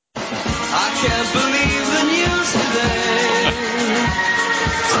can't believe the news today.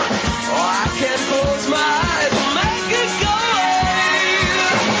 Oh, I can't close my eyes and make it go away.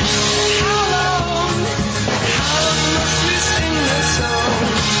 How long must we sing this song?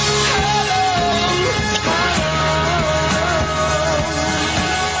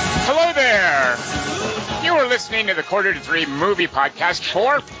 Hello there. You are listening to the Quarter to Three movie podcast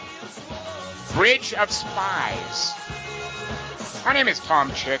for Bridge of Spies. My name is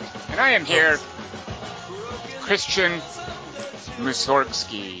Tom Chick, and I am here with Christian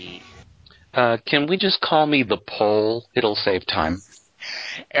Mussorgsky. Can we just call me the Pole? It'll save time.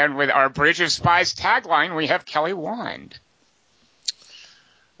 And with our Bridge of Spies tagline, we have Kelly Wand.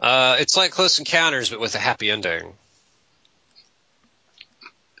 It's like Close Encounters, but with a happy ending.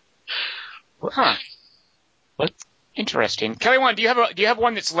 Huh. What? Interesting. Kelly Wand, do you have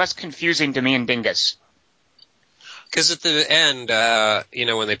one that's less confusing to me and Dingus? Because at the end,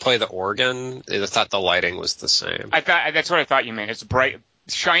 when they play the organ, I thought the lighting was the same. That's what I thought you meant. It's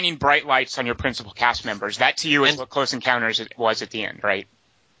shining bright lights on your principal cast members. That to you is what Close Encounters was at the end, right?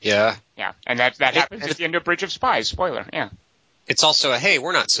 Yeah. Yeah, and that happens at the end of Bridge of Spies. Spoiler, yeah. It's also a, hey,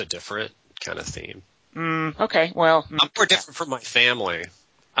 we're not so different kind of theme. Okay, well. I'm more different from my family.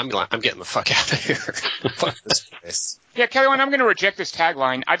 I'm getting the fuck out of here. Fuck this place. Yeah, Kelly Wand, I'm going to reject this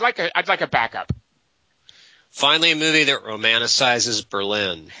tagline. I'd like a backup. Finally, a movie that romanticizes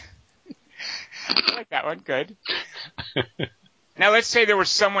Berlin. I like that one. Good. Now, let's say there was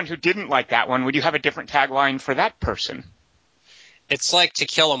someone who didn't like that one. Would you have a different tagline for that person? It's like To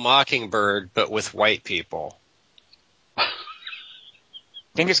Kill a Mockingbird, but with white people.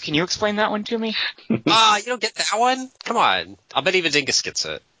 Dingus, can you explain that one to me? You don't get that one? Come on. I'll bet even Dingus gets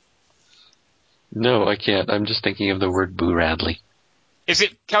it. No, I can't. I'm just thinking of the word Boo Radley. Is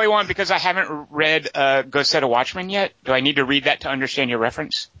it, Kelly Wand, because I haven't read Go Set a Watchman yet? Do I need to read that to understand your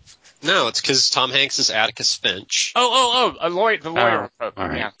reference? No, it's because Tom Hanks is Atticus Finch. The lawyer. All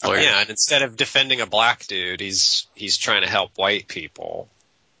right. Yeah. Lawyer. Yeah, and instead of defending a black dude, he's trying to help white people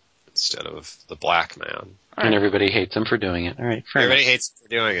instead of the black man. Right. And everybody hates him for doing it. All right, fair Everybody enough. hates him for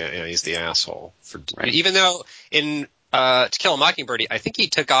doing it. He's the asshole. Right. Even though in To Kill a Mockingbird, I think he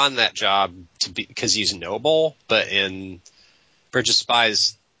took on that job because he's noble, but in Bridge of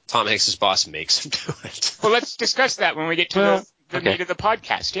Spies, Tom Hanks' boss makes him do it. Well, let's discuss that when we get to the meat of the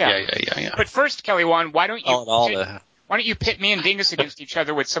podcast. Yeah. But first, Kelly Wand, why don't you pit me and Dingus against each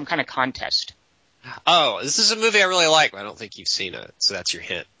other with some kind of contest? Oh, this is a movie I really like, but I don't think you've seen it, so that's your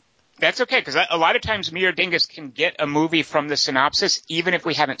hint. That's okay, because a lot of times me or Dingus can get a movie from the synopsis, even if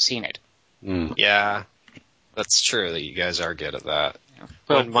we haven't seen it. Yeah, that's true that you guys are good at that.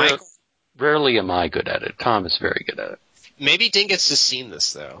 Well, rarely am I good at it. Tom is very good at it. Maybe Dingus has seen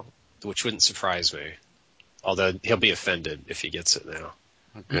this, though, which wouldn't surprise me. Although he'll be offended if he gets it now.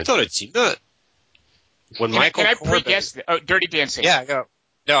 Good. I thought I'd seen that. Can I pre-guess? Dirty Dancing. Yeah, go.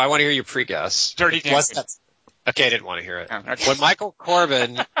 No, I want to hear your pre-guess. Dirty Dancing. Okay, I didn't want to hear it. Oh, okay. When Michael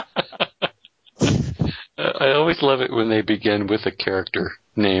Corbin... I always love it when they begin with a character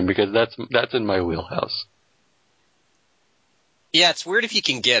name, because that's in my wheelhouse. Yeah, it's weird if you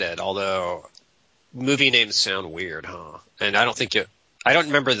can get it, although movie names sound weird, huh? And I don't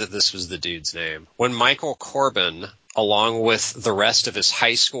remember that this was the dude's name. When Michael Corbin, along with the rest of his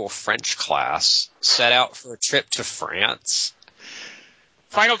high school French class, set out for a trip to France.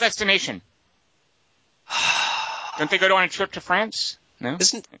 Final Destination. Don't they go on a trip to France? No?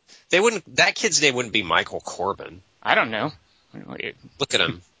 That kid's name wouldn't be Michael Corbin. I don't know. Look at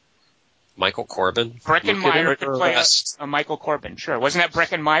him. Michael Corbin. Breckenmeyer could play a Michael Corbin, sure. Wasn't that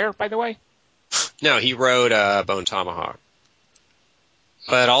Breckenmeyer, by the way? No, he wrote Bone Tomahawk.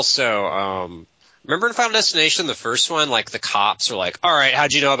 But also, remember in Final Destination, the first one, like the cops are like, all right,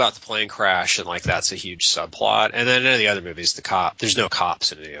 how'd you know about the plane crash? And like that's a huge subplot. And then in the other movies, there's no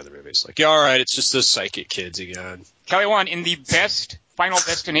cops in any other movies. Like, yeah, all right, it's just those psychic kids again. Kelly Wand, in the best Final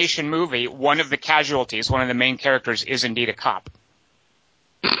Destination movie, one of the casualties, one of the main characters, is indeed a cop.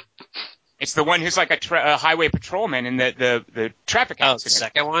 It's the one who's like a highway patrolman in the traffic accident. Oh, the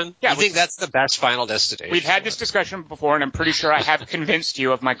second one? Yeah. You think that's the best Final Destination? We've had this discussion before, and I'm pretty sure I have convinced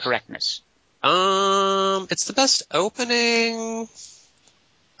you of my correctness. It's the best opening.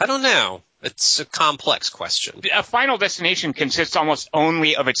 I don't know. It's a complex question. A Final Destination consists almost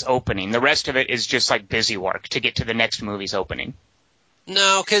only of its opening. The rest of it is just like busy work to get to the next movie's opening.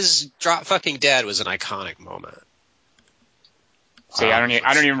 No, because Drop Fucking Dead was an iconic moment. See, I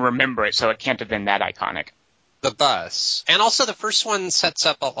don't even remember it, so it can't have been that iconic. the bus. And also the first one sets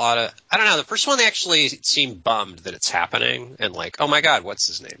up a lot of, I don't know, the first one they actually seem bummed that it's happening and like, oh my god, what's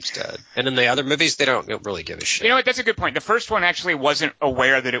his name's dead. And in the other movies they don't really give a shit. You know what? That's a good point. The first one actually wasn't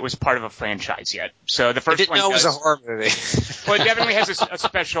aware that it was part of a franchise yet. So the first didn't one know it was a horror movie. Well, it definitely has a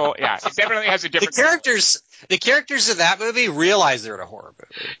special. Yeah, it definitely has a different. The characters in that movie realize they're in a horror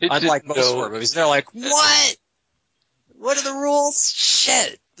movie. Unlike most horror movies, they're like, what? What are the rules?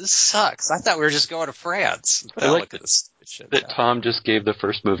 Shit, this sucks. I thought we were just going to France. I like that Tom just gave the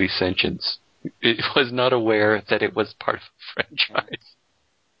first movie sentience. It was not aware that it was part of a franchise.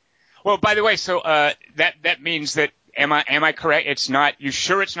 Well, by the way, so that means that am I correct? It's not. You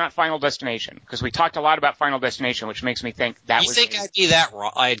sure it's not Final Destination? Because we talked a lot about Final Destination, which makes me think that. You think I'd be that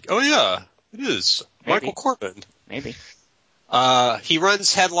wrong? Oh yeah, it is. Maybe. Michael Corbin. Maybe. He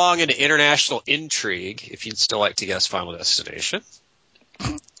runs headlong into international intrigue. If you'd still like to guess Final Destination.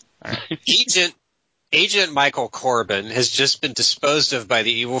 Agent Michael Corbin has just been disposed of by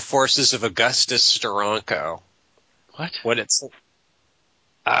the evil forces of Augustus Steranko. What? When it's...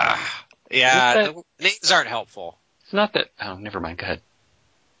 yeah, the names aren't helpful. It's not that... Oh, never mind. Go ahead.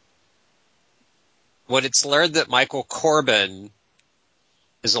 When it's learned that Michael Corbin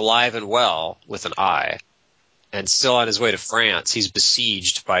is alive and well, with an I, and still on his way to France, he's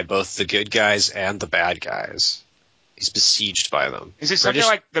besieged by both the good guys and the bad guys. He's besieged by them. Is it something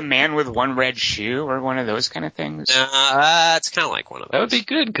like The Man with One Red Shoe or one of those kind of things? It's kind of like one of those. That would be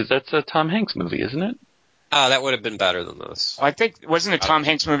good because that's a Tom Hanks movie, isn't it? Oh, that would have been better than this. Well, I think wasn't the Tom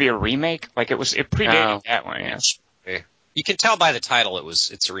Hanks movie a remake? Like it predated that one. Yeah. You can tell by the title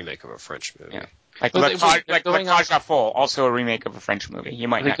it's a remake of a French movie. Yeah. Like La Cage aux Folles, also a remake of a French movie. You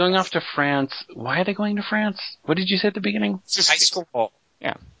might. They're going off to France. Why are they going to France? What did you say at the beginning? It's just high school.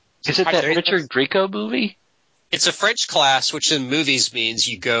 Yeah. Is it that Richard Grieco movie? It's a French class, which in movies means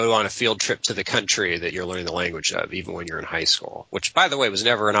you go on a field trip to the country that you're learning the language of, even when you're in high school. Which, by the way, was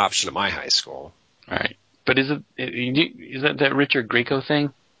never an option at my high school. All right, but is that Richard Grieco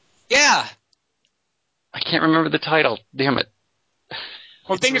thing? Yeah. I can't remember the title. Damn it.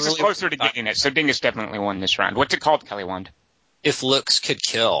 Well, Dingus is closer to getting it, so Dingus definitely won this round. What's it called, Kelly Wand? If Looks Could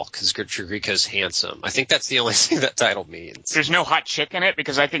Kill, because Richard Grieco's handsome. I think that's the only thing that title means. There's no hot chick in it,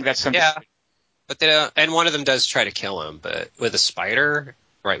 because I think that's something... Yeah. But they don't, and one of them does try to kill him, but with a spider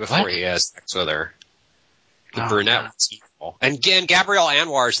right before he has sex with her. The brunette was evil. And Gabrielle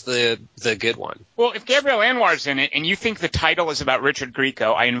Anwar's the good one. Well, if Gabrielle Anwar's in it, and you think the title is about Richard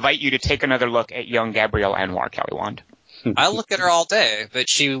Grieco, I invite you to take another look at young Gabrielle Anwar, Kelly Wand. I look at her all day, but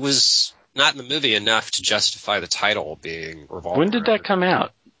she was not in the movie enough to justify the title being revolving. When did that come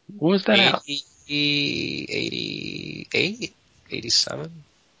out? When was that out? 88? 87?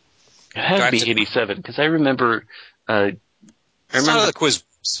 It had to be 87 because I remember. I remember the quiz.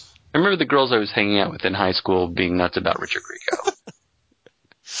 I remember the girls I was hanging out with in high school being nuts about Richard Grieco.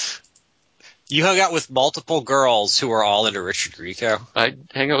 You hung out with multiple girls who were all into Richard Grieco? I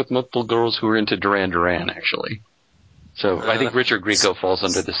hang out with multiple girls who were into Duran Duran, actually. So I think Richard Grieco falls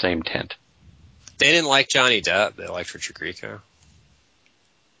under the same tent. They didn't like Johnny Depp. They liked Richard Grieco.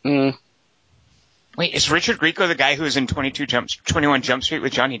 Wait, is Richard Grieco the guy who was in 21 Jump Street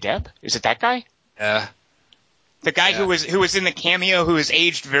with Johnny Depp? Is it that guy? Yeah. The guy who was in the cameo who was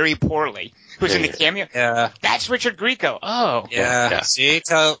aged very poorly. Who was in the cameo? Yeah. That's Richard Grieco. Oh. Yeah. See,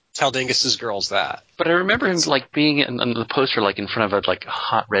 tell Dingus's girls that. But I remember him like being on the poster like in front of a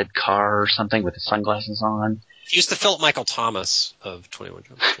hot red car or something with his sunglasses on. He used the Philip Michael Thomas of 21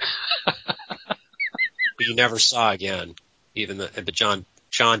 Jump Street. Who you never saw again. Even the John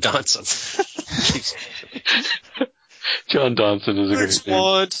Donson. John Donson is a great name.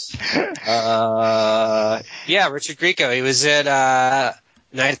 Yeah, Richard Grieco. He was in Night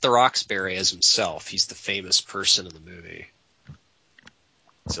at the Roxbury as himself. He's the famous person in the movie.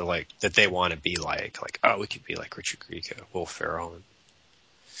 So that they want to be like, oh, we could be like Richard Grieco, Will Ferrell.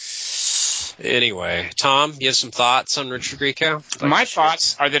 Anyway, Tom, you have some thoughts on Richard Grieco? My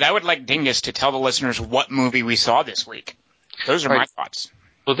thoughts are that I would like Dingus to tell the listeners what movie we saw this week. Those are my thoughts.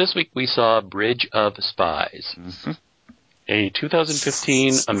 Well, this week we saw Bridge of Spies, a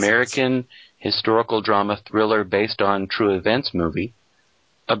 2015 American historical drama thriller based on true events movie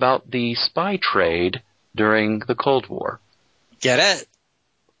about the spy trade during the Cold War. Get it?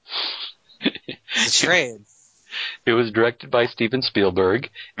 The trade. It was directed by Steven Spielberg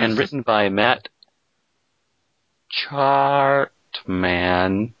and written by Matt Charman.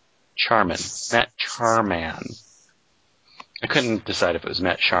 I couldn't decide if it was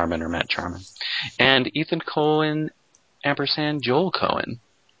Matt Charman or Matt Charman. And Ethan Coen & Joel Coen.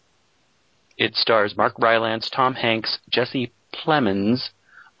 It stars Mark Rylance, Tom Hanks, Jesse Plemons,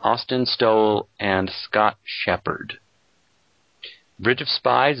 Austin Stowell, and Scott Shepard. Bridge of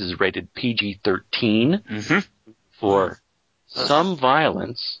Spies is rated PG-13 for some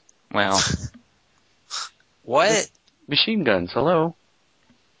violence. Well, What? Machine guns, hello.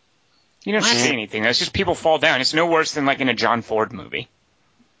 you don't see anything. It's just people fall down. It's no worse than like in a John Ford movie.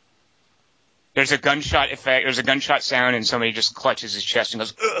 There's a gunshot effect, there's a gunshot sound, and somebody just clutches his chest and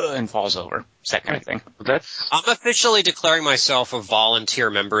goes, ugh, and falls over. It's that kind of thing. I'm officially declaring myself a volunteer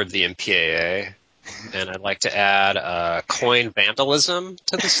member of the MPAA, and I'd like to add coin vandalism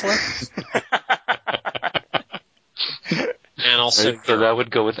to this list. And also, So that would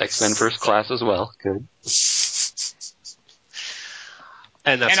go with X-Men First Class as well. Good.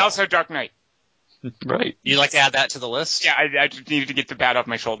 and also Dark Knight. Right. you'd like to add that to the list? Yeah, I just needed to get the bat off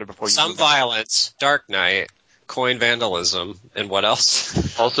my shoulder before you Some move on. violence, Dark Knight, coin vandalism, and what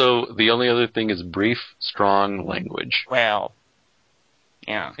else? Also, the only other thing is brief, strong language. Well,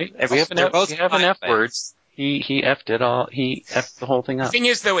 yeah. Hey, we have an F word. He F'd it all. He F'd the whole thing The up. thing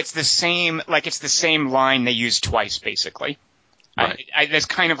is, though, it's the same line they use twice, basically. Right. That's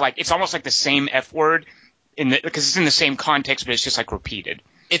kind of like, it's almost like the same F word, because it's in the same context, but it's just like repeated.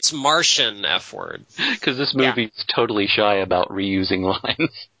 It's Martian F word. Because this movie is totally shy about reusing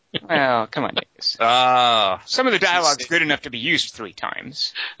lines. Well, come on, Dickus. Ah. Some of the dialogue's good enough to be used 3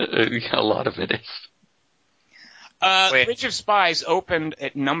 times. A lot of it is. Bridge of Spies opened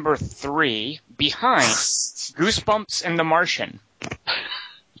at number 3, behind Goosebumps and The Martian.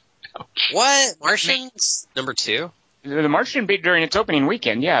 What? Martians? Number 2? The Martian beat during its opening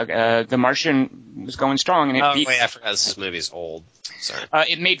weekend, yeah. The Martian was going strong, and it beat. I forgot this movie's old. Sorry.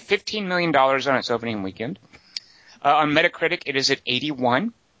 It made $15 million on its opening weekend. On Metacritic, it is at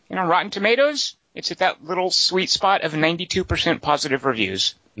 81. And on Rotten Tomatoes, it's at that little sweet spot of 92% positive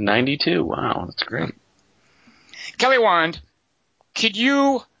reviews. 92. Wow, that's great. Kelly Wand, could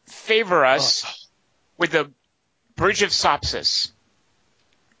you favor us with the Bridge of Sopsis?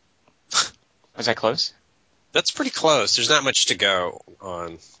 Was I close? That's pretty close. There's not much to go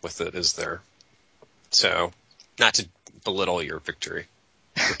on with it, is there? So, not to belittle your victory,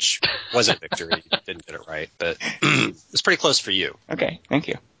 which wasn't victory. You didn't get it right, but it's pretty close for you. Okay, thank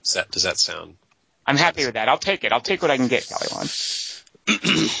you. Does that sound? I'm happy with that. I'll take it. I'll take what I can get, Kelly Wand.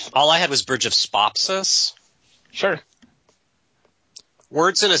 All I had was Bridge of Spopsis. Sure.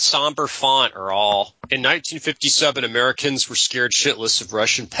 Words in a somber font are all, in 1957, Americans were scared shitless of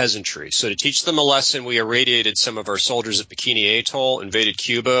Russian peasantry. So to teach them a lesson, we irradiated some of our soldiers at Bikini Atoll, invaded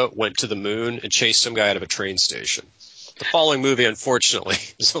Cuba, went to the moon, and chased some guy out of a train station. The following movie, unfortunately,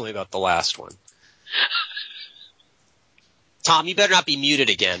 is only about the last one. Tom, you better not be muted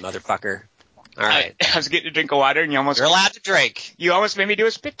again, motherfucker. All right. I was getting a drink of water, and You're allowed to drink. You almost made me do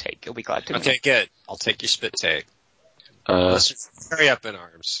a spit take. You'll be glad to know. Okay, good. I'll take your spit take. Hurry up in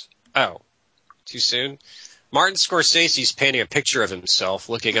arms. Oh, too soon? Martin Scorsese's painting a picture of himself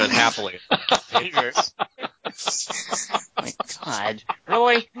looking unhappily. Jesus. My God.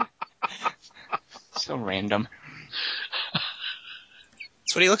 Really? So random.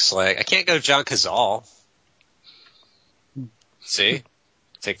 That's what he looks like. I can't go John Cazale. See?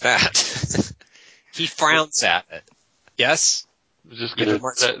 Take that. He frowns at it. Yes? Just gonna,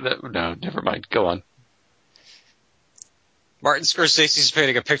 no, never mind. Go on. Martin Scorsese's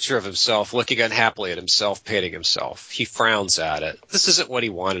painting a picture of himself, looking unhappily at himself, painting himself. He frowns at it. This isn't what he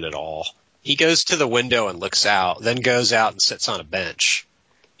wanted at all. He goes to the window and looks out, then goes out and sits on a bench.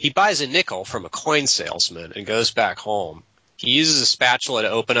 He buys a nickel from a coin salesman and goes back home. He uses a spatula to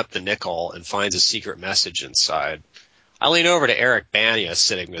open up the nickel and finds a secret message inside. I lean over to Eric Bania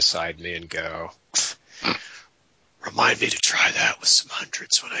sitting beside me and go, "Remind me to try that with some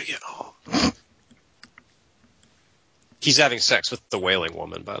hundreds when I get home." He's having sex with the wailing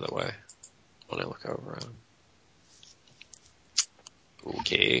woman, by the way, when I look over at him.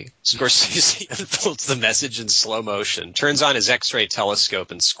 Okay. Scorsese unfolds the message in slow motion, turns on his X-ray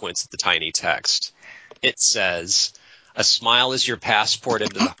telescope and squints at the tiny text. It says, "A smile is your passport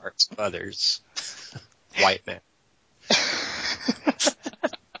into the hearts of others." White man.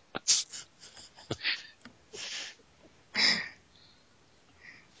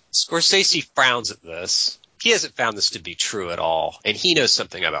 Scorsese frowns at this. He hasn't found this to be true at all, and he knows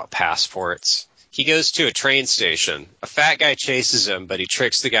something about passports. He goes to a train station. A fat guy chases him, but he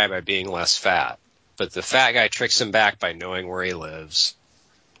tricks the guy by being less fat. But the fat guy tricks him back by knowing where he lives.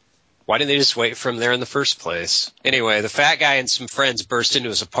 Why didn't they just wait for him there in the first place? Anyway, the fat guy and some friends burst into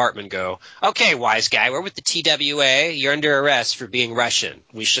his apartment and go, "Okay, wise guy, we're with the TWA. You're under arrest for being Russian.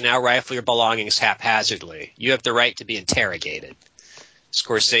 We shall now rifle your belongings haphazardly. You have the right to be interrogated."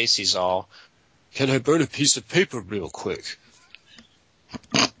 Scorsese's all, "Can I burn a piece of paper real quick?"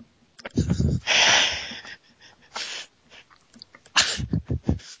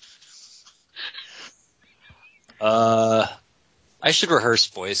 I should rehearse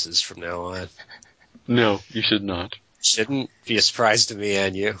voices from now on. No, you should not. Shouldn't be a surprise to me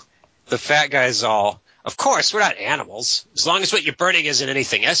and you. The fat guy's all, of course, we're not animals. As long as what you're burning isn't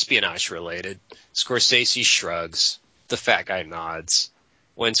anything espionage related. Scorsese shrugs. The fat guy nods.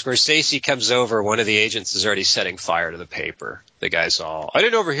 When Scorsese comes over, one of the agents is already setting fire to the paper. The guy's all, I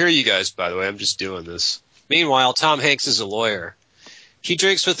didn't overhear you guys, by the way. I'm just doing this. Meanwhile, Tom Hanks is a lawyer. He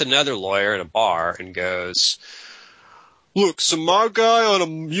drinks with another lawyer in a bar and goes, look, so my guy on a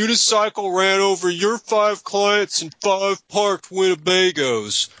unicycle ran over your 5 clients and 5 parked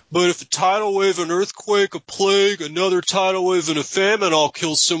Winnebagos. But if a tidal wave, an earthquake, a plague, another tidal wave, and a famine all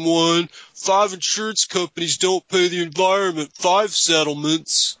kill someone, 5 insurance companies don't pay the environment 5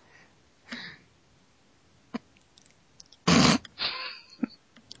 settlements.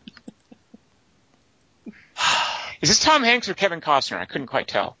 Is this Tom Hanks or Kevin Costner? I couldn't quite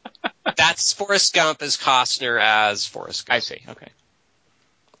tell. That's Forrest Gump as Costner as Forrest Gump. I see. Okay.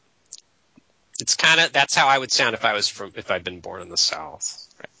 It's that's how I would sound if I'd been born in the South.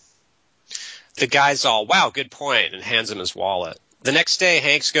 Right. The guy's all, wow, good point, and hands him his wallet. The next day,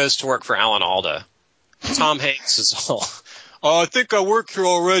 Hanks goes to work for Alan Alda. Tom Hanks is all, I think I work here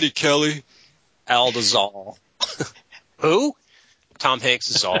already, Kelly. Alda's all, who? Tom Hanks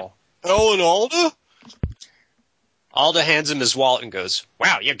is all, Alan Alda? Alda hands him his wallet and goes,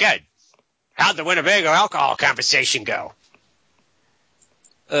 wow, you're good. How'd the Winnebago alcohol conversation go?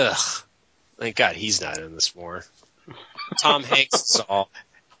 Ugh. Thank God he's not in this more. Tom Hanks is all,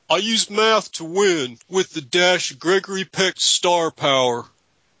 I use math to win with the dash of Gregory Peck's star power.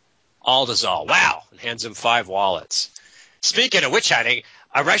 Alda's all, wow, and hands him 5 wallets. Speaking of witch hunting,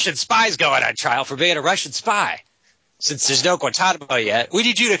 a Russian spy's going on trial for being a Russian spy. Since there's no Guantanamo yet, we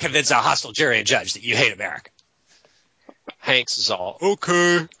need you to convince a hostile jury and judge that you hate America. Hanks is all,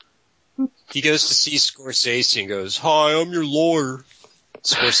 okay. He goes to see Scorsese and goes, hi, I'm your lawyer.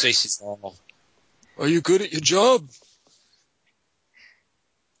 Scorsese's all, are you good at your job?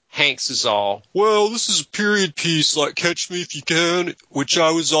 Hanks is all, well, this is a period piece like Catch Me If You Can, which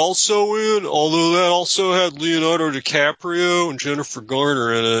I was also in, although that also had Leonardo DiCaprio and Jennifer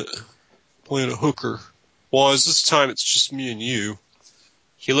Garner in it, playing a hooker. Whereas this time it's just me and you.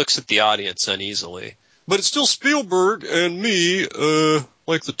 He looks at the audience uneasily. But it's still Spielberg and me,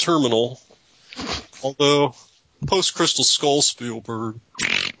 like the Terminal. Although, post-Crystal Skull Spielberg.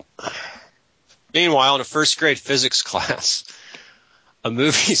 Meanwhile, in a first grade physics class, a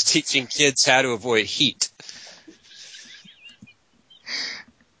movie's teaching kids how to avoid heat.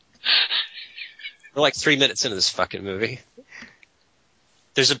 We're like 3 minutes into this fucking movie.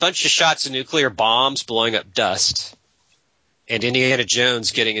 There's a bunch of shots of nuclear bombs blowing up dust, and Indiana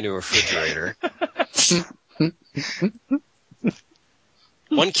Jones getting into a refrigerator.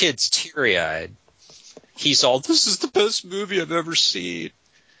 One kid's teary-eyed. He's all, this is the best movie I've ever seen.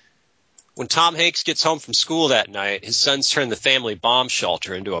 When Tom Hanks gets home from school that night, his sons turn the family bomb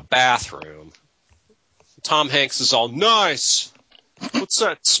shelter into a bathroom. Tom Hanks is all, nice! What's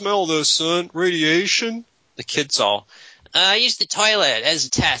that smell though, son? Radiation? The kid's all, I used the toilet as a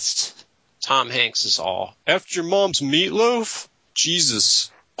test. Tom Hanks is all, after your mom's meatloaf? Jesus.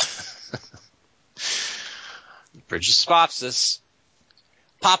 Bridges spots this.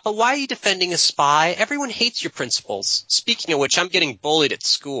 Papa, why are you defending a spy? Everyone hates your principals. Speaking of which, I'm getting bullied at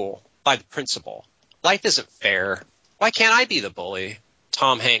school by the principal. Life isn't fair. Why can't I be the bully?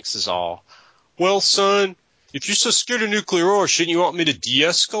 Tom Hanks is all, well, son, if you're so scared of nuclear war, shouldn't you want me to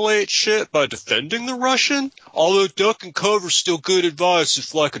de-escalate shit by defending the Russian? Although duck and cover's still good advice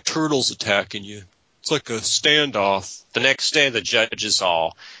if like a turtle's attacking you. It's like a standoff. The next day, the judge is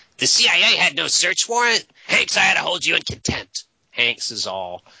all, the CIA had no search warrant? Hanks, I had to hold you in contempt. Hanks is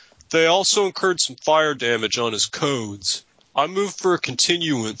all, they also incurred some fire damage on his codes. I moved for a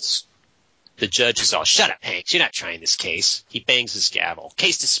continuance. The judge is all, shut up, Hanks, you're not trying this case. He bangs his gavel.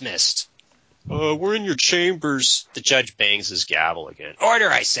 Case dismissed. We're in your chambers. The judge bangs his gavel again. Order,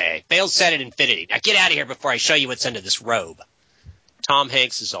 I say. Bail's set at infinity. Now get out of here before I show you what's under this robe. Tom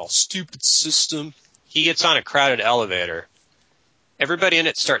Hanks is all, stupid system. He gets on a crowded elevator. Everybody in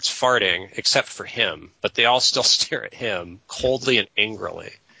it starts farting, except for him, but they all still stare at him, coldly and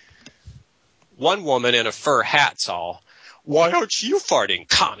angrily. One woman in a fur hat's all, why aren't you farting,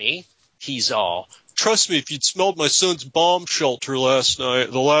 commie? He's all, trust me, if you'd smelled my son's bomb shelter last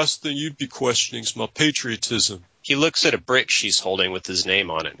night, the last thing you'd be questioning is my patriotism. He looks at a brick she's holding with his name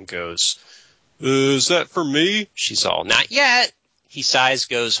on it and goes, is that for me? She's all, not yet. He sighs,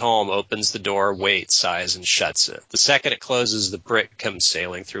 goes home, opens the door, waits, sighs, and shuts it. The second it closes, the brick comes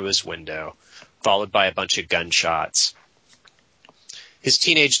sailing through his window, followed by a bunch of gunshots. His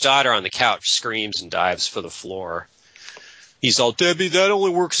teenage daughter on the couch screams and dives for the floor. He's all, Debbie, that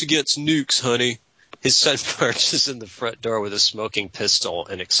only works against nukes, honey. His son marches in the front door with a smoking pistol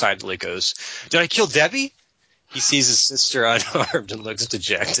and excitedly goes, did I kill Debbie? He sees his sister unarmed and looks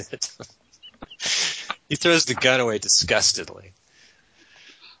dejected. He throws the gun away disgustedly.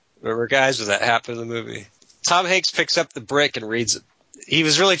 Remember, guys, when that happened in the movie? Tom Hanks picks up the brick and reads it. He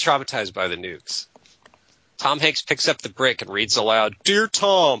was really traumatized by the nukes. Tom Hanks picks up the brick and reads aloud, Dear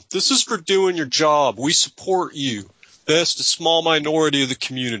Tom, this is for doing your job. We support you. Best a small minority of the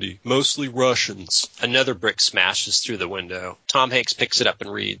community, mostly Russians. Another brick smashes through the window. Tom Hanks picks it up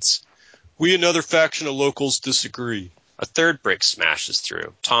and reads, We another faction of locals disagree. A third brick smashes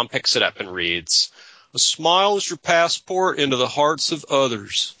through. Tom picks it up and reads, A smile is your passport into the hearts of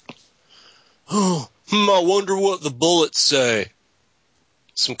others. I wonder what the bullets say.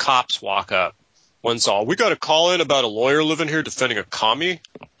 Some cops walk up. One's all, we got a call in about a lawyer living here defending a commie.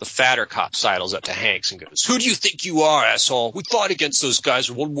 The fatter cop sidles up to Hanks and goes, Who do you think you are, asshole? We fought against those guys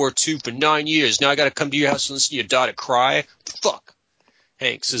in World War II for 9 years. Now I got to come to your house and listen to your daughter cry? Fuck.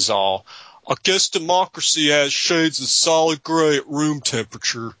 Hanks is all, I guess democracy has shades of solid gray at room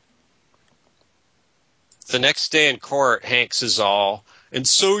temperature. The next day in court, Hanks is all, and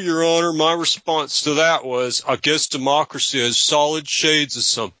so, Your Honor, my response to that was, I guess democracy has solid shades of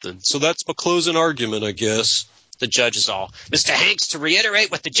something. So that's my closing argument, I guess. The judge is all, Mr. Hanks, to reiterate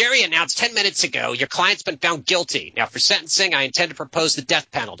what the jury announced 10 minutes ago, your client's been found guilty. Now, for sentencing, I intend to propose the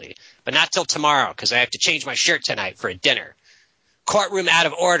death penalty, but not till tomorrow, because I have to change my shirt tonight for a dinner. Courtroom out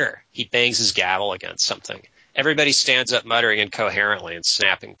of order. He bangs his gavel against something. Everybody stands up muttering incoherently and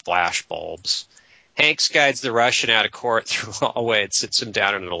snapping flash bulbs. Hanks guides the Russian out of court through a hallway and sits him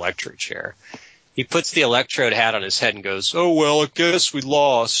down in an electric chair. He puts the electrode hat on his head and goes, Oh, well, I guess we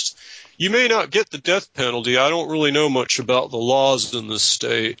lost. You may not get the death penalty. I don't really know much about the laws in this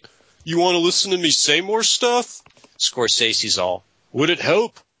state. You want to listen to me say more stuff? Scorsese's all, would it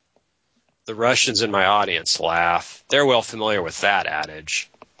help? The Russians in my audience laugh. They're well familiar with that adage.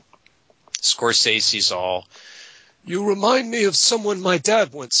 Scorsese's all, You remind me of someone my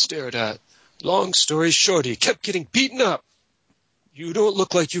dad once stared at. Long story short, he kept getting beaten up. You don't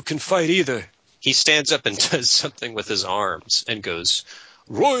look like you can fight either. He stands up and does something with his arms and goes,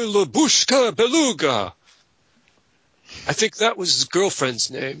 Roy Labushka Beluga. I think that was his girlfriend's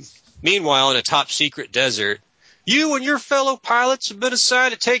name. Meanwhile, in a top-secret desert, you and your fellow pilots have been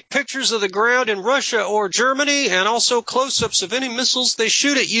assigned to take pictures of the ground in Russia or Germany and also close-ups of any missiles they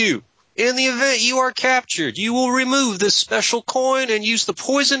shoot at you. In the event you are captured, you will remove this special coin and use the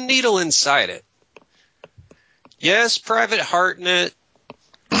poison needle inside it. Yes, Private Hartnett.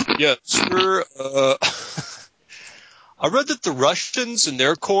 Yes, sir. I read that the Russians and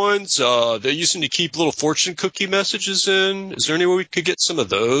their coins, they use them to keep little fortune cookie messages in. Is there any way we could get some of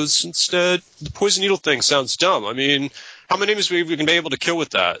those instead? The poison needle thing sounds dumb. I mean, how many enemies we can be able to kill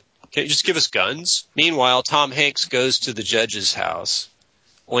with that? Can't you just give us guns? Meanwhile, Tom Hanks goes to the judge's house.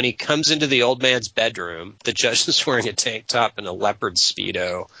 When he comes into the old man's bedroom, the judge is wearing a tank top and a leopard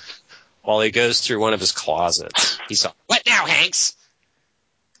Speedo while he goes through one of his closets. He's like, What now, Hanks?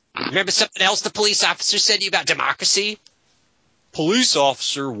 Remember something else the police officer said to you about democracy? Police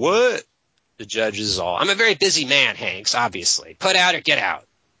officer, what? The judge is all, I'm a very busy man, Hanks, obviously. Put out or get out.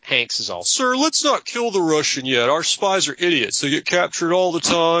 Hanks is all, Sir, let's not kill the Russian yet. Our spies are idiots. They get captured all the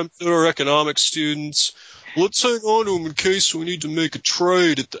time. They're economics students. Let's hang on to them in case we need to make a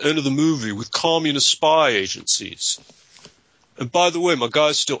trade at the end of the movie with communist spy agencies. And by the way, my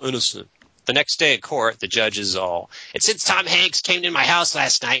guy's still innocent. The next day at court, the judge is all, and since Tom Hanks came to my house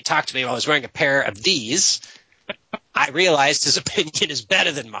last night and talked to me while I was wearing a pair of these, I realized his opinion is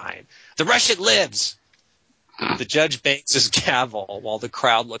better than mine. The Russian lives. The judge bangs his gavel while the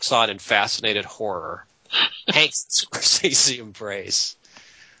crowd looks on in fascinated horror. Hanks and Scorsese embrace.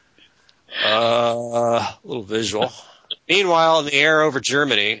 A little visual. Meanwhile, in the air over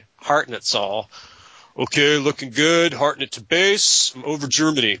Germany, Hartnett's all, Okay, looking good. Hartnett to base. I'm over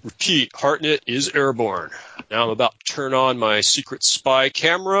Germany. Repeat, Hartnett is airborne. Now I'm about to turn on my secret spy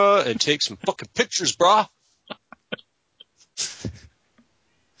camera and take some fucking pictures, brah.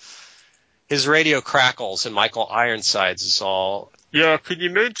 His radio crackles and Michael Ironsides is all, Yeah, can you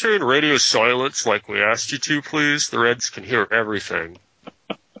maintain radio silence like we asked you to, please? The Reds can hear everything.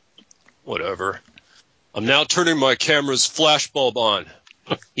 Whatever. I'm now turning my camera's flashbulb on.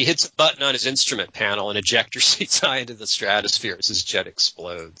 He hits a button on his instrument panel and ejector seats high into the stratosphere as his jet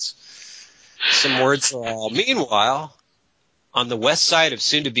explodes. Some words are all. Meanwhile, on the west side of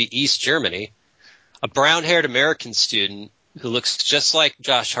soon-to-be East Germany, a brown-haired American student who looks just like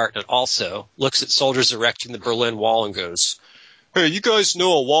Josh Hartnett also looks at soldiers erecting the Berlin Wall and goes, Hey, you guys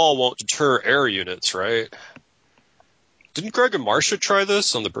know a wall won't deter air units, right? Didn't Greg and Marcia try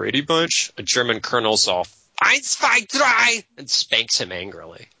this on the Brady Bunch? A German colonel's all, "Eins, zwei, drei," and spanks him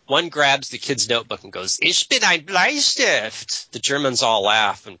angrily. One grabs the kid's notebook and goes, "Ich bin ein Bleistift." The Germans all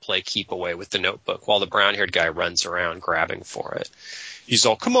laugh and play keep away with the notebook while the brown-haired guy runs around grabbing for it. He's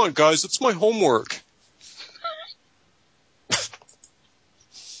all, "Come on, guys, it's my homework."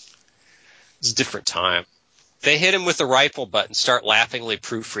 It's a different time. They hit him with a rifle butt and start laughingly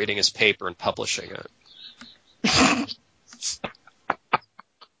proofreading his paper and publishing it.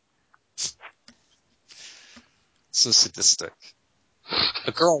 So sadistic.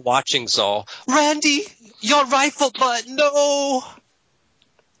 A girl watching's all, "Randy, your rifle butt, no!"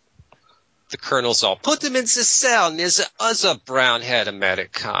 The colonel's all, "Put him in the cell near the other brown-haired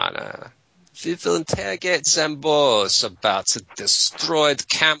Amerikaner. We will interrogate them both about the destroyed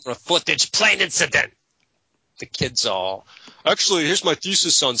camera footage plane incident." The kid's all, "Actually, here's my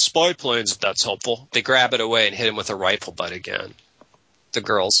thesis on spy planes, if that's helpful." They grab it away and hit him with a rifle butt again. The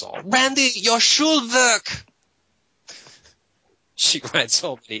girl's all, "Randy, your Schulwerk." She rides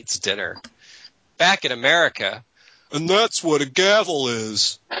home and eats dinner. Back in America, and that's what a gavel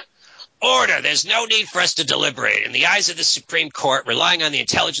is. "Order! There's no need for us to deliberate. In the eyes of the Supreme Court, relying on the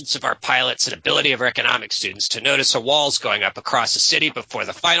intelligence of our pilots and ability of our economic students to notice a wall's going up across the city before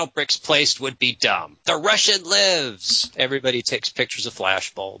the final bricks placed would be dumb. The Russian lives!" Everybody takes pictures of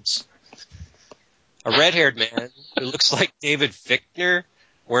flashbulbs. A red-haired man who looks like David Fichtner,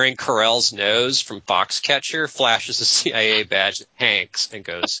 wearing Carell's nose from Foxcatcher, flashes a CIA badge at Hanks and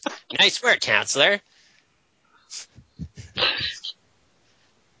goes, "Nice work, counselor."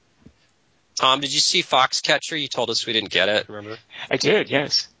 Tom, did you see Foxcatcher? You told us we didn't get it, remember? I did,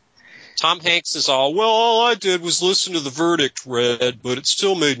 yes. Tom Hanks is all, "Well, all I did was listen to the verdict read, but it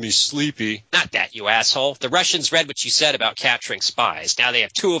still made me sleepy." "Not that, you asshole. The Russians read what you said about capturing spies. Now they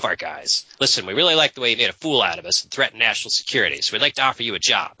have 2 of our guys. Listen, we really like the way you made a fool out of us and threatened national security, so we'd like to offer you a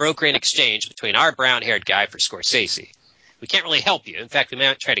job, broker in exchange between our brown-haired guy for Scorsese. We can't really help you. In fact, we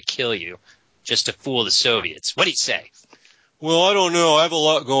might try to kill you just to fool the Soviets. What do you say?" "Well, I don't know. I have a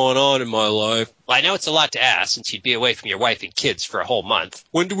lot going on in my life." "Well, I know it's a lot to ask since you'd be away from your wife and kids for a whole month."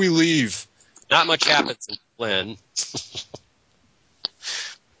 "When do we leave?" "Not much happens in Berlin."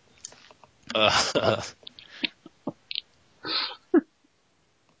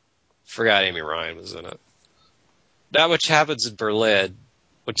 Forgot Amy Ryan was in it. Not much happens in Berlin.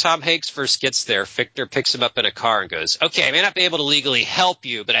 When Tom Hanks first gets there, Fichtner picks him up in a car and goes, "Okay, I may not be able to legally help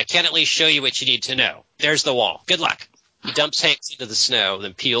you, but I can at least show you what you need to know. There's the wall. Good luck." He dumps Hanks into the snow,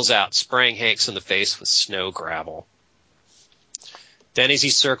 then peels out, spraying Hanks in the face with snow gravel. Then as he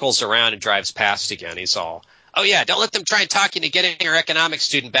circles around and drives past again, he's all, "Oh yeah, don't let them try and talk you into getting your economics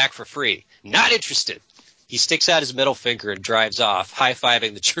student back for free. Not interested." He sticks out his middle finger and drives off,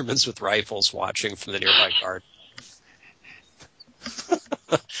 high-fiving the Germans with rifles watching from the nearby garden.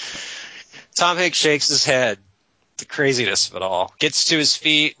 Tom Hanks shakes his head. The craziness of it all. Gets to his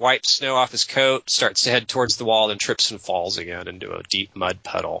feet, wipes snow off his coat, starts to head towards the wall, then trips and falls again into a deep mud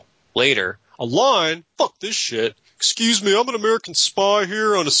puddle. Later, "A line? Fuck this shit. Excuse me, I'm an American spy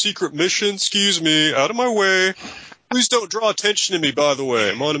here on a secret mission. Excuse me, out of my way. Please don't draw attention to me, by the way.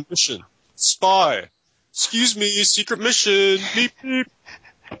 I'm on a mission. Spy. Excuse me, secret mission. Beep, beep.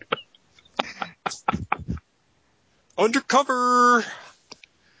 Undercover."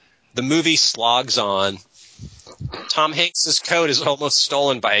 The movie slogs on. Tom Hanks' coat is almost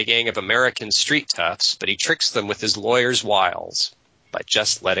stolen by a gang of American street toughs, but he tricks them with his lawyer's wiles by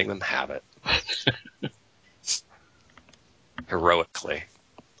just letting them have it. Heroically.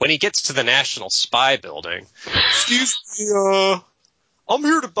 When he gets to the National Spy Building, "Excuse me, I'm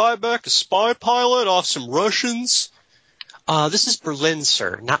here to buy back a spy pilot off some Russians." This is Berlin,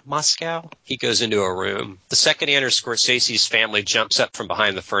 sir, not Moscow." He goes into a room. The second he enters, Scorsese's family jumps up from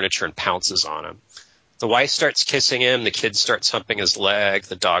behind the furniture and pounces on him. The wife starts kissing him, the kid starts humping his leg,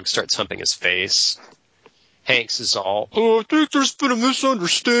 the dog starts humping his face. Hanks is all, "I think there's been a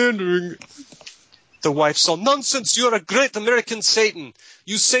misunderstanding." The wife's all, "Nonsense, you're a great American Satan.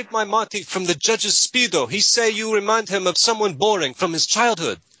 You saved my Marty from the judge's Speedo. He say you remind him of someone boring from his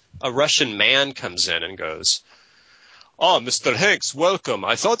childhood." A Russian man comes in and goes, "Ah, Mr. Hanks, welcome.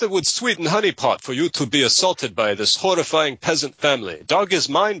 I thought it would sweeten Honey Pot for you to be assaulted by this horrifying peasant family. Dog is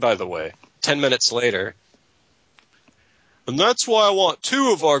mine, by the way." 10 minutes later, "And that's why I want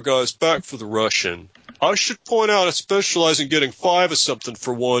 2 of our guys back for the Russian. I should point out I specialize in getting 5 of something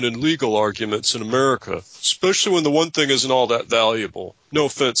for one in legal arguments in America, especially when the one thing isn't all that valuable. No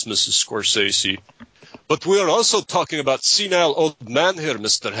offense, Mrs. Scorsese. But we are also talking about senile old man here,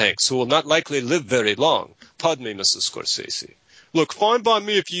 Mr. Hanks, who will not likely live very long. Pardon me, Mrs. Scorsese. Look, fine by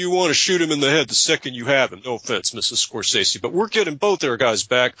me if you want to shoot him in the head the second you have him. No offense, Mrs. Scorsese, but we're getting both our guys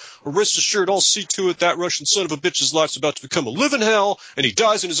back. Or rest assured, I'll see to it that Russian son of a bitch's life's about to become a living hell, and he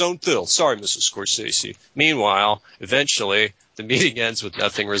dies in his own filth. Sorry, Mrs. Scorsese. Meanwhile, eventually, the meeting ends with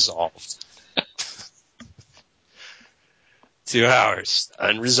nothing resolved. 2 hours,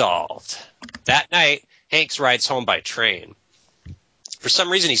 unresolved. That night, Hanks rides home by train. For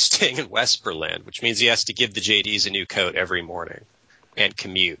some reason, he's staying in West Berlin, which means he has to give the JDs a new coat every morning and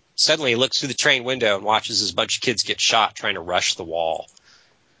commute. Suddenly, he looks through the train window and watches as a bunch of kids get shot trying to rush the wall.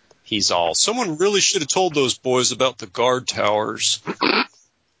 He's all, someone really should have told those boys about the guard towers.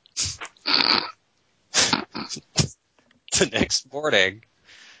 The next morning.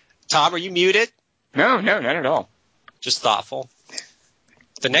 Tom, are you muted? No, not at all. Just thoughtful.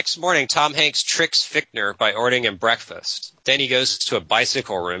 The next morning, Tom Hanks tricks Fichtner by ordering him breakfast. Then he goes to a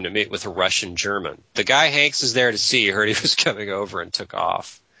bicycle room to meet with a Russian German. The guy Hanks is there to see heard he was coming over and took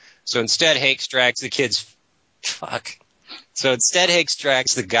off. So instead, Hanks drags the guy's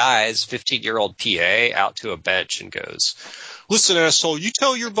 15-year-old PA out to a bench and goes, listen, asshole, you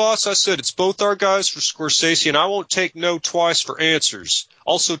tell your boss I said it's both our guys for Scorsese, and I won't take no twice for answers.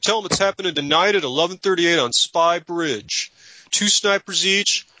 Also, tell him it's happening tonight at 11:38 on Spy Bridge. 2 snipers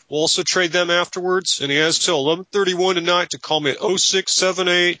each. We'll also trade them afterwards, and he has till 11:31 tonight to call me at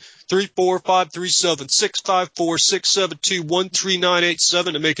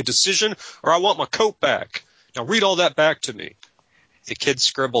 0678-34537-654-672-13987 to make a decision, or I want my coat back. Now read all that back to me. The kid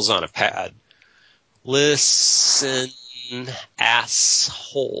scribbles on a pad. Listen,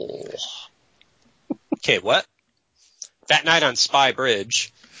 asshole. Okay, what? That night on Spy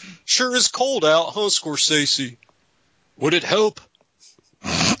Bridge. Sure is cold out, huh, Scorsese? Would it help?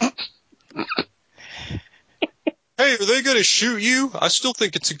 Hey, are they going to shoot you? I still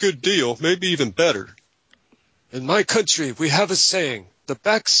think it's a good deal, maybe even better. In my country, we have a saying, the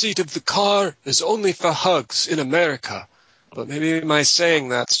back seat of the car is only for hugs in America. But maybe my saying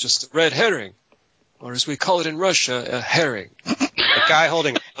that's just a red herring. Or as we call it in Russia, a herring. A guy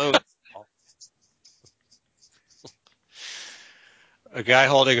holding a phone. A guy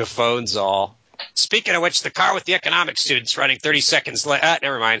holding a phone's all. Speaking of which, the car with the economics students running 30 seconds late.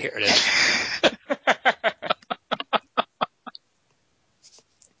 Never mind. Here it is.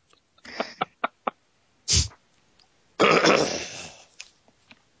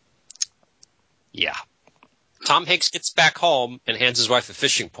 Yeah. Tom Hanks gets back home and hands his wife a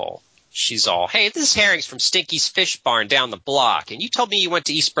fishing pole. She's all, hey, this herring's from Stinky's Fish Barn down the block, and you told me you went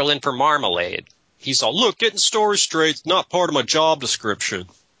to East Berlin for marmalade. He's all, look, getting stories straight is not part of my job description.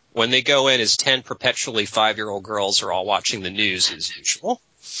 When they go in, his 10 perpetually 5-year-old girls are all watching the news as usual.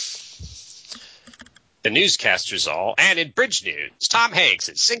 The newscaster's all, and in Bridge News, Tom Hanks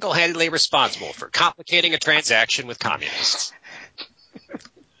is single-handedly responsible for complicating a transaction with communists.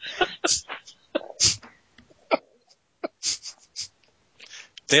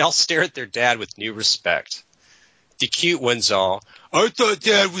 They all stare at their dad with new respect. The cute ones all, I thought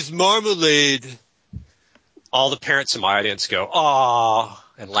Dad was marmalade. All the parents in my audience go, aww,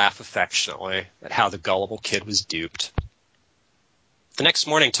 and laugh affectionately at how the gullible kid was duped. The next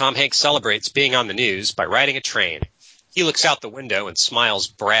morning, Tom Hanks celebrates being on the news by riding a train. He looks out the window and smiles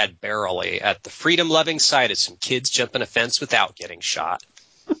Bradbarrily at the freedom-loving sight of some kids jumping a fence without getting shot,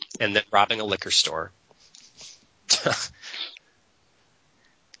 and then robbing a liquor store.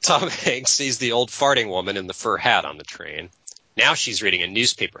 Tom Hanks sees the old farting woman in the fur hat on the train. Now she's reading a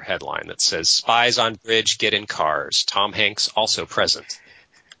newspaper headline that says, Spies on Bridge get in cars. Tom Hanks also present.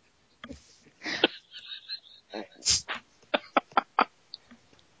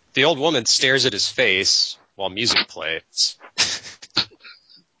 The old woman stares at his face while music plays.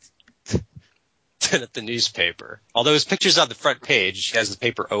 Then at the newspaper. Although his picture's on the front page, she has the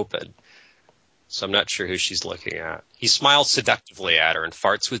paper open. So I'm not sure who she's looking at. He smiles seductively at her and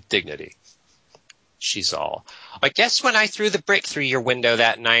farts with dignity. She's all, I guess when I threw the brick through your window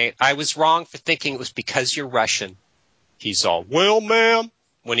that night, I was wrong for thinking it was because you're Russian. He's all, well, ma'am.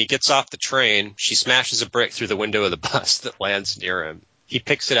 When he gets off the train, she smashes a brick through the window of the bus that lands near him. He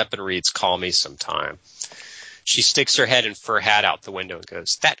picks it up and reads, call me sometime. She sticks her head and fur hat out the window and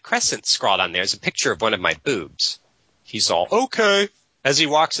goes, that crescent scrawled on there is a picture of one of my boobs. He's all, okay. As he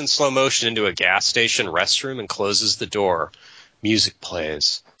walks in slow motion into a gas station restroom and closes the door, music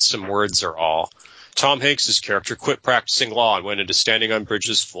plays. Some words are all. Tom Hanks' character quit practicing law and went into standing on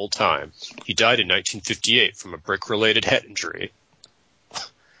bridges full time. He died in 1958 from a brick-related head injury.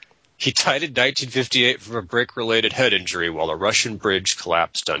 He died in 1958 from a brick-related head injury while a Russian bridge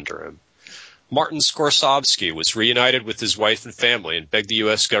collapsed under him. Martin Skorsovsky was reunited with his wife and family and begged the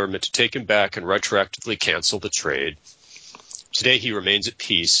U.S. government to take him back and retroactively cancel the trade. Today he remains at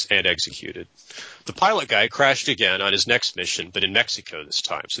peace and executed. The pilot guy crashed again on his next mission, but in Mexico this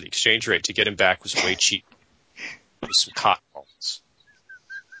time, so the exchange rate to get him back was way cheap. With some cotton balls.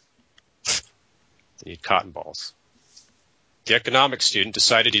 They need cotton balls. The economics student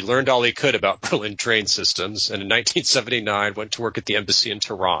decided he learned all he could about Berlin train systems, and in 1979 went to work at the embassy in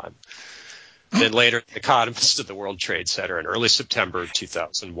Tehran. Then later, the economist at the World Trade Center in early September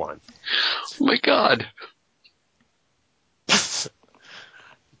 2001. Oh my God.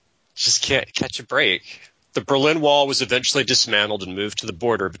 Just can't catch a break. The Berlin Wall was eventually dismantled and moved to the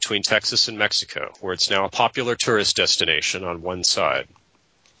border between Texas and Mexico, where it's now a popular tourist destination on one side.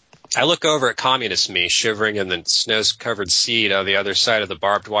 I look over at communist me shivering in the snow-covered seat on the other side of the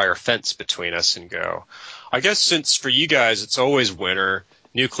barbed wire fence between us and go, I guess since for you guys it's always winter,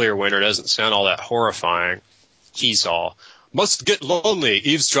 nuclear winter doesn't sound all that horrifying. He's all, must get lonely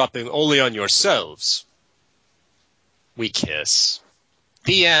eavesdropping only on yourselves. We kiss.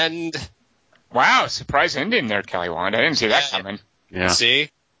 The end. Wow, surprise ending there, Kelly Wand. I didn't see that coming. Yeah. See?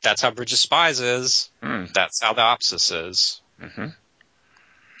 That's how Bridge of Spies is. That's how the Opsis is. Mm-hmm.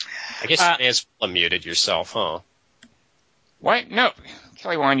 I guess you may as well have muted yourself, huh? What? No.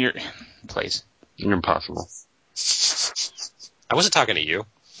 Kelly Wand, you're... Please. You're impossible. I wasn't talking to you.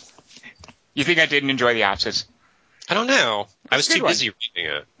 You think I didn't enjoy the Opsis? I don't know. I was It's a good too one. busy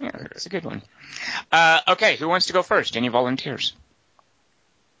reading it. Yeah, it's a good one. Okay, who wants to go first? Any volunteers?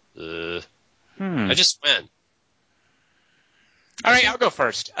 I just went. All right, I'll go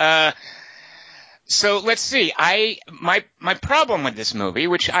first. So let's see. My problem with this movie,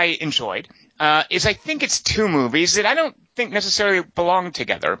 which I enjoyed, is I think it's two movies that I don't think necessarily belong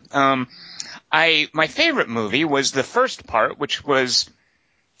together. My favorite movie was the first part, which was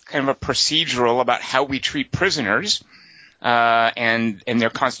kind of a procedural about how we treat prisoners and their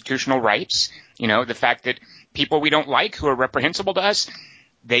constitutional rights. You know, the fact that people we don't like who are reprehensible to us,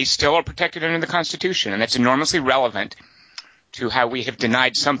 they still are protected under the Constitution, and that's enormously relevant to how we have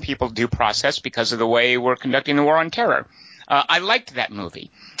denied some people due process because of the way we're conducting the war on terror. I liked that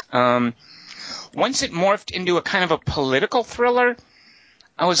movie. Once it morphed into a kind of a political thriller,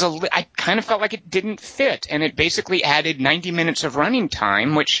 I kind of felt like it didn't fit, and it basically added 90 minutes of running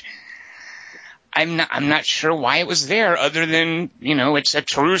time, which I'm not sure why it was there, other than, you know, it's a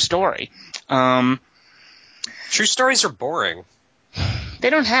true story. True stories are boring. They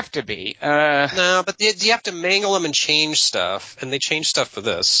don't have to be. No, but you have to mangle them and change stuff, and they change stuff for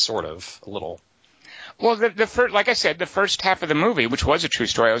this, sort of, a little. Well, like I said, the first half of the movie, which was a true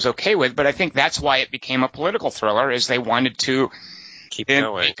story, I was okay with, but I think that's why it became a political thriller, is they wanted to Keep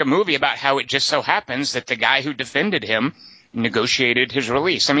going. make a movie about how it just so happens that the guy who defended him negotiated his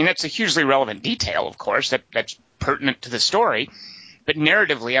release. I mean, that's a hugely relevant detail, of course, that's pertinent to the story. But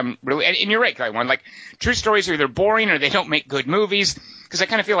narratively, I'm really, and you're right, Guy One, like, true stories are either boring or they don't make good movies, because I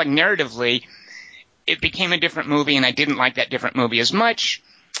kind of feel like narratively, it became a different movie, and I didn't like that different movie as much.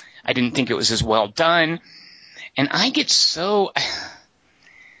 I didn't think it was as well done. And I get so,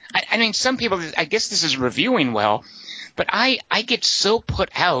 I mean, some people, I guess this is reviewing well, but I get so put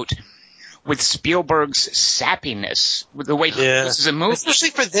out with Spielberg's sappiness, with the way this is a movie.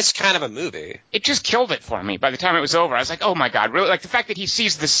 Especially for this kind of a movie. It just killed it for me by the time it was over. I was like, oh my God, really? Like the fact that he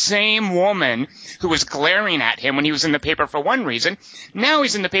sees the same woman who was glaring at him when he was in the paper for one reason, now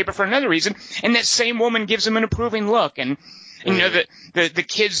he's in the paper for another reason, and that same woman gives him an approving look, and you know, the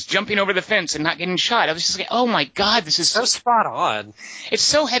kids jumping over the fence and not getting shot. I was just like, oh my God, this is So spot on. It's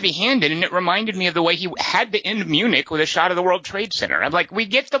so heavy-handed, and it reminded me of the way he had to end Munich with a shot of the World Trade Center. I'm like, we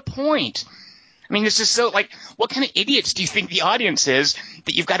get the point. I mean, this is so, like, what kind of idiots do you think the audience is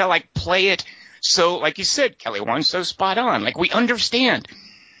that you've got to, like, play it so, like you said, Kelly Wand, so spot on. Like, we understand.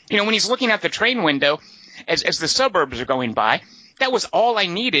 You know, when he's looking out the train window as the suburbs are going by, that was all I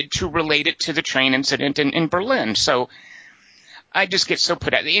needed to relate it to the train incident in Berlin. So I just get so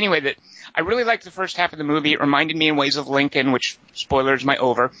put out. Anyway, that I really liked the first half of the movie. It reminded me in ways of Lincoln, which, spoilers, my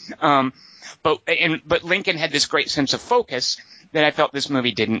over. But Lincoln had this great sense of focus that I felt this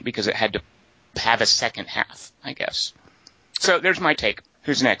movie didn't, because it had to have a second half, I guess. So there's my take.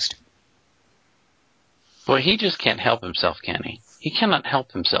 Who's next? Well, he just can't help himself, can he? He cannot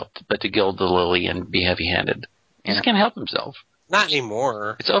help himself but to gild the lily and be heavy-handed. He just can't help himself. Not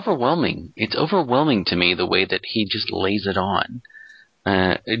anymore. It's overwhelming. It's overwhelming to me the way that he just lays it on.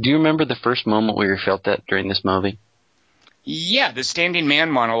 Do you remember the first moment where you felt that during this movie? Yeah, the Standing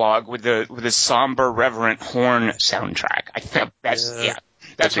Man monologue with the somber, reverent horn soundtrack. I think that's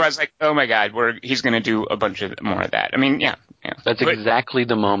That's where I was like, oh my God, he's going to do a bunch of more of that. I mean, yeah. That's exactly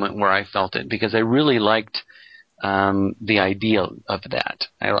the moment where I felt it, because I really liked the idea of that.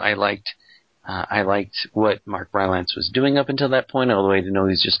 I liked I liked what Mark Rylance was doing up until that point, all the way to know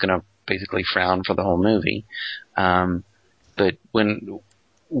he's just going to basically frown for the whole movie. But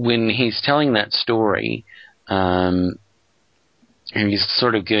when he's telling that story, and he's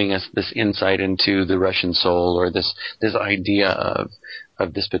sort of giving us this insight into the Russian soul, or this idea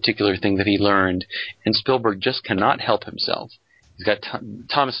of this particular thing that he learned, and Spielberg just cannot help himself. He's got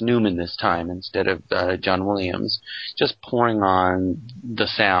Thomas Newman this time instead of John Williams, just pouring on the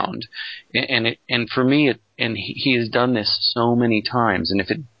sound, and for me, he has done this so many times, and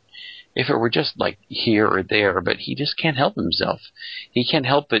if it were just like here or there, but he just can't help himself. He can't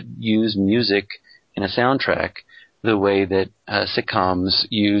help but use music in a soundtrack the way that sitcoms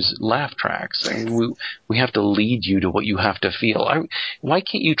use laugh tracks. I mean, we have to lead you to what you have to feel. Why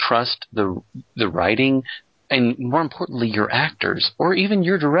can't you trust the writing, and more importantly, your actors, or even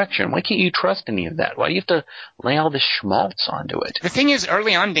your direction? Why can't you trust any of that? Why do you have to lay all this schmaltz onto it? The thing is,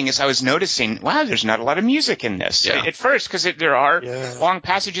 early on, Dingus, I was noticing, wow, there's not a lot of music in this. Yeah. At first, because there are long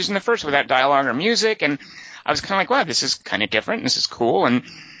passages in the first without dialogue or music, and I was kind of like, wow, this is kind of different, this is cool, and,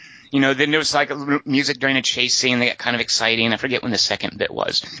 then there was like music during a chase scene that got kind of exciting. I forget when the second bit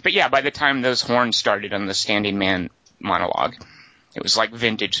was. But yeah, by the time those horns started on the Standing Man monologue, it was like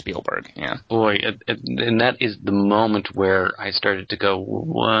vintage Spielberg, yeah. Boy, and that is the moment where I started to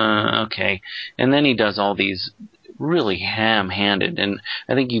go, okay. And then he does all these really ham-handed, and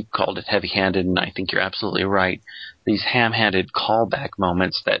I think you called it heavy-handed, and I think you're absolutely right, these ham-handed callback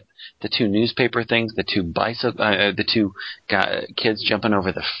moments, that the two newspaper things, the two kids jumping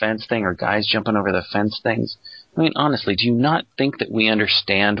over the fence thing, or guys jumping over the fence things. I mean, honestly, do you not think that we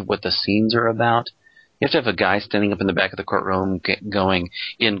understand what the scenes are about? You have to have a guy standing up in the back of the courtroom going,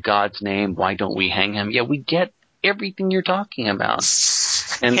 in God's name, why don't we hang him? Yeah, we get everything you're talking about.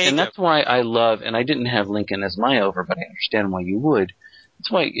 And that's why I love, and I didn't have Lincoln as my over, but I understand why you would.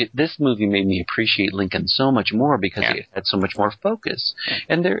 That's why this movie made me appreciate Lincoln so much more, because it had so much more focus.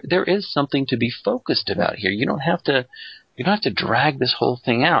 And there is something to be focused about here. You don't have to drag this whole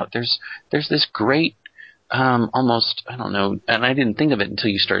thing out. There's this great, almost, I don't know, and I didn't think of it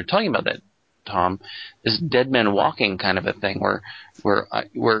until you started talking about that, Tom, this dead man walking kind of a thing,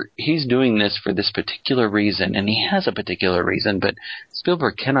 where he's doing this for this particular reason, and he has a particular reason, but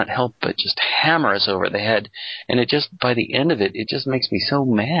Spielberg cannot help but just hammer us over the head, and it just, by the end of it, it just makes me so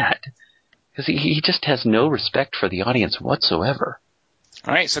mad, because he just has no respect for the audience whatsoever.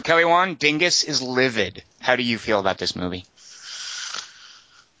 All right, so Kelly Wand, Dingus is livid. How do you feel about this movie?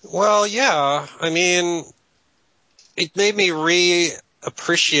 Well, yeah, I mean, it made me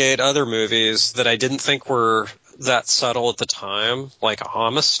appreciate other movies that I didn't think were that subtle at the time, like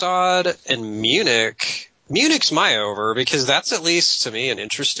Amistad and Munich. Munich's my over, because that's at least, to me, an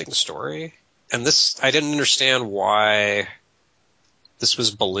interesting story. And this, I didn't understand why this was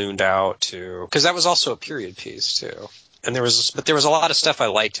ballooned out to, because that was also a period piece too. And there was a lot of stuff I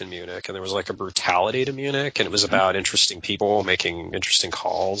liked in Munich, and there was like a brutality to Munich, and it was about interesting people making interesting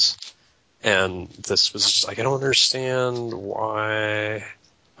calls. And this was just like, I don't understand why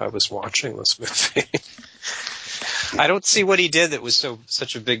I was watching this movie. I don't see what he did that was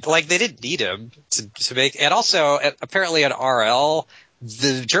such a big, like, they didn't need him to make, and also apparently at RL,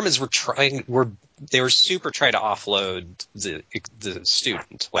 the Germans were super trying to offload the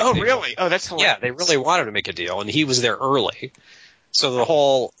student. Like Really? Oh, that's hilarious. Yeah, they really wanted to make a deal, and he was there early. So the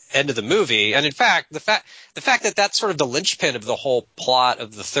whole end of the movie, and in fact, the fact that that's sort of the linchpin of the whole plot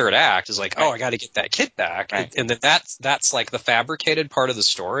of the third act is like, I got to get that kid back, and then that's like the fabricated part of the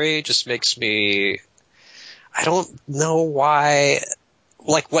story. Just makes me, I don't know why,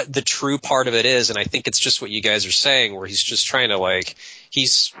 like what the true part of it is, and I think it's just what you guys are saying, where he's just trying to like,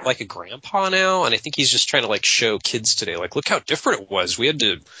 he's like a grandpa now, and I think he's just trying to like show kids today, like, look how different it was. We had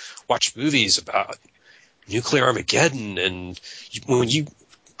to watch movies about nuclear Armageddon, and when you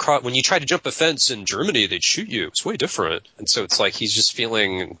tried to jump a fence in Germany, they'd shoot you. It's way different. And so it's like he's just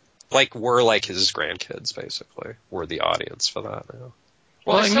feeling like we're like his grandkids, basically. We're the audience for that now.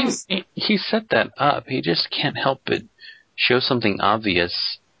 Well, I mean, he set that up. He just can't help but show something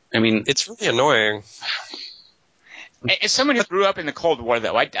obvious. I mean, it's really annoying. As someone who grew up in the Cold War,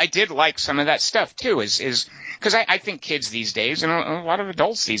 though, I did like some of that stuff, too, is because I think kids these days, and a lot of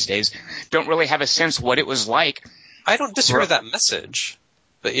adults these days, don't really have a sense what it was like. I don't disagree with that message,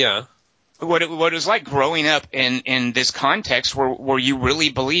 but yeah. What it was like growing up in this context where you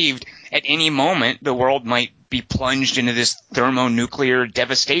really believed at any moment the world might be plunged into this thermonuclear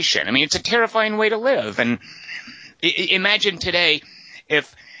devastation. I mean, it's a terrifying way to live. And imagine today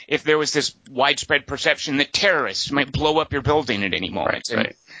if there was this widespread perception that terrorists might blow up your building at any moment.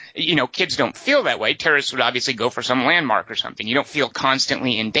 Right. kids don't feel that way. Terrorists would obviously go for some landmark or something. You don't feel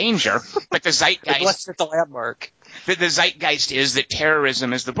constantly in danger. But the zeitgeist, at the landmark. the zeitgeist is that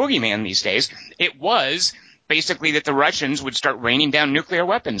terrorism is the boogeyman these days. It was basically that the Russians would start raining down nuclear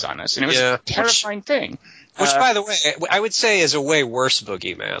weapons on us, and it was a terrifying thing. Which, by the way, I would say is a way worse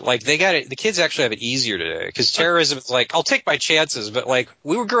boogeyman. Like, the kids actually have it easier today, because terrorism is like, I'll take my chances, but like,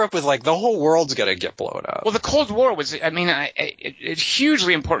 we grew up with like, the whole world's gonna get blown up. Well, the Cold War was, a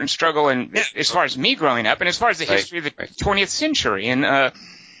hugely important struggle as far as me growing up, and as far as the history of the 20th century, and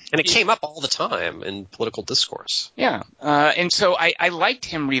it came up all the time in political discourse. Yeah, and so I liked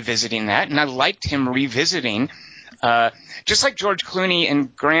him revisiting that, and I liked him revisiting just like George Clooney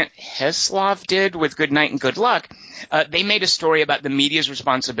and Grant Heslov did with Good Night and Good Luck. They made a story about the media's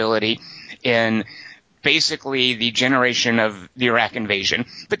responsibility in basically the generation of the Iraq invasion,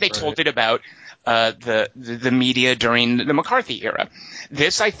 but they told it about the media during the McCarthy era.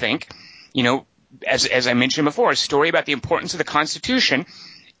 This, I think, as I mentioned before, a story about the importance of the Constitution,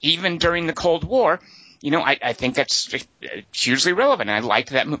 even during the Cold War. I think that's hugely relevant. I liked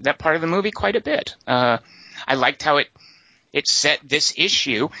that part of the movie quite a bit. I liked how it set this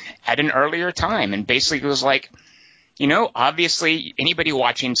issue at an earlier time, and basically it was like, obviously anybody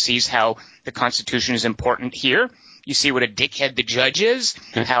watching sees how the Constitution is important here. You see what a dickhead the judge is,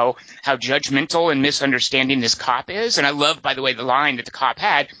 how judgmental and misunderstanding this cop is. And I love, by the way, the line that the cop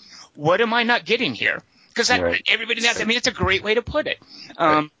had, "What am I not getting here?" Because everybody knows. It's a great way to put it.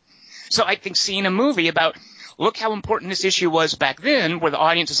 So I think seeing a movie about, look how important this issue was back then, where the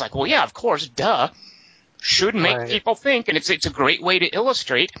audience is like, well, yeah, of course, duh, should make people think, and it's a great way to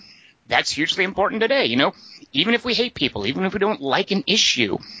illustrate that's hugely important today. Even if we hate people, even if we don't like an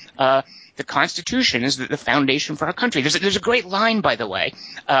issue, the Constitution is the foundation for our country. There's a great line, by the way.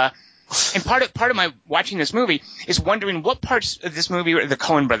 And part of my watching this movie is wondering what parts of this movie are the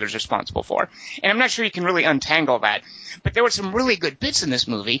Coen brothers responsible for. And I'm not sure you can really untangle that. But there were some really good bits in this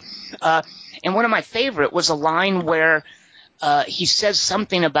movie. And one of my favorite was a line where he says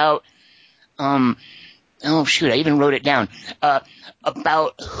something about I even wrote it down.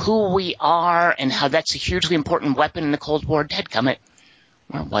 About who we are and how that's a hugely important weapon in the Cold War. Dadgummit.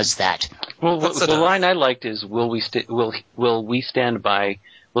 Where was that? Well, the line I liked is, will we stand by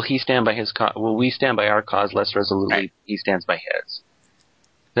our cause less resolutely than he stands by his?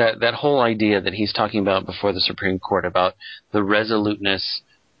 That whole idea that he's talking about before the Supreme Court about the resoluteness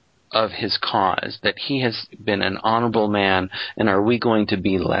of his cause, that he has been an honorable man, and are we going to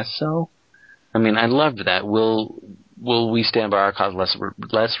be less so? I mean, I loved that. Will we stand by our cause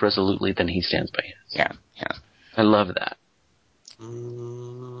less resolutely than he stands by his? Yeah. I love that.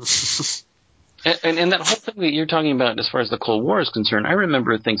 And that whole thing that you're talking about as far as the Cold War is concerned, I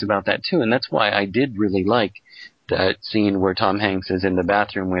remember things about that too, and that's why I did really like that scene where Tom Hanks is in the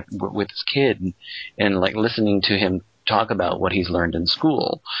bathroom with his kid and like listening to him talk about what he's learned in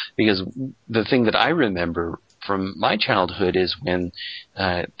school. Because the thing that I remember from my childhood is when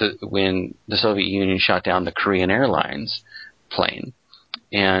the Soviet Union shot down the Korean Airlines plane,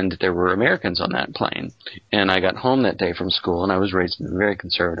 and there were Americans on that plane. And I got home that day from school, and I was raised in a very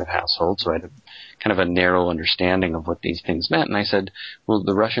conservative household, so I had kind of a narrow understanding of what these things meant. And I said, well,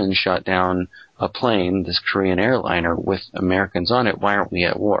 the Russians shot down a plane, this Korean airliner, with Americans on it. Why aren't we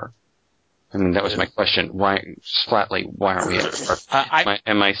at war? I mean, that was my question. Why aren't we at war?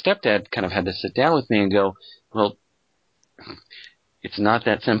 And my stepdad kind of had to sit down with me and go, well, it's not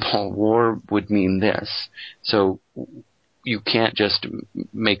that simple. War would mean this. So you can't just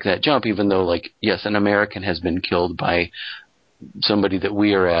make that jump, even though, like, yes, an American has been killed by somebody that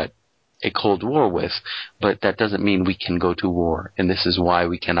we are at a Cold War with, but that doesn't mean we can go to war, and this is why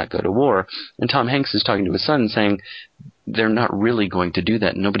we cannot go to war. And Tom Hanks is talking to his son saying they're not really going to do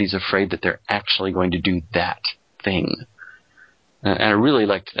that. Nobody's afraid that they're actually going to do that thing. And I really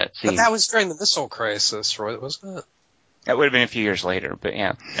liked that scene. But that was during the missile crisis, right? Wasn't it? That would have been a few years later, but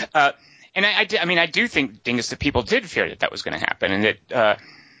yeah. And I do think, Dingus, that people did fear that was going to happen, and that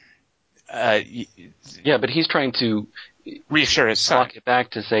yeah, but he's trying to reassure his son. Talk it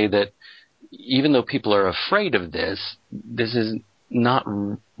back to say that even though people are afraid of this, this is not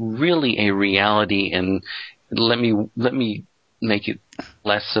really a reality, and let me make it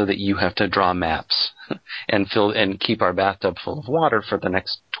less so that you have to draw maps and keep our bathtub full of water for the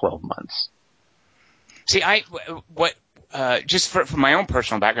next 12 months. See, just for my own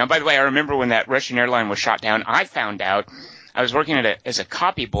personal background, by the way, I remember when that Russian airline was shot down, I found out I was working as a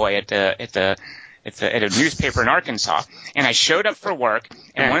copy boy at a newspaper in Arkansas, and I showed up for work,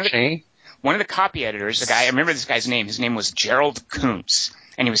 and one of the copy editors, I remember this guy's name. His name was Gerald Kuntz,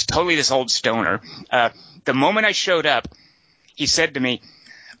 and he was totally this old stoner. The moment I showed up, he said to me,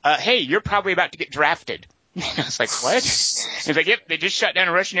 hey, you're probably about to get drafted. I was like, what? He's like, yep, they just shot down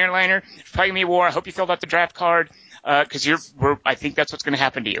a Russian airliner. It's probably going to be war. I hope you filled out the draft card. Because I think that's what's going to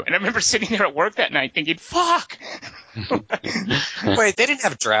happen to you. And I remember sitting there at work that night thinking, fuck. Wait, they didn't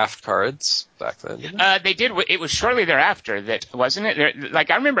have draft cards back then, did they? They did. It was shortly thereafter that, wasn't it?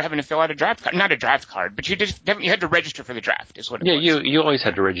 Like, I remember having to fill out a draft card. Not a draft card, but you had to register for the draft is what it was. Yeah, you always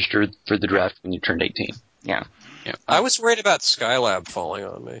had to register for the draft when you turned 18. Yeah. I was worried about Skylab falling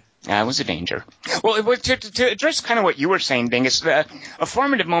on me. It was a danger. Well, to address kind of what you were saying, Dingus, a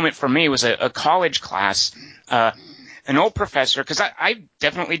formative moment for me was a college class. An old professor, because I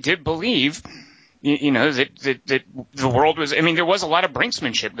definitely did believe, that the world was, I mean, there was a lot of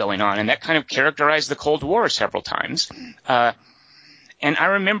brinksmanship going on, and that kind of characterized the Cold War several times. And I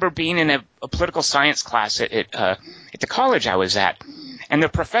remember being in a political science class at the college I was at, and the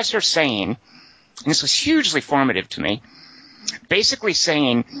professor saying, and this was hugely formative to me, basically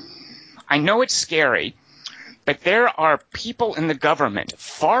saying, I know it's scary, but there are people in the government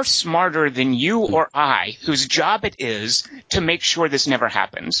far smarter than you or I whose job it is to make sure this never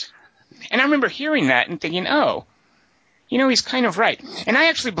happens. And I remember hearing that and thinking, oh, he's kind of right. And I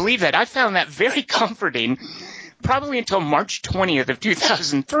actually believe that. I found that very comforting probably until March 20th of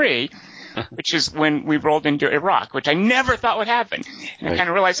 2003, which is when we rolled into Iraq, which I never thought would happen. And I kind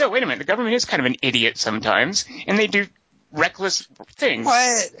of realized, oh, wait a minute, the government is kind of an idiot sometimes, and they do reckless things.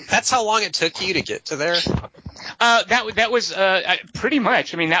 What? That's how long it took you to get to there? That was pretty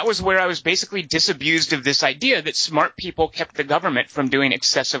much. I mean, that was where I was basically disabused of this idea that smart people kept the government from doing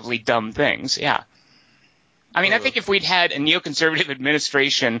excessively dumb things. Yeah. I mean, I think if we'd had a neoconservative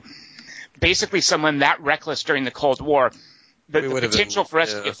administration, basically someone that reckless during the Cold War, the potential for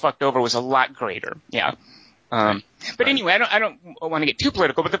us to get fucked over was a lot greater. Yeah. But anyway, I don't want to get too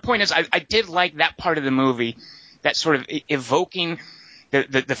political, but the point is I did like that part of the movie, that sort of evoking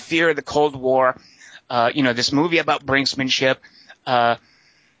the fear of the Cold War, this movie about brinksmanship. I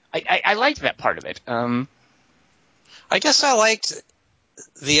liked that part of it. I guess I liked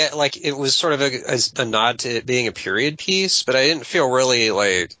it was sort of a nod to it being a period piece, but I didn't feel really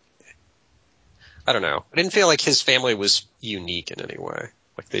I don't know. I didn't feel like his family was unique in any way.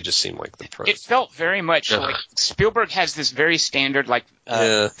 Like they just seemed like the pro. It felt very much like Spielberg has this very standard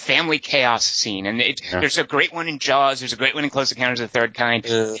family chaos scene, and there's a great one in Jaws, there's a great one in Close Encounters of the Third Kind,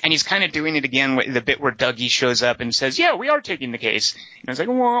 and he's kind of doing it again with the bit where Dougie shows up and says, "Yeah, we are taking the case." And it's like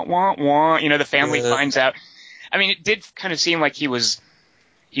wah wah wah. The family finds out. I mean, it did kind of seem like he's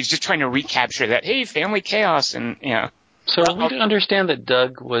just trying to recapture that family chaos, and So are we to understand that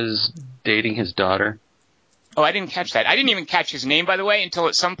Doug was dating his daughter? Oh, I didn't catch that. I didn't even catch his name, by the way, until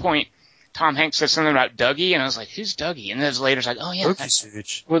at some point Tom Hanks says something about Dougie, and I was like, who's Dougie? And then later it's like, oh, yeah. Dougie's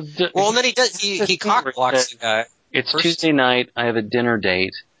huge. Well, and then he cock-blocks the guy. It's Tuesday night. I have a dinner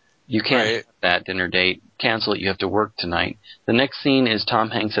date. You can't have that dinner date. Cancel it. You have to work tonight. The next scene is Tom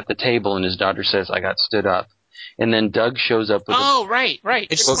Hanks at the table, and his daughter says, I got stood up. And then Doug shows up with right.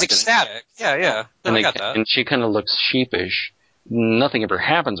 It's just ecstatic. Yeah. And, I got that. And she kind of looks sheepish. Nothing ever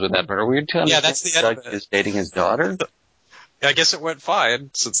happens with that, but are we to understand that's the end Doug is dating his daughter? I guess it went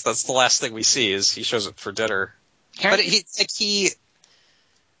fine, since that's the last thing we see is he shows up for dinner. When he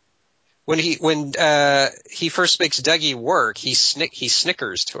first makes Dougie work, he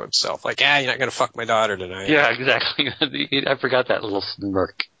snickers to himself, like, you're not gonna fuck my daughter tonight. Yeah, exactly. I forgot that little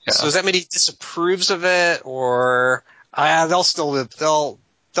smirk. Yeah. So does that mean he disapproves of it, or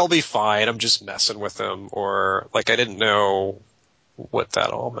they'll be fine? I'm just messing with them, or I didn't know what that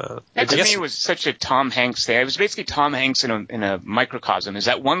all meant. That to me was such a Tom Hanks thing. It was basically Tom Hanks in a microcosm. Is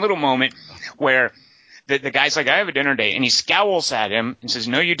that one little moment where the guy's like, I have a dinner date, and he scowls at him and says,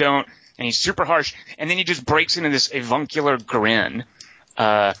 no, you don't, and he's super harsh, and then he just breaks into this avuncular grin.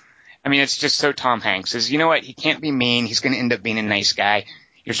 I mean, it's just so Tom Hanks. Is, you know what, he can't be mean, he's going to end up being a nice guy.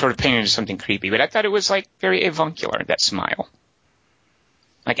 You're sort of painting into something creepy, but I thought it was very avuncular, that smile.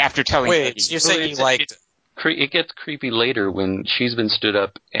 After telling. Wait, you're saying you liked? It gets creepy later when she's been stood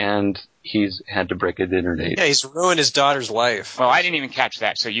up and he's had to break a dinner date. Yeah, he's ruined his daughter's life. Well, I didn't even catch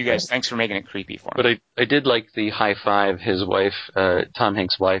that, so you guys, thanks for making it creepy for me. But I did like the high five his wife, Tom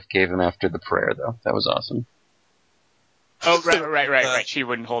Hanks' wife, gave him after the prayer, though. That was awesome. Oh, right. She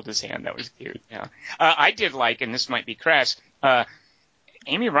wouldn't hold his hand. That was cute. Yeah. I did like, and this might be crass,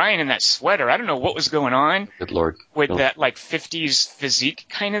 Amy Ryan in that sweater. I don't know what was going on. Good Lord. With that 50s physique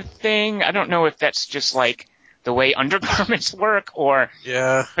kind of thing. I don't know if that's just the way undergarments work or.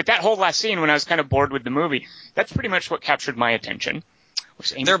 Yeah. But that whole last scene when I was kind of bored with the movie, that's pretty much what captured my attention.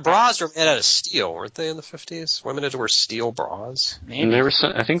 Their bras were made out of steel, weren't they, in the 50s? Women had to wear steel bras. Maybe.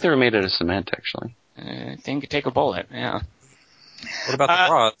 I think they were made out of cement, actually. Thing could take a bullet, yeah. What about the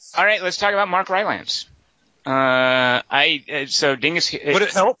Bronze? All right, let's talk about Mark Rylance. So Dingus. Would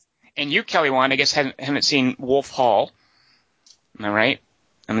it help? And you, Kelly Wand, I guess haven't seen Wolf Hall. Am I right?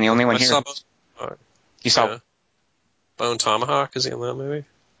 I'm the only one here. You saw Bone Tomahawk? Is he in that movie?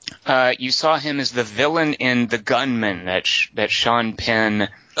 You saw him as the villain in The Gunman, that Sean Penn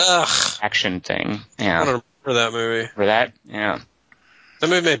action thing. Yeah. I don't remember that movie. For that? Yeah. That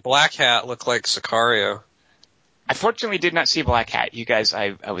movie made Black Hat look like Sicario. I fortunately did not see Black Hat. You guys,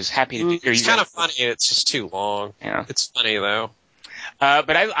 I was happy to hear you. It's kind of funny. It's just too long. Yeah. It's funny, though.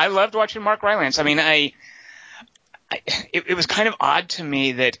 But I loved watching Mark Rylance. I mean, it was kind of odd to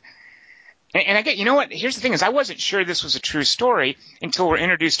me that, and I get, you know what? Here's the thing: is I wasn't sure this was a true story until we're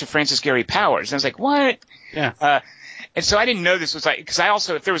introduced to Francis Gary Powers, and I was like, what? Yeah. And so I didn't know this was like, because I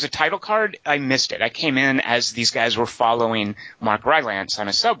also, if there was a title card, I missed it. I came in as these guys were following Mark Rylance on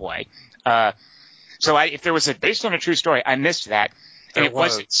a subway. So if there was based on a true story, I missed that. And it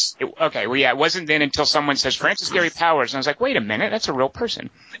wasn't. It wasn't then until someone says Francis Gary Powers, and I was like, wait a minute, that's a real person.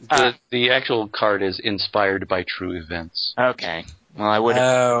 The actual card is inspired by true events. Okay. Well, I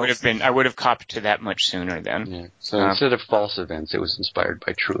would have copped to that much sooner then. Yeah. So instead of false events, it was inspired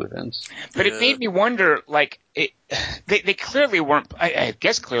by true events. But it made me wonder, like, they clearly weren't. I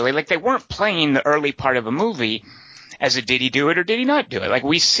guess clearly, like, they weren't playing the early part of a movie as a did he do it or did he not do it? Like,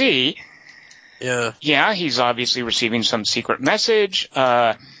 we see. Yeah, he's obviously receiving some secret message.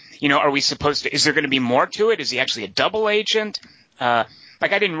 Are we supposed to? Is there going to be more to it? Is he actually a double agent?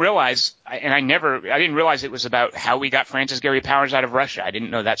 Like, I didn't realize, I didn't realize it was about how we got Francis Gary Powers out of Russia. I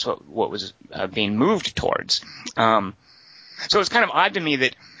didn't know that's what was being moved towards. So it was kind of odd to me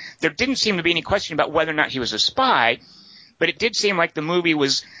that there didn't seem to be any question about whether or not he was a spy, but it did seem like the movie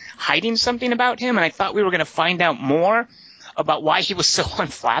was hiding something about him, and I thought we were going to find out more about why he was so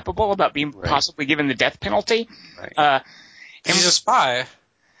unflappable about being possibly given the death penalty. Right. He's a spy.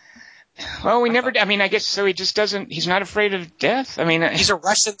 Well, we never. I mean, I guess so. He just doesn't. He's not afraid of death. I mean, he's a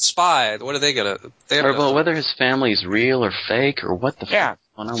Russian spy. What are they gonna? Well, whether his family's real or fake or what the fuck is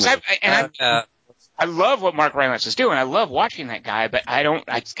going on with it. I love what Mark Rylance is doing. I love watching that guy, but I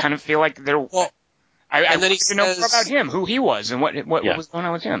kind of feel like I need to know more about him, who he was, and what was going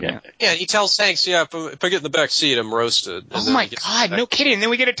on with him. Yeah, and he tells Hanks, if I get in the back seat, I'm roasted. Oh my God, no kidding. And then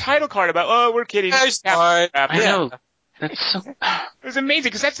we get a title card about, we're kidding. Yeah, he's fine. I know. That's so. It was amazing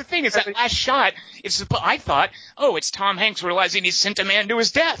because that's the thing. Is that last shot? I thought, it's Tom Hanks realizing he sent a man to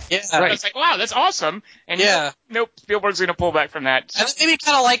his death. Yeah, right. I was like, wow, that's awesome. And nope, Spielberg's going to pull back from that. So. And maybe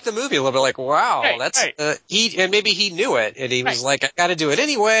kind of like the movie a little bit, like, wow, that's and maybe he knew it, and he was like, I got to do it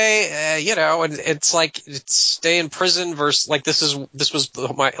anyway, And it's like stay in prison versus like this was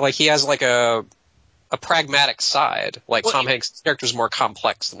he has like a pragmatic side. Like Tom Hanks' character is more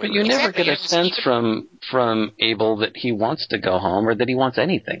complex than we But you never get a sense from Abel that he wants to go home or that he wants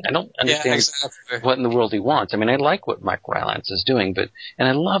anything. I don't understand what in the world he wants. I mean, I like what Mark Rylance is doing, and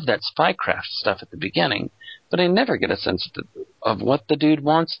I love that spycraft stuff at the beginning, but I never get a sense of what the dude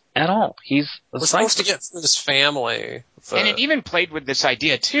wants at all. He's supposed to get through his family. And it even played with this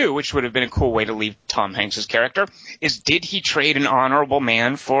idea, too, which would have been a cool way to leave Tom Hanks' character, is did he trade an honorable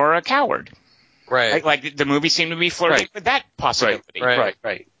man for a coward? Right. Like the movie seemed to be flirting with that possibility.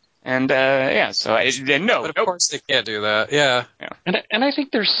 Right. And, no. But of course they can't do that. Yeah. And I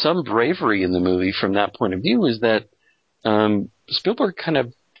think there's some bravery in the movie from that point of view, is that Spielberg kind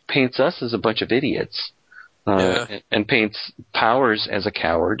of paints us as a bunch of idiots. And paints Powers as a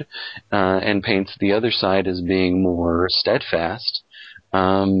coward, and paints the other side as being more steadfast.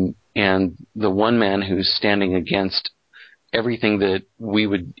 And the one man who's standing against everything that we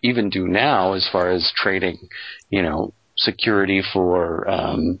would even do now as far as trading, security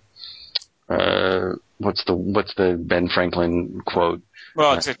for, what's the Ben Franklin quote?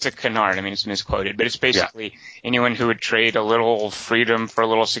 Well, it's a canard. I mean, it's misquoted, but it's basically anyone who would trade a little freedom for a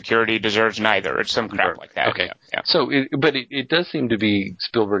little security deserves neither. It's some crap like that. Okay. Yeah. So, it does seem to be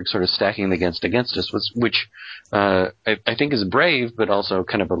Spielberg sort of stacking against us, which I think is brave, but also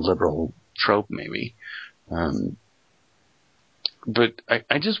kind of a liberal trope, maybe. But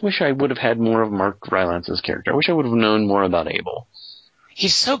I just wish I would have had more of Mark Rylance's character. I wish I would have known more about Abel.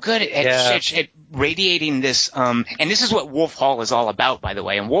 He's so good at radiating this, and this is what Wolf Hall is all about, by the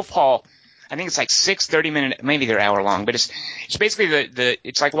way. And Wolf Hall, I think it's like 6 30-minute, maybe they're hour long, but it's basically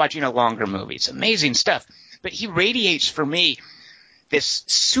it's like watching a longer movie. It's amazing stuff. But he radiates for me this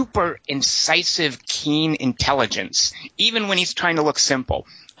super incisive, keen intelligence, even when he's trying to look simple.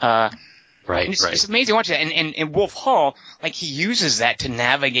 Right. It's amazing watching that. And Wolf Hall, like, he uses that to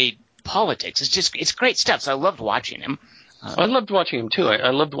navigate politics. It's great stuff. So I loved watching him. I loved watching him too. I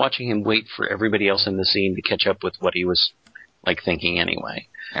loved watching him wait for everybody else in the scene to catch up with what he was like thinking anyway.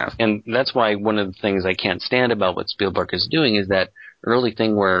 Yeah. And that's why one of the things I can't stand about what Spielberg is doing is that early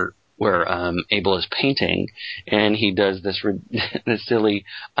thing where Abel is painting, and he does this silly,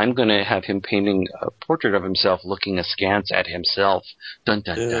 I'm going to have him painting a portrait of himself looking askance at himself. Dun,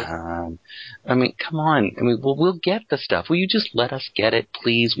 dun, dun. I mean, come on. I mean, we'll get the stuff. Will you just let us get it,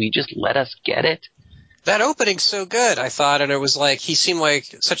 please? Will you just let us get it? That opening's so good, I thought, and it was like, he seemed like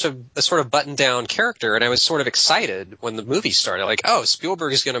such a sort of buttoned-down character, and I was sort of excited when the movie started. Like, oh,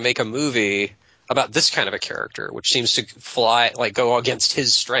 Spielberg is going to make a movie about this kind of a character, which seems to go against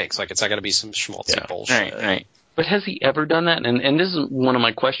his strengths. Like, it's not going to be some schmaltzy bullshit. Right. But has he ever done that? And this is one of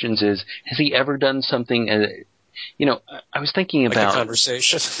my questions is, has he ever done something, I was thinking Like about... the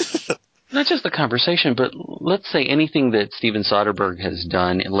conversation. Not just the conversation, but let's say anything that Steven Soderbergh has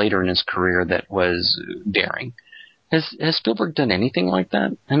done later in his career that was daring. Has Spielberg done anything like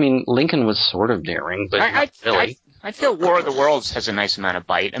that? I mean, Lincoln was sort of daring, but not really. I feel War of the Worlds has a nice amount of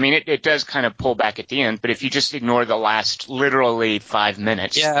bite. I mean, it does kind of pull back at the end, but if you just ignore the last literally 5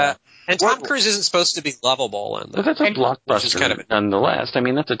 minutes. Yeah. And Tom Cruise isn't supposed to be lovable in that. But that's a blockbuster, nonetheless. I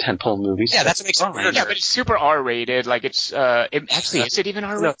mean, that's a tentpole movie. Yeah, that's what makes it weird. Yeah, but it's super R-rated. Like, it's, is it even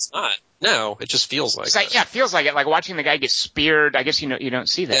R-rated? No, it's not. No, it just feels like it. Yeah, it feels like it. Like watching the guy get speared. I guess you don't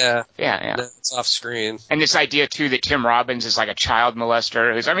see that. Yeah. No, it's off screen. And this idea too that Tim Robbins is like a child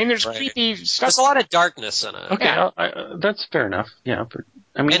molester. There's creepy stuff. There's a lot of darkness in it. Okay, Yeah. that's fair enough. Yeah, but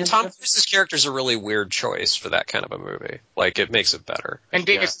and Tom Cruise's character is a really weird choice for that kind of a movie. Like, it makes it better. And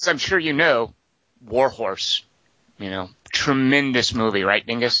Dingus, I'm sure you know, War Horse. Tremendous movie, right,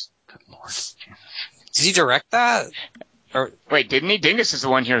 Dingus? Good Lord. Did he direct that? Wait, didn't he? Dingus is the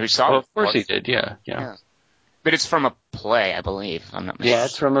one here who saw it. Well, of course he did, yeah. But it's from a play, I believe. I'm not mistaken. Yeah,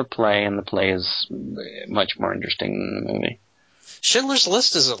 it's from a play, and the play is much more interesting than the movie. Schindler's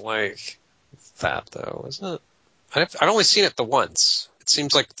List isn't like that, though, is it? I've only seen it the once. It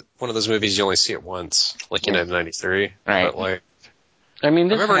seems like one of those movies you only see it once, like in 93. Right. But I mean,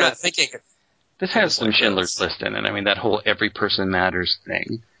 I remember not thinking. This has some Schindler's List in it. I mean, that whole every person matters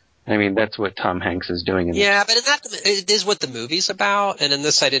thing. I mean, that's what Tom Hanks is doing. But in that, it is what the movie's about. And in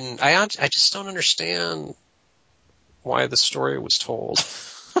this, I just don't understand why the story was told.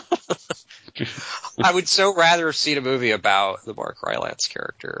 I would so rather have seen a movie about the Mark Rylance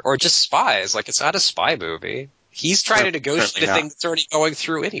character, or just spies. Like, it's not a spy movie. He's trying to negotiate a thing that's already going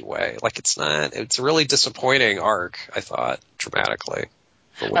through anyway. Like, it's not. It's a really disappointing arc, I thought, dramatically.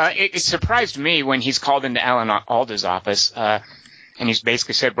 It surprised me when he's called into Alan Alda's office, and he's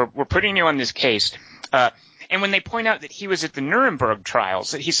basically said, we're putting you on this case. And when they point out that he was at the Nuremberg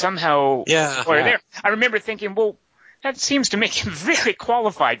trials, that he somehow there, I remember thinking, well, that seems to make him very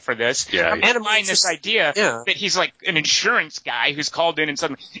qualified for this. Yeah. I'm animating this idea that he's like an insurance guy who's called in and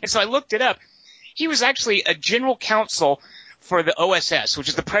suddenly. And so I looked it up. He was actually a general counsel for the OSS, which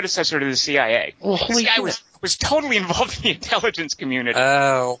is the predecessor to the CIA. Well, this guy was totally involved in the intelligence community.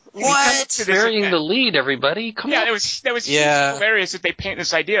 Oh, what? Burying the lead, everybody. Come on. Yeah, that was hilarious that they paint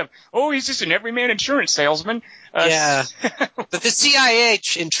this idea of, he's just an everyman insurance salesman. But the CIA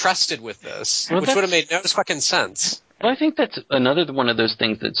entrusted with this, which would have made no fucking sense. Well, I think that's another one of those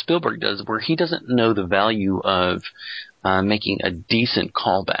things that Spielberg does where he doesn't know the value of making a decent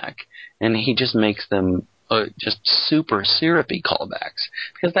callback, and he just makes them just super syrupy callbacks.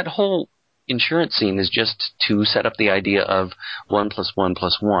 Because that whole insurance scene is just to set up the idea of 1 + 1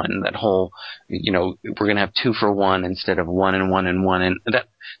 + 1. That whole, we're going to have 2 for 1 instead of 1 and 1 and 1. And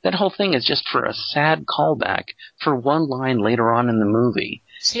that whole thing is just for a sad callback for one line later on in the movie.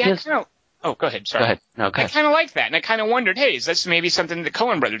 See, Oh, go ahead. Sorry. Go ahead. No, go ahead. I kind of like that, and I kind of wondered, hey, is this maybe something the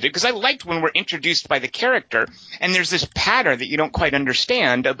Coen brothers did? Because I liked when we're introduced by the character, and there's this pattern that you don't quite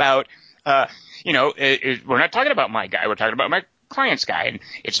understand about, we're not talking about my guy, we're talking about my client's guy, and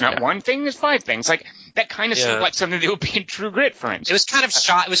it's not one thing, there's 5 things. Like, that kind of seemed like something that would be in True Grit, for instance. It was kind of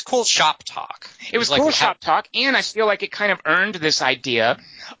it was cool shop talk. It was cool shop talk, and I feel like it kind of earned this idea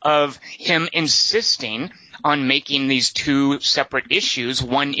of him insisting on making these 2 separate issues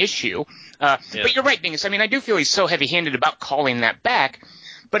one issue. But you're right, Dingus. I mean, I do feel he's so heavy-handed about calling that back,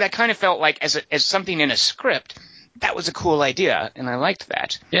 but I kind of felt like as something in a script, that was a cool idea, and I liked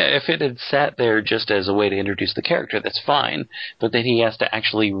that. Yeah, if it had sat there just as a way to introduce the character, that's fine. But that he has to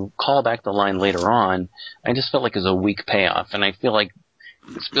actually call back the line later on, I just felt like it was a weak payoff, and I feel like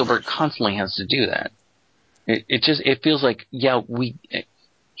Spielberg constantly has to do that. It feels like,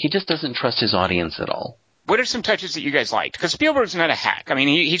 he just doesn't trust his audience at all. What are some touches that you guys liked? Because Spielberg's not a hack. I mean,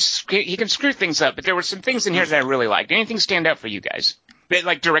 he can screw things up, but there were some things in here that I really liked. Anything stand out for you guys?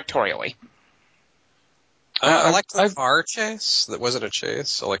 Like directorially? I liked the car chase. That wasn't a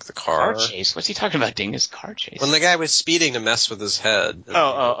chase. I like the car. Car chase? What's he talking about, Dingus? Car chase? When the guy was speeding to mess with his head.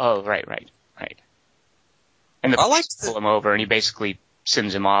 Right. And the I police liked pull him over, and he basically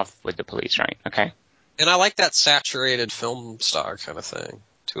sends him off with the police, right? Okay. And I like that saturated film stock kind of thing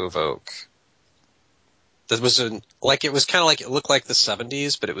to evoke. That was it was kind of like, it looked like the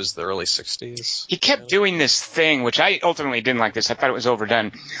 70s, but it was the early 60s. He kept doing this thing, which I ultimately didn't like this. I thought it was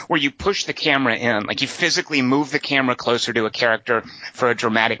overdone, where you push the camera in. Like, you physically move the camera closer to a character for a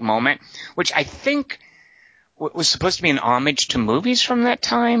dramatic moment, which I think was supposed to be an homage to movies from that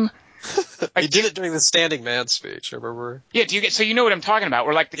time. He did it during the Standing Man speech, I remember. Yeah, so you know what I'm talking about,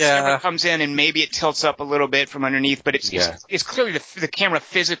 where like the camera comes in and maybe it tilts up a little bit from underneath, but it's clearly the camera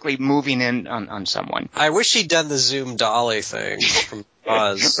physically moving in on someone. I wish he'd done the zoom dolly thing from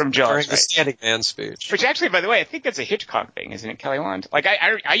Jaws. From Jaws, during the Standing Man speech. Which actually, by the way, I think that's a Hitchcock thing, isn't it, Kelly Wand? Like,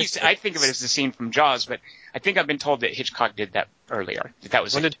 I think of it as the scene from Jaws, but I think I've been told that Hitchcock did that earlier.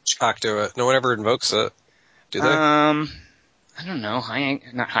 When did Hitchcock do it? No one ever invokes it. Do they? I don't know.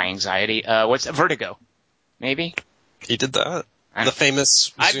 Not high anxiety. What's Vertigo? Maybe he did that. The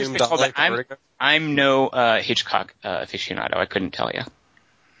famous zoom dolly. I'm no Hitchcock aficionado. I couldn't tell you.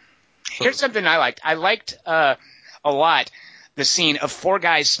 Here's something I liked. I liked a lot the scene of four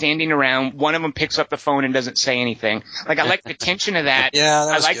guys standing around. One of them picks up the phone and doesn't say anything. Like, I liked the tension of that. Yeah,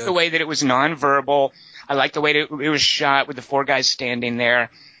 that was I liked the way that it was nonverbal. I liked the way that it was shot with the four guys standing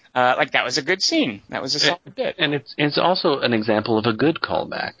there. That was a good scene. That was a solid bit. And it's also an example of a good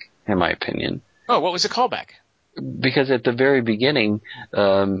callback, in my opinion. Oh, what was the callback? Because at the very beginning,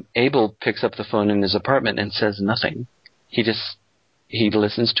 Abel picks up the phone in his apartment and says nothing. He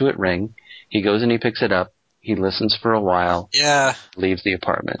listens to it ring. He goes and he picks it up. He listens for a while. Yeah. Leaves the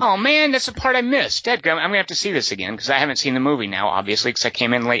apartment. Oh, man, that's the part I missed. Dadgum, I'm going to have to see this again, because I haven't seen the movie now, obviously, because I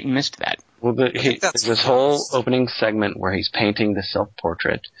came in late and missed that. Well, there's this whole opening segment where he's painting the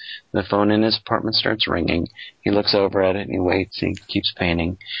self-portrait. The phone in his apartment starts ringing. He looks over at it and he waits. He keeps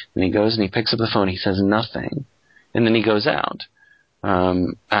painting. Then he goes and he picks up the phone. He says nothing. And then he goes out.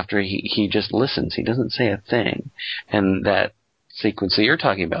 After he just listens. He doesn't say a thing. And that sequence that you're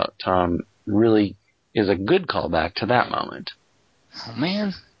talking about, Tom, really is a good callback to that moment. Oh,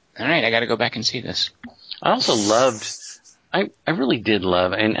 man. All right, I got to go back and see this. I also loved... I really did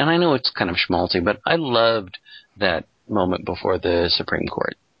love, and I know it's kind of schmaltzy, but I loved that moment before the Supreme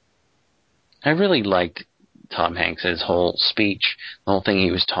Court. I really liked Tom Hanks' whole speech, the whole thing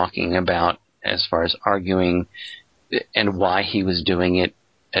he was talking about as far as arguing and why he was doing it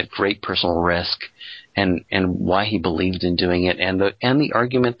at great personal risk and why he believed in doing it and the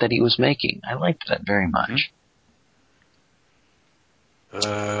argument that he was making. I liked that very much.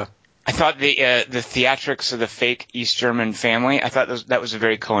 I thought the theatrics of the fake East German family, I thought that was a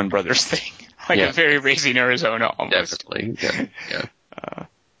very Coen Brothers thing. A very Raising Arizona almost. Definitely. Yeah.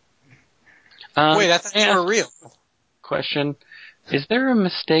 Wait, I thought they were real. Question. Is there a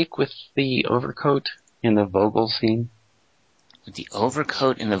mistake with the overcoat in the Vogel scene? With the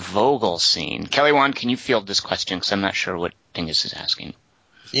overcoat in the Vogel scene? Kelly Wand, can you field this question? Because I'm not sure what Dingus is asking.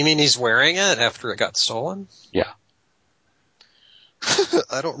 You mean he's wearing it after it got stolen? Yeah.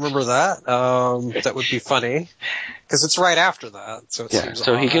 I don't remember that. That would be funny. Because it's right after that. So it seems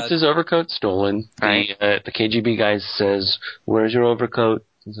so odd. he gets his overcoat stolen. Right. The KGB guy says, "Where's your overcoat?"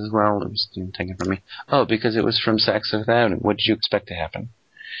 He says, "Well, it was taken from me." "Oh, because it was from Saks Fifth Avenue. What did you expect to happen?"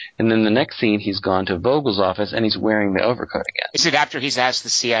 And then the next scene, he's gone to Vogel's office and he's wearing the overcoat again. Is it after he's asked the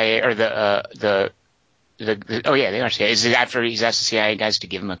CIA or the oh yeah, they are CIA. Is it after he's asked the CIA guys to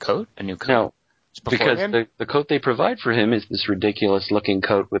give him a new coat? No. Because the coat they provide for him is this ridiculous-looking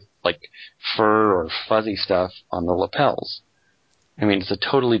coat with, fur or fuzzy stuff on the lapels. I mean, it's a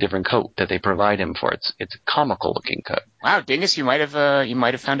totally different coat that they provide him for. It's a comical-looking coat. Wow, Dingus, you might have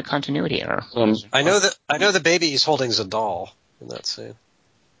found a continuity error. I know the baby he's holding is a doll in that scene.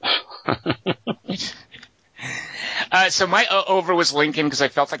 So my over was Lincoln because I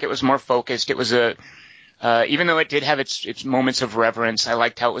felt like it was more focused. It was even though it did have its moments of reverence, I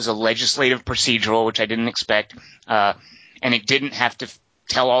liked how it was a legislative procedural, which I didn't expect, and it didn't have to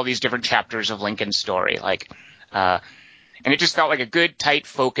tell all these different chapters of Lincoln's story. And it just felt like a good, tight,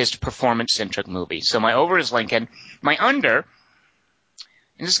 focused, performance-centric movie. So my over is Lincoln. My under,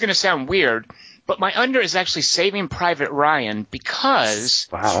 and this is going to sound weird, but my under is actually Saving Private Ryan because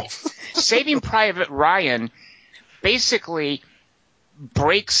Saving Private Ryan basically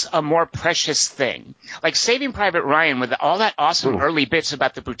breaks a more precious thing. Like Saving Private Ryan with all that awesome early bits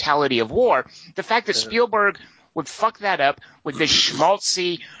about the brutality of war, the fact that Spielberg would fuck that up with this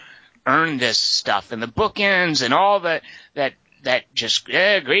schmaltzy earn this stuff and the bookends and all that just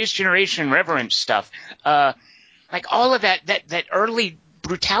greatest generation reverence stuff. like all of that early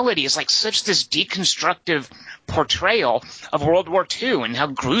brutality is like such this deconstructive portrayal of World War II and how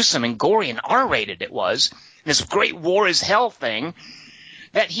gruesome and gory and R-rated it was. This great war is hell thing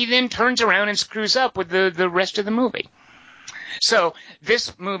that he then turns around and screws up with the rest of the movie. So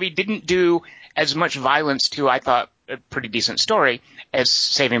this movie didn't do as much violence to, I thought, a pretty decent story as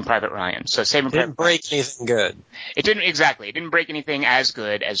Saving Private Ryan. So Saving Private Didn't break anything good. It didn't break anything as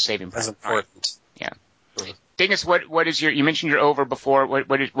good as Saving Private Ryan. As important. Yeah. Dingus, what is you mentioned your over before.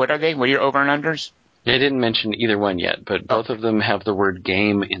 What are they? What are your over and unders? I didn't mention either one yet, but both of them have the word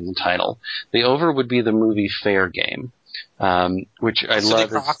game in the title. The over would be the movie Fair Game, which I love.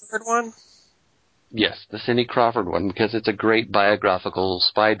 The Crawford one? Yes, the Cindy Crawford one, because it's a great biographical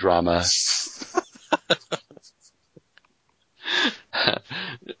spy drama.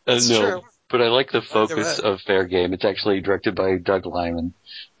 That's true. But I like the focus of Fair Game. It's actually directed by Doug Liman.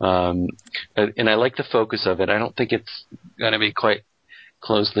 And I like the focus of it. I don't think it's going to be quite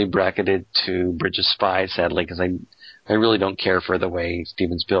closely bracketed to Bridge of Spies, sadly, because I really don't care for the way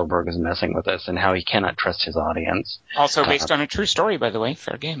Steven Spielberg is messing with us and how he cannot trust his audience. Also based on a true story, by the way,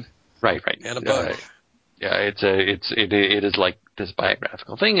 Fair Game. Right. And a book. Yeah, it is like this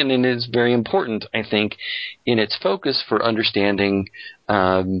biographical thing, and it is very important, I think, in its focus for understanding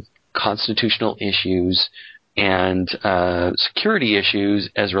constitutional issues and security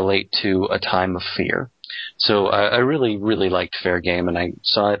issues as relate to a time of fear. So I really, really liked Fair Game, and I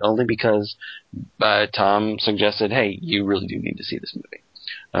saw it only because Tom suggested, hey, you really do need to see this movie.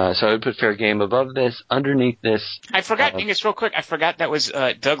 So I would put Fair Game above this. Underneath this... I forgot, Dingus, real quick. I forgot that was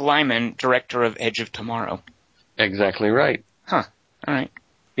Doug Liman, director of Edge of Tomorrow. Exactly right. Huh. All right.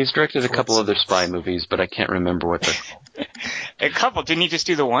 He's directed a couple other spy movies, but I can't remember what they're called. A couple? Didn't he just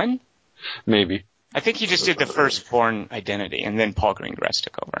do the one? Maybe. I think he just did the Firstborn Identity, and then Paul Greengrass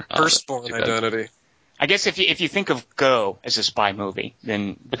took over. Firstborn Identity. I guess if you think of Go as a spy movie,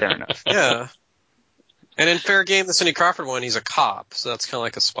 then fair enough. Yeah. And in Fair Game, the Cindy Crawford one, he's a cop, so that's kind of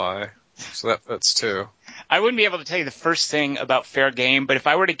like a spy. So that fits too. I wouldn't be able to tell you the first thing about Fair Game, but if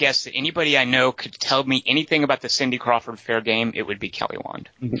I were to guess that anybody I know could tell me anything about the Cindy Crawford Fair Game, it would be Kelly Wand.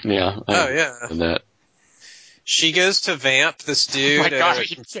 Yeah. That. She goes to Vamp, this dude, at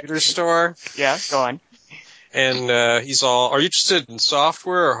a computer store. Yeah, go on. And he's all, are you interested in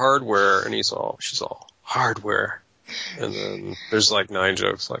software or hardware? And she's all, hardware. And then there's like 9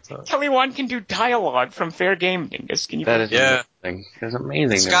 jokes like that. Kelly Wand can do dialogue from Fair Game, Dingus. Can you? That is amazing. It's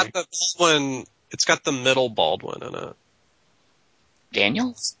amazing. It's got the Baldwin. It's got the middle Baldwin in it.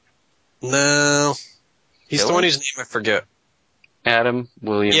 Daniel? No, he's Billy? the one whose name I forget. Adam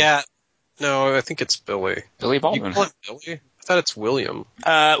Williams. Yeah, no, I think it's Billy. Billy Baldwin. You call him Billy? I thought it's William.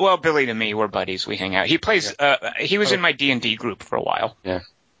 Well, Billy to me, we're buddies. We hang out. He plays. He was in my D&D group for a while. Yeah,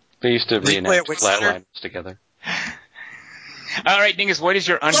 they used to reenact Flatliners together. All right, Dingus, what is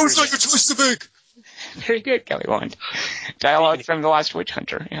your under? That was like a choice to make. Very good, Kelly Wand. Dialogue from The Last Witch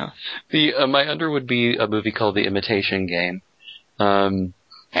Hunter. Yeah. My under would be a movie called The Imitation Game.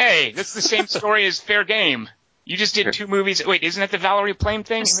 Hey, that's the same story as Fair Game. You just did 2 movies. Wait, isn't that the Valerie Plame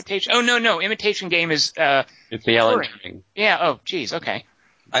thing? Imitation. Oh no, Imitation Game is. It's the Alan Turing. Yeah. Oh, geez. Okay.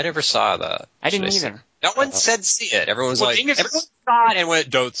 I never saw that. I didn't either. No one said see it. Everyone was Dingus everyone saw it and went,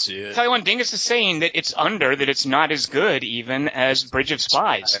 don't see it. Tell you what, Dingus is saying that it's under, that it's not as good even as Bridge of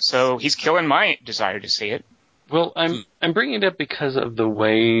Spies. So he's killing my desire to see it. Well, I'm bringing it up because of the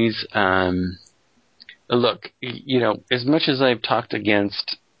ways. Look, as much as I've talked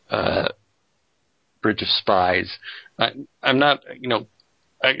against Bridge of Spies, I'm not.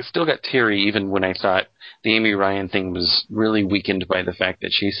 I still got teary even when I thought the Amy Ryan thing was really weakened by the fact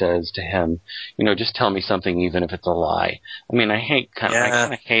that she says to him, just tell me something even if it's a lie. I mean, I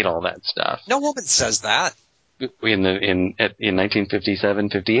kind of hate all that stuff. No woman says that. In 1957,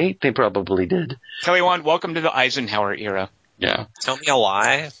 58, they probably did. Kelly Wand, welcome to the Eisenhower era. Yeah. Tell me a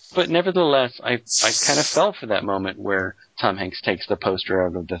lie. But nevertheless, I kind of fell for that moment where Tom Hanks takes the poster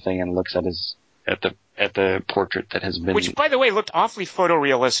out of the thing and looks at the portrait that has been... Which, by the way, looked awfully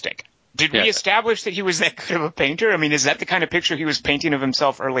photorealistic. Did we establish that he was that good of a painter? I mean, is that the kind of picture he was painting of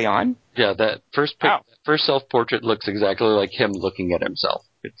himself early on? Yeah, that first self-portrait looks exactly like him looking at himself.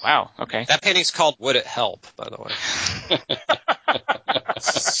 Wow, okay. That painting's called Would It Help, by the way.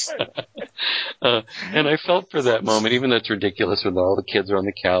 And I felt for that moment, even though it's ridiculous when all the kids are on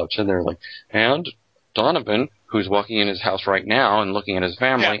the couch and they're like, and Donovan, who's walking in his house right now and looking at his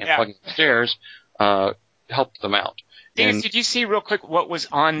family and walking upstairs, helped them out. Did you see real quick what was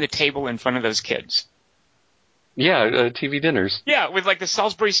on the table in front of those kids? Yeah, TV dinners. Yeah, with like the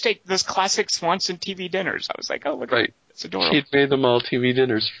Salisbury steak, those classic Swanson TV dinners. I was like, oh, look, Right. it's adorable. She'd made them all TV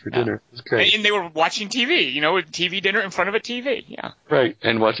dinners for dinner. It was great. And they were watching TV, a TV dinner in front of a TV. Yeah. Right,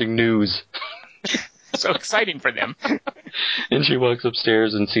 and watching news. So exciting for them. And she walks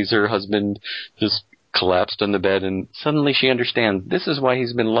upstairs and sees her husband just collapsed on the bed, and suddenly she understands this is why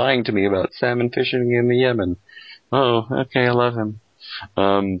he's been lying to me about salmon fishing in the Yemen. Oh, okay, I love him.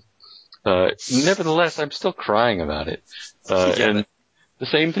 Nevertheless, I'm still crying about it. And the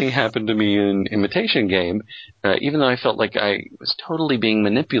same thing happened to me in Imitation Game. Even though I felt like I was totally being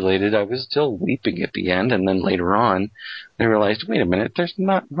manipulated, I was still weeping at the end, and then later on, I realized, wait a minute, there's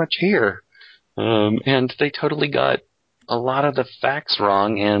not much here. And they totally got a lot of the facts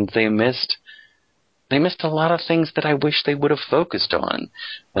wrong, and they missed a lot of things that I wish they would have focused on.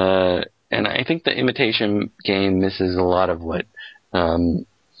 And I think the Imitation Game misses a lot of what the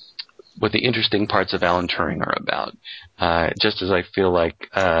interesting parts of Alan Turing are about. Just as I feel like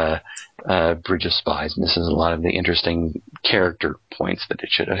Bridge of Spies misses a lot of the interesting character points that it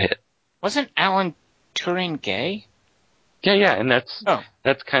should have hit. Wasn't Alan Turing gay? Yeah, and that's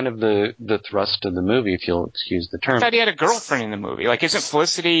kind of the thrust of the movie, if you'll excuse the term. I thought he had a girlfriend in the movie. Like, isn't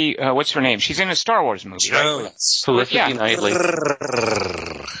Felicity, what's her name? She's in a Star Wars movie, right?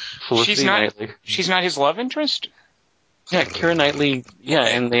 Felicity Knightley. She's not his love interest? Yeah, Keira Knightley, yeah,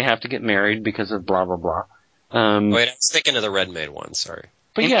 and they have to get married because of blah, blah, blah. Wait, I was thinking of the Red Maid one, sorry.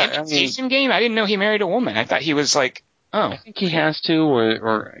 But Imitation Game? I didn't know he married a woman. I thought he was like, I think he has to,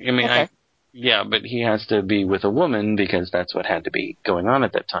 okay. Yeah, but he has to be with a woman because that's what had to be going on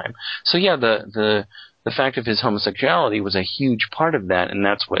at that time. So yeah, the fact of his homosexuality was a huge part of that, and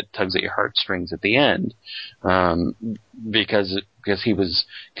that's what tugs at your heartstrings at the end, because he was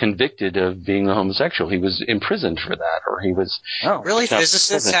convicted of being a homosexual. He was imprisoned for that, or he was. Oh, really?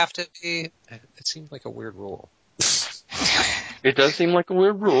 Physicists have to be? It seems like a weird rule. It does seem like a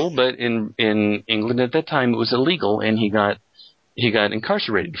weird rule, but in England at that time it was illegal, and he got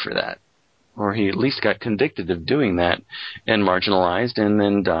incarcerated for that. Or he at least got convicted of doing that and marginalized, and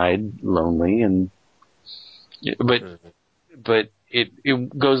then died lonely. But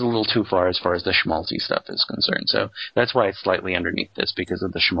it goes a little too far as the schmaltzy stuff is concerned. So that's why it's slightly underneath this, because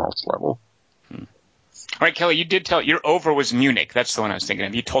of the schmaltz level. All right, Kelly, you did tell your over was Munich. That's the one I was thinking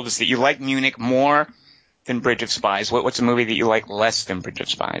of. You told us that you like Munich more than Bridge of Spies. What's a movie that you like less than Bridge of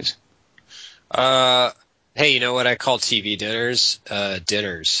Spies? Hey, you know what I call TV dinners?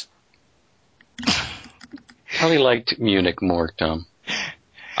 Dinners. Probably liked Munich more, Tom.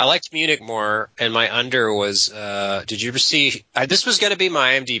 I liked Munich more, and my under was, did you ever see, this was going to be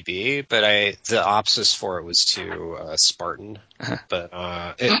my IMDb, but the opsis for it was too Spartan.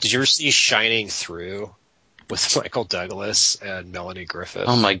 But did you ever see Shining Through with Michael Douglas and Melanie Griffith?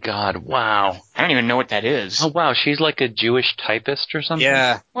 Oh my God, wow. I don't even know what that is. Oh wow, she's like a Jewish typist or something?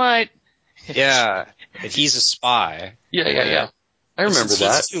 Yeah. What? Yeah, and he's a spy. Yeah. I remember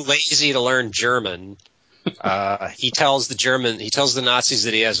that. He's too lazy to learn German. He tells the Nazis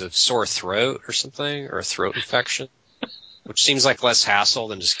that he has a sore throat or something, or a throat infection, which seems like less hassle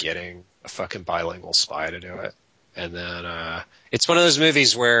than just getting a fucking bilingual spy to do it. And then it's one of those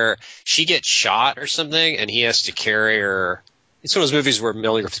movies where she gets shot or something, and he has to carry her. It's one of those movies where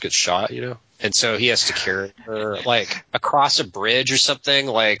Melanie Griffith gets shot, and so he has to carry her like across a bridge or something.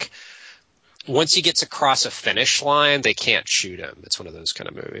 Like once he gets across a finish line, they can't shoot him. It's one of those kind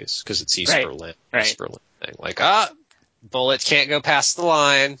of movies because it's East Berlin. Right. East Berlin thing. Like, bullets can't go past the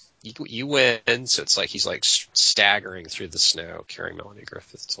line. You win. So it's like he's like staggering through the snow, carrying Melanie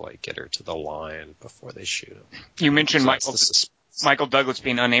Griffith to like get her to the line before they shoot him. You mentioned Michael Douglas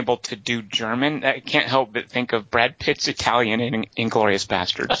being unable to do German. I can't help but think of Brad Pitt's Italian in Inglourious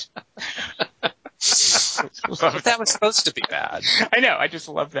Basterds. That was supposed to be bad. I know. I just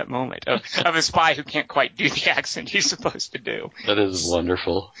love that moment of a spy who can't quite do the accent he's supposed to do. That is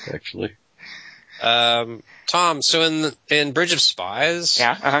wonderful, actually. Tom, so in Bridge of Spies,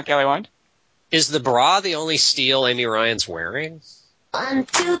 Kelly Wand, is the bra the only steel Amy Ryan's wearing? 1,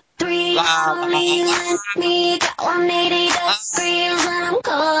 2, 3, me, got 180 degrees, and I'm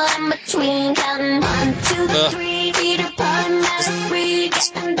caught in between, counting 1, 2, 3, Peter Pan, that's free,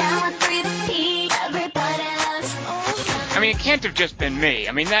 getting down with 3 feet, everybody loves. I mean, it can't have just been me.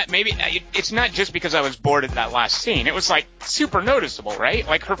 I mean, it's not just because I was bored at that last scene. It was like super noticeable, right?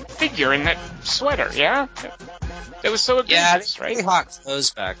 Like her figure in that sweater, yeah? It was so egregious, right? Pretty hot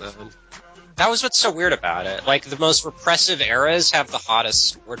clothes back then. That was what's so weird about it. Like the most repressive eras have the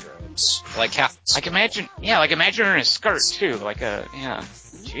hottest wardrobes. Like imagine her in a skirt too.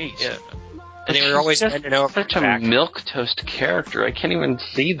 Jeez. Yeah. And they were always Just bending over. such a back. milquetoast character. I can't even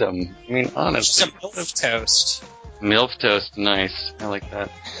see them. I mean, honestly. Some milk toast. Milquetoast, nice. I like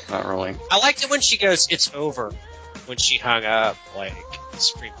that. Not really. I liked it when she goes, "It's over," when she hung up, like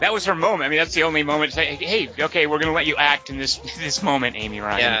screaming. That was her moment. I mean, that's the only moment. Say, hey, okay, we're gonna let you act in this moment, Amy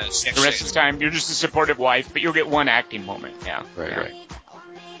Ryan. Yeah, The rest of the time, you're just a supportive wife, but you'll get one acting moment. Yeah. Right.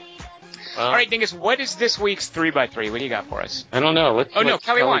 All right, Dingus, what is this week's 3x3? What do you got for us? I don't know. Let's Oh, no, let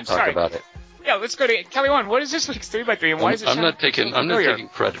Kelly Wand, talk sorry. about it. Yeah, let's go to Kelly Wand. What is this week's 3x3, and why is it? I'm not taking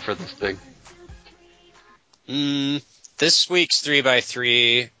credit for this thing. This week's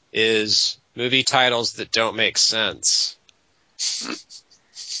 3x3 is movie titles that don't make sense.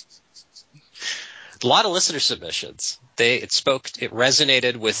 A lot of listener submissions. It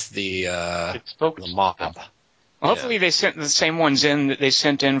resonated with the mob. Well, hopefully they sent the same ones in that they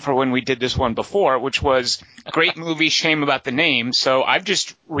sent in for when we did this one before, which was great movie, shame about the name. So I've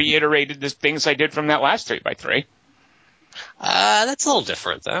just reiterated the things I did from that last 3x3. That's a little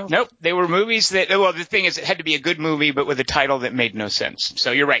different, though. Nope. They were movies that, well, the thing is, it had to be a good movie, but with a title that made no sense.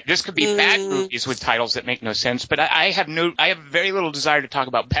 So you're right. This could be bad movies with titles that make no sense, but I have very little desire to talk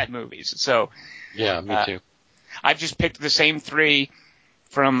about bad movies. So. Yeah, me too. I've just picked the same three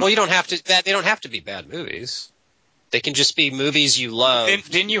from. Well, you don't have to. They don't have to be bad movies. They can just be movies you love.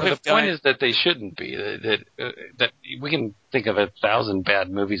 Then you have the point is that they shouldn't be. That we can think of 1,000 bad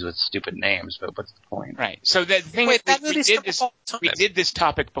movies with stupid names, but what's the point? Right. So the thing is, we did this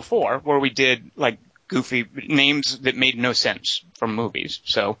topic before, where we did like goofy names that made no sense from movies.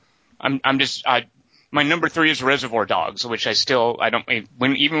 So my number 3 is Reservoir Dogs, which even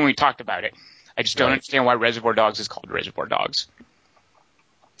when we talked about it, I just don't understand why Reservoir Dogs is called Reservoir Dogs.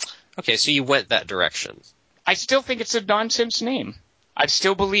 Okay, so you went that direction. I still think it's a nonsense name. I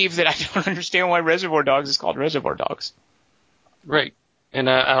still believe that I don't understand why Reservoir Dogs is called Reservoir Dogs. Right. And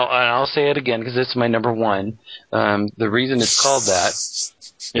I'll say it again because it's my number 1. The reason it's called that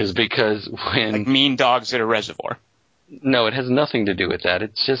is because when... Like mean dogs at a reservoir. No, it has nothing to do with that.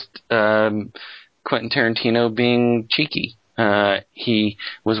 It's just Quentin Tarantino being cheeky. He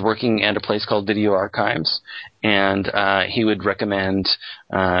was working at a place called Video Archives, and he would recommend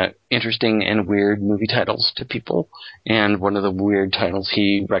interesting and weird movie titles to people. And one of the weird titles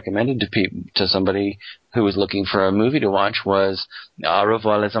he recommended to somebody who was looking for a movie to watch was Au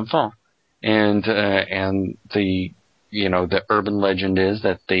revoir les enfants. And the urban legend is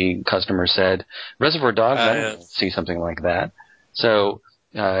that the customer said, Reservoir Dogs, I don't see something like that. So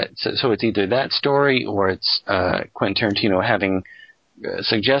it's either that story or it's Quentin Tarantino having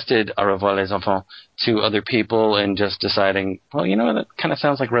suggested Au revoir les enfants to other people and just deciding, well, that kind of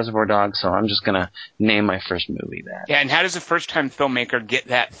sounds like Reservoir Dogs, so I'm just going to name my first movie that. Yeah, and how does a first-time filmmaker get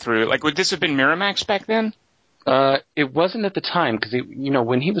that through? Like, would this have been Miramax back then? It wasn't at the time because,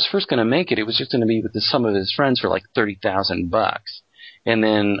 when he was first going to make it, it was just going to be with some of his friends for like $30,000. And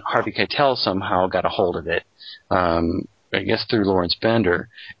then Harvey Keitel somehow got a hold of it. I guess through Lawrence Bender,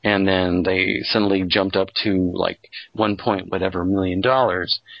 and then they suddenly jumped up to like $1 million,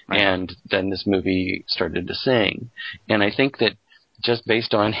 and then this movie started to sing. And I think that just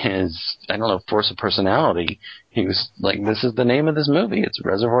based on his, force of personality, he was like, this is the name of this movie. It's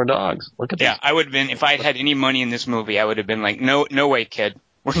Reservoir Dogs. Look at this. Yeah, I would have been, if I had any money in this movie, I would have been like, no way, kid.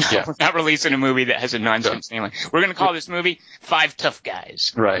 We're not releasing a movie that has a nonsense name. We're going to call this movie Five Tough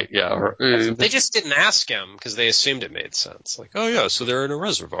Guys. Right, yeah. They just didn't ask him because they assumed it made sense. Like, oh yeah, so they're in a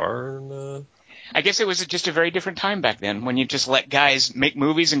reservoir. And, I guess it was just a very different time back then when you just let guys make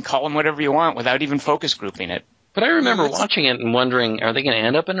movies and call them whatever you want without even focus grouping it. But I remember watching it and wondering, are they going to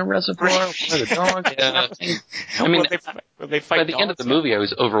end up in a reservoir? What are the dogs? I mean, will they fight by the end of the movie, I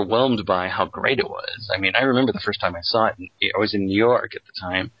was overwhelmed by how great it was. I mean, I remember the first time I saw it. I was in New York at the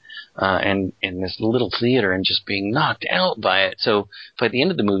time, and in this little theater, and just being knocked out by it. So by the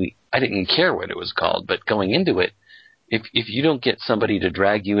end of the movie, I didn't care what it was called. But going into it, if you don't get somebody to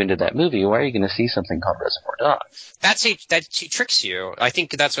drag you into that movie, why are you going to see something called Reservoir Dogs? That tricks you. I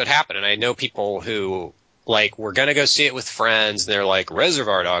think that's what happened, and I know people who. Like, we're going to go see it with friends. They're like,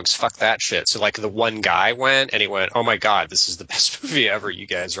 Reservoir Dogs, fuck that shit. So, like, the one guy went, and he went, oh, my God, this is the best movie ever. You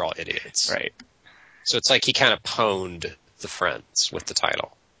guys are all idiots. Right. So it's like he kind of pwned the friends with the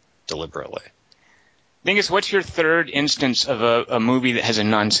title deliberately. Dingus, what's your third instance of a movie that has a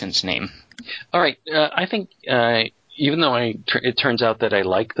nonsense name? All right. I think even though it turns out that I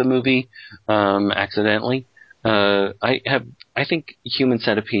like the movie accidentally, I think Human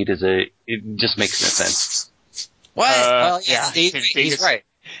Centipede it just makes no sense. What? Well, yeah, he's right.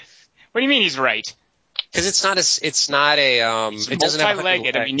 What do you mean he's right? Because it's not it doesn't have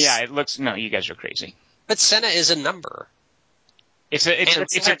multi-legged. I mean, yeah, it looks. No, you guys are crazy. But Senna is a number. It's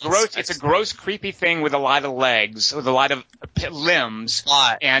a gross, creepy thing with a lot of legs, with a lot of limbs.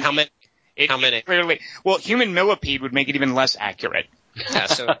 And how many? Clearly, well, human millipede would make it even less accurate. Yeah,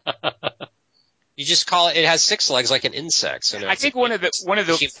 so you just call it. It has 6 legs like an insect. So I think one of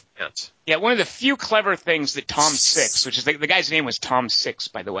the few clever things that Tom Six, which is the guy's name was Tom Six,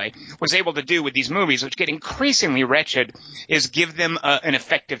 by the way, was able to do with these movies, which get increasingly wretched, is give them an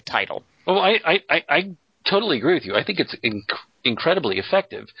effective title. Well, I totally agree with you. I think it's incredibly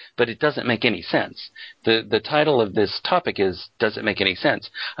effective, but it doesn't make any sense. The title of this topic is Does It Make Any Sense?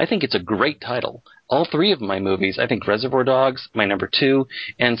 I think it's a great title. All 3 of my movies, I think Reservoir Dogs, my number 2,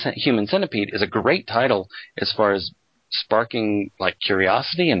 and Human Centipede is a great title as far as sparking like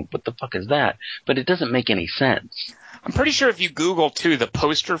curiosity and what the fuck is that? But it doesn't make any sense. I'm pretty sure if you Google, too, the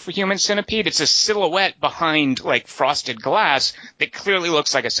poster for Human Centipede, it's a silhouette behind, like, frosted glass that clearly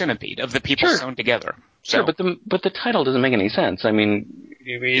looks like a centipede of the people sewn together. So. Sure, but the title doesn't make any sense. I mean,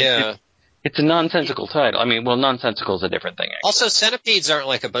 it's a nonsensical title. I mean, well, nonsensical is a different thing. Actually. Also, centipedes aren't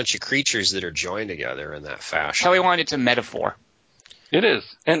like a bunch of creatures that are joined together in that fashion. Kelly Wand, it's a metaphor. It is,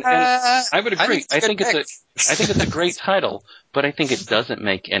 and I would agree. I think it's a great title, but I think it doesn't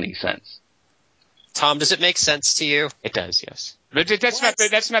make any sense. Tom, does it make sense to you? It does, yes. But that's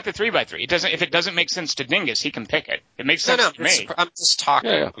not the 3x3. It doesn't. If it doesn't make sense to Dingus, he can pick it. It makes sense to me. I'm just talking.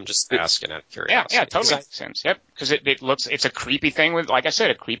 Yeah. I'm just asking out of curiosity. Yeah, totally makes sense. Yep, because it's a creepy thing with, like I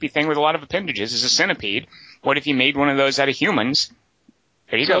said, a creepy thing with a lot of appendages. Is a centipede. What if you made one of those out of humans?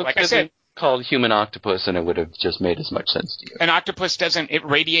 There you go. Like I said. Called human octopus, and it would have just made as much sense to you. An octopus doesn't. It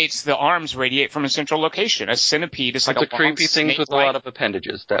radiates. The arms radiate from a central location. A centipede is like a creepy thing with a lot of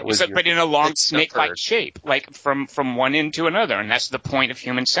appendages. That was, but in a long snake-like shape, like from one end to another. And that's the point of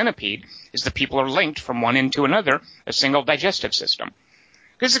human centipede: is the people are linked from one end to another, a single digestive system.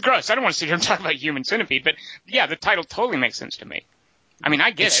 This is gross. I don't want to sit here and talk about human centipede, but yeah, the title totally makes sense to me. I mean,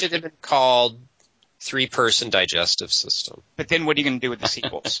 I get it. It should have been called 3-person digestive system. But then what are you going to do with the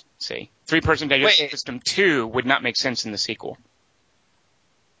sequels? See? 3-person digestive system 2 would not make sense in the sequel.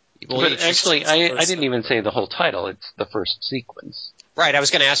 Well, but actually, I didn't even say the whole title. It's the first sequence. Right. I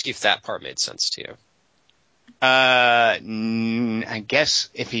was going to ask you if that part made sense to you. I guess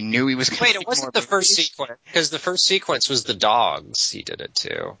if he knew he was going to... Wait, it wasn't the first sequence, because the first sequence was the dogs he did it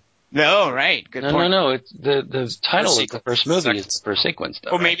to. No, right. Good point. No. It's the title of the first movie is the first sequence,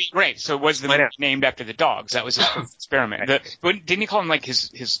 though. Well, maybe, right. So it was the movie named after the dogs. That was his first experiment. But didn't he call them like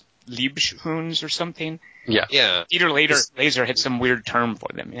his Liebshuns or something? Yeah. Peter Laser had some weird term for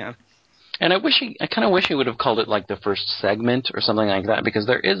them, yeah. And I kind of wish he would have called it like the first segment or something like that, because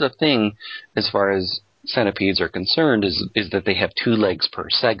there is a thing as far as centipedes are concerned is that they have 2 legs per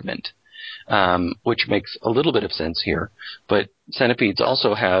segment. Which makes a little bit of sense here. But centipedes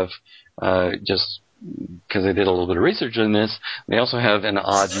also have, just because I did a little bit of research on this, they also have an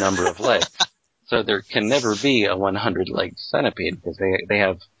odd number of legs. So there can never be a 100-legged centipede because they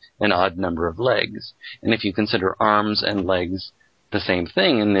have an odd number of legs. And if you consider arms and legs the same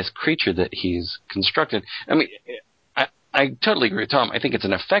thing in this creature that he's constructed, I mean, I totally agree with Tom. I think it's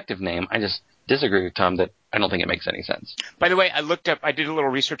an effective name. I just disagree with Tom that I don't think it makes any sense. By the way, I did a little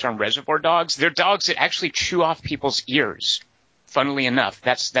research on Reservoir Dogs. They're dogs that actually chew off people's ears. Funnily enough,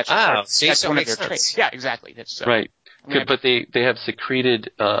 that's one of their traits. Yeah, exactly. That's right. But they have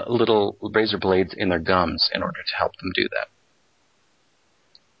secreted little razor blades in their gums in order to help them do that.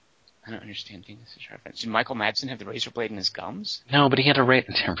 I don't understand this reference. Did Michael Madsen have the razor blade in his gums? No, but he had a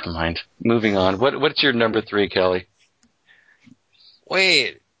never mind. Moving on. What's your number 3, Kelly?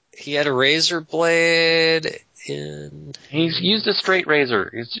 Wait. He had a razor blade in... He's used a straight razor.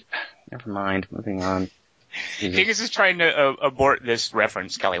 Never mind. Moving on. Dingus is trying to abort this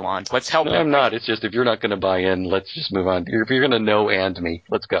reference, Kelly Wand. Let's help him. I'm not. It's just if you're not going to buy in, let's just move on. If you're going to know and me,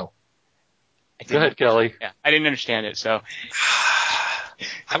 let's go. Go ahead, Kelly. Yeah, I didn't understand it, so...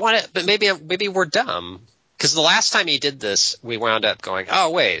 I want it, but maybe we're dumb. Because the last time he did this, we wound up going,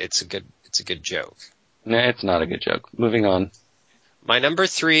 oh, wait, it's a good joke. Nah, it's not a good joke. Moving on. My number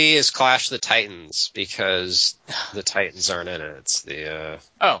 3 is Clash of the Titans because the Titans aren't in it. It's the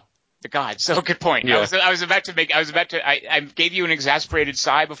the gods. So good point. Yeah. I gave you an exasperated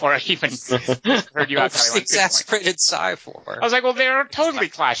sigh before I even heard you out. What's the exasperated sigh for? I was like, well, they're totally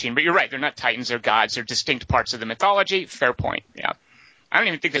clashing, but you're right. They're not Titans. They're gods. They're distinct parts of the mythology. Fair point. Yeah. I don't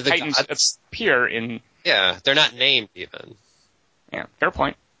even think the Titans appear in. Yeah, they're not named even. Yeah, fair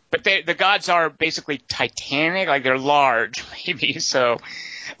point. But the gods are basically titanic, like they're large, maybe, so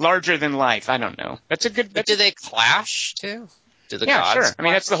larger than life. I don't know. That's a good. Do they clash too? Do the gods? Sure. I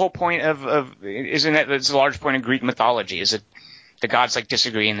mean, that's the whole point of isn't that that's a large point of Greek mythology? Is that the gods like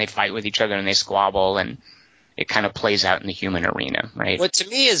disagree and they fight with each other and they squabble and it kind of plays out in the human arena, right? What to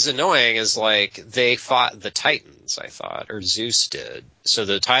me is annoying is like they fought the Titans, I thought, or Zeus did. So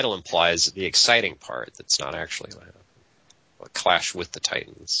the title implies the exciting part that's not actually a clash with the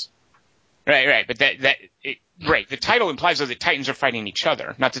Titans. Right. But right. The title implies that the Titans are fighting each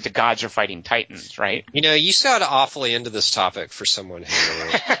other, not that the gods are fighting Titans, right? You know, you got awfully into this topic for someone who.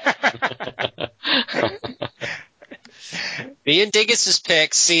 Me and Dingus's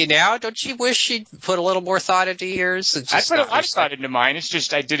picks. See, now don't you wish you'd put a little more thought into yours? I put a lot of thought into mine. It's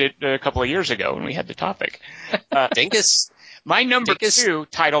just I did it a couple of years ago when we had the topic. Dingus. My number 2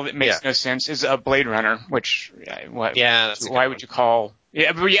 title that makes no sense is Blade Runner, which why would you call?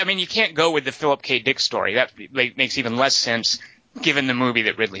 Yeah, but I mean you can't go with the Philip K. Dick story. That makes even less sense given the movie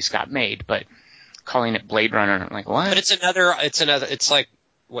that Ridley Scott made. But calling it Blade Runner, I'm like what? But it's another. It's like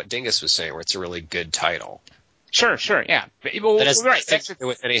what Dingus was saying, where it's a really good title. Sure, yeah. Well, that has right, nothing to do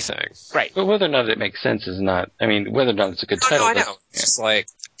with anything. Right. But whether or not it makes sense is not. I mean, whether or not it's a good title. No, I know. It's like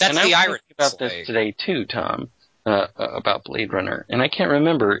that's and the I irony. was thinking about this today too, Tom, about Blade Runner, and I can't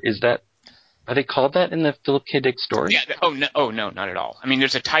remember. Are they called that in the Philip K. Dick story? Yeah. No, not at all. I mean,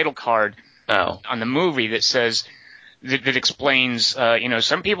 there's a title card on the movie that says that explains.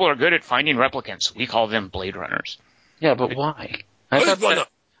 Some people are good at finding replicants. We call them Blade Runners. Yeah, but why?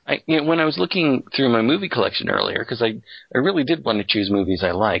 When I was looking through my movie collection earlier, because I really did want to choose movies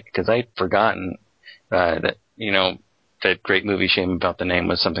I like, because I'd forgotten that great movie Shame About the Name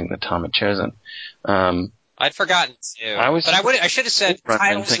was something that Tom had chosen. I'd forgotten too. I should have said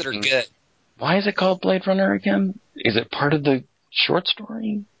titles that are good. Why is it called Blade Runner again? Is it part of the short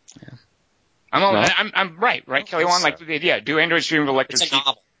story? Yeah. I'm right, Kelly Wand. Like, do androids dream of electric sheep?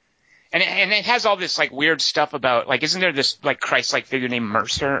 Novel. And it has all this like weird stuff about like, isn't there this like Christ-like figure named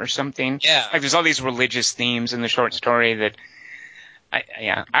Mercer or something? Yeah. Like there's all these religious themes in the short story that,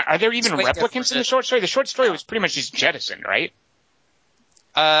 Are there even replicants in the short story? The short story was pretty much just jettisoned, right?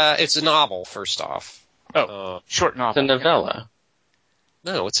 It's a novel, first off. Short novel. It's a novella.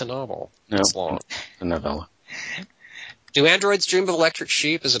 No, it's a novel. No, it's long. It's a novella. Do androids dream of electric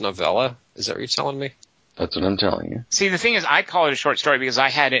sheep as a novella? Is that what you're telling me? That's what I'm telling you. See, the thing is, I call it a short story because I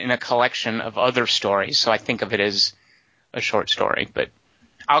had it in a collection of other stories, so I think of it as a short story. But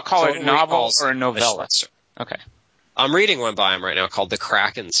I'll call it a novel or a novella. Okay. I'm reading one by him right now called The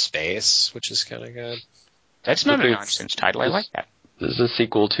Crack in Space, which is kind of good. That's not a nonsense title. I like that. This is a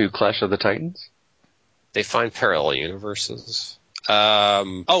sequel to Clash of the Titans? They find parallel universes.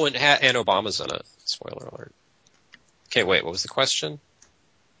 And Obama's in it. Spoiler alert. Okay, wait, what was the question?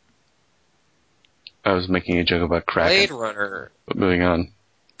 I was making a joke about Kraken. Blade Runner. But moving on.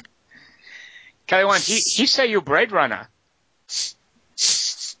 Kelly, he say you Blade Runner. Is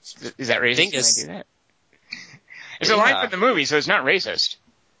that racist? Dingus. Can I do that? It's a line from the movie, so it's not racist.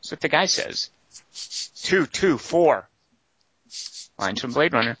 That's what the guy says. 2, 2, 4. Lines from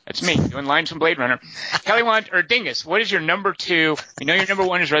Blade Runner. That's me doing lines from Blade Runner. Kelly or Dingus, what is your number 2? We know your number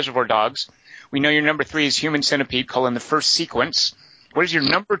 1 is Reservoir Dogs. We know your number 3 is Human Centipede, the first sequence. What is your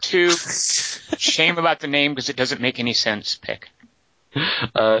number 2? Shame About the Name because it doesn't make any sense. Pick.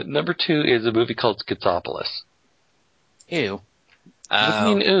 Number 2 is a movie called Schizopolis. Ew. What do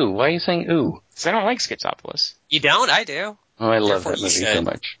you mean, ooh? Why are you saying ooh? Because I don't like Schizopolis. You don't? I do. Oh, I love that movie so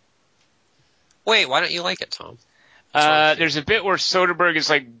much. Wait, why don't you like it, Tom? There's a bit where Soderbergh is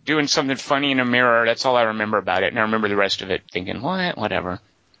like doing something funny in a mirror. That's all I remember about it. And I remember the rest of it thinking, whatever.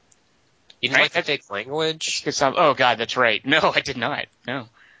 You didn't like the fake language? Oh, God, that's right. No, I did not. No.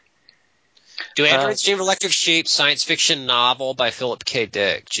 Do Androids Dream of Electric Sheep, science fiction novel by Philip K.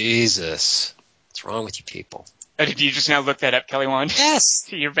 Dick. Jesus. What's wrong with you people? Did you just now look that up, Kelly Wand? Yes.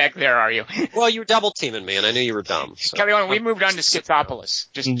 You're back there, are you? Well, you were double teaming me, and I knew you were dumb. So. Kelly Wand, we moved on to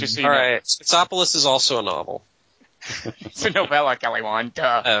Schizopolis. Just so you know. All right. Schizopolis is also a novel. It's a novella, Kelly Wand.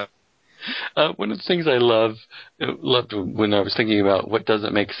 Duh. One of the things I loved when I was thinking about what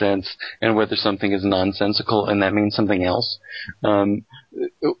doesn't make sense and whether something is nonsensical and that means something else.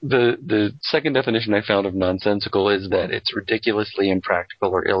 The second definition I found of nonsensical is that it's ridiculously impractical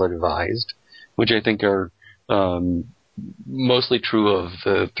or ill-advised, which I think are mostly true of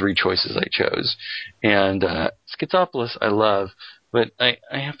the 3 choices I chose. And Schizopolis I love, but I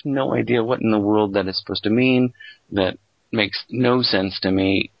have no idea what in the world that is supposed to mean. That makes no sense to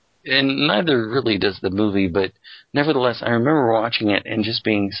me. And neither really does the movie, but nevertheless, I remember watching it and just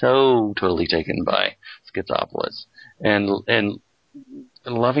being so totally taken by Schizopolis and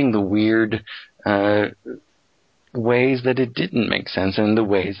loving the weird ways that it didn't make sense and the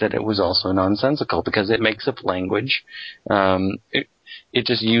ways that it was also nonsensical because it makes up language. It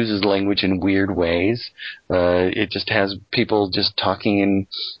just uses language in weird ways. It just has people just talking in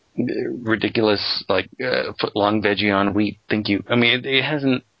ridiculous, like, foot-long veggie on wheat, thank you. I mean, it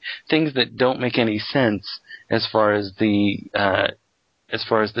hasn't, things that don't make any sense as far as the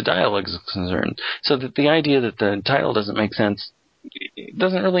dialogue is concerned. So that the idea that the title doesn't make sense, it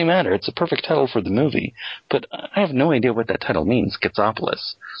doesn't really matter. It's a perfect title for the movie, but I have no idea what that title means.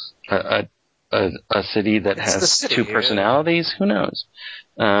 Schizopolis, a city that It's the has city, two personalities. Who knows?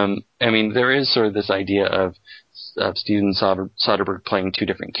 I mean, there is sort of this idea of Steven Soderbergh playing two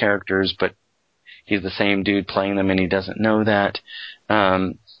different characters, but he's the same dude playing them, and he doesn't know that.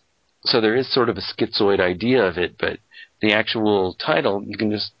 So there is sort of a schizoid idea of it, but the actual title, you can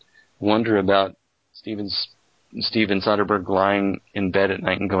just wonder about Steven Soderbergh lying in bed at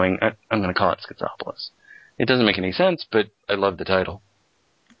night and going, I'm going to call it Schizopolis. It doesn't make any sense, but I love the title.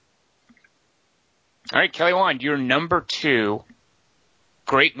 All right, Kelly Wand, your number 2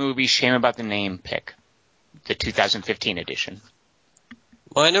 great movie, shame about the name pick, the 2015 edition.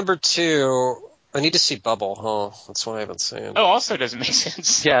 My number 2, I need to see Bubble, huh? That's why I haven't seen it. Oh, also doesn't make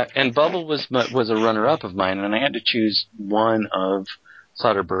sense. Yeah, and Bubble was a runner-up of mine, and I had to choose one of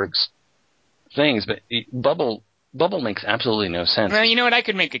Soderbergh's things, but Bubble makes absolutely no sense. Well, you know what? I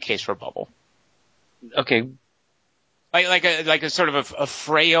could make a case for Bubble. Okay. Like a sort of a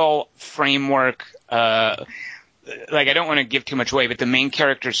frail framework. Like, I don't want to give too much away, but the main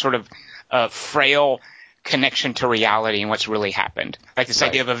character's sort of frail connection to reality and what's really happened. Like this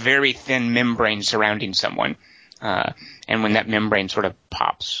idea of a very thin membrane surrounding someone. And when that membrane sort of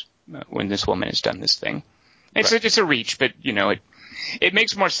pops, when this woman has done this thing. It's a reach, but, you know, it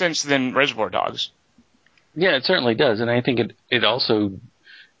makes more sense than Reservoir Dogs. Yeah, it certainly does. And I think it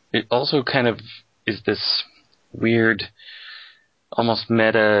also kind of is this weird, almost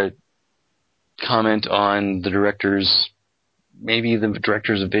meta comment on the director's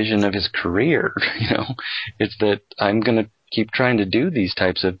vision of his career. You know, it's that I'm going to keep trying to do these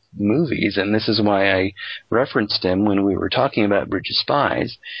types of movies, and this is why I referenced him when we were talking about Bridge of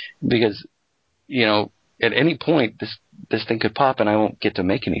Spies, because, you know, at any point this thing could pop and I won't get to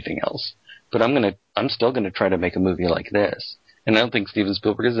make anything else. But I'm still gonna try to make a movie like this. And I don't think Steven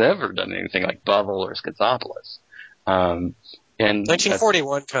Spielberg has ever done anything like Bubble or Schizopolis. And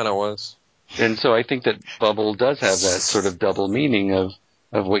 1941 kind of was. And so I think that Bubble does have that sort of double meaning of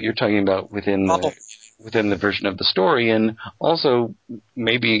what you're talking about within the version of the story, and also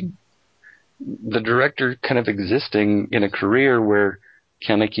maybe the director kind of existing in a career where,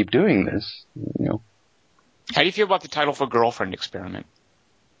 can I keep doing this? You know. How do you feel about the title for Girlfriend Experiment?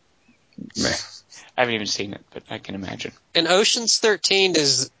 Meh. I haven't even seen it, but I can imagine. In Ocean's 13,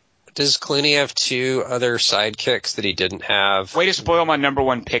 does Clooney have 2 other sidekicks that he didn't have? Way to spoil my number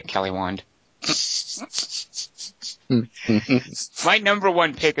 1 pick, Kelly Wand. My number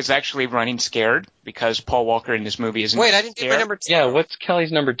 1 pick is actually Running Scared, because Paul Walker in this movie isn't. Wait, I didn't scared. get my number 2. Yeah, what's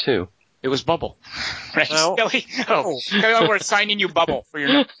Kelly's number 2? It was Bubble. Right, No. Kelly? Oh, Kelly, we're assigning you Bubble for your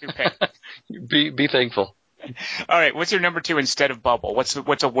number 2 pick. Be thankful. All right, what's your number 2 instead of Bubble? What's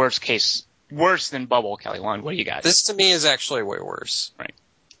a worse than Bubble, Kelly Wand? What do you got? This to me is actually way worse.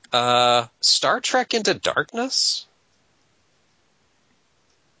 Right. Star Trek Into Darkness?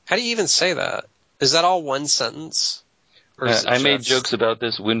 How do you even say that? Is that all one sentence? Or is it I made just- jokes about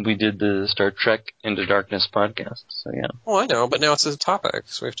this when we did the Star Trek Into Darkness podcast, so yeah. Oh, I know, but now it's a topic,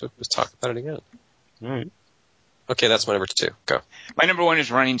 so we have to talk about it again. All right. Okay, that's my number 2. Go. My number 1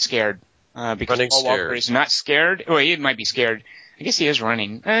 is Running Scared. Because Running Paul Walker Scared. is not scared. Well, he might be scared. I guess he is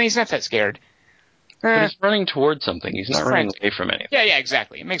running. He's not that scared. But he's running towards something. He's not running away from anything. Yeah,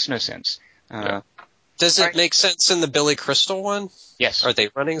 exactly. It makes no sense. Does it make sense in the Billy Crystal one? Yes. Are they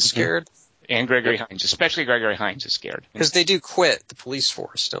running scared? And Gregory Hines. Especially Gregory Hines is scared. Because they do quit the police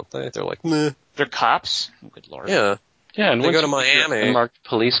force, don't they? They're like, meh. They're cops? Oh, good Lord. Yeah. Yeah, and They once go to you get Miami. a marked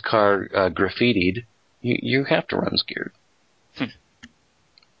police car graffitied, you have to run scared.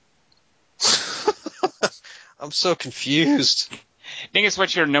 I'm so confused. Dingus,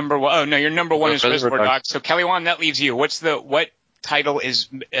 what's your number 1? Oh, no, your number 1 is Reservoir Reservoir Dogs. Dogs. So, Kelly Wand, that leaves you. What title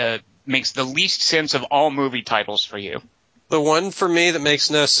makes the least sense of all movie titles for you? The one for me that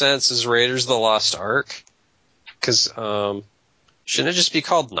makes no sense is Raiders of the Lost Ark. Because, shouldn't it just be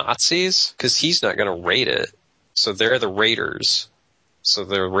called Nazis? Because he's not going to raid it. So they're the Raiders. So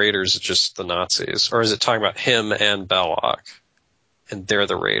the Raiders are just the Nazis. Or is it talking about him and Belloc? And they're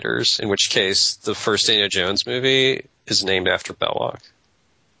the Raiders. In which case, the first Indiana Jones movie is named after Belloc.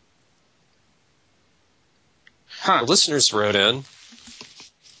 Huh. The listeners wrote in.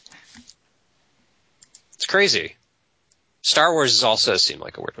 It's crazy. Star Wars has also seemed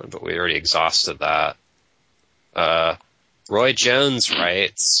like a weird one, but we already exhausted that. Roy Jones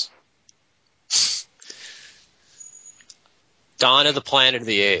writes, Dawn of the Planet of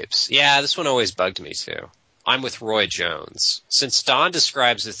the Apes. Yeah, this one always bugged me too. I'm with Roy Jones. Since dawn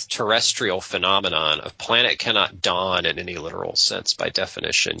describes a terrestrial phenomenon, a planet cannot dawn in any literal sense by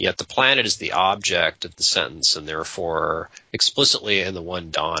definition, yet the planet is the object of the sentence and therefore explicitly in the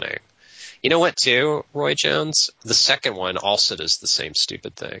one dawning. You know what, too, Roy Jones? The second one also does the same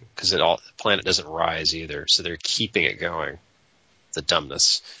stupid thing, because the planet doesn't rise either, so they're keeping it going. The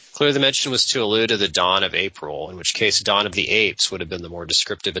dumbness. Clearly the mention was to allude to the dawn of April, in which case Dawn of the Apes would have been the more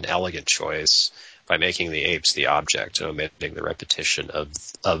descriptive and elegant choice, by making the apes the object and omitting the repetition of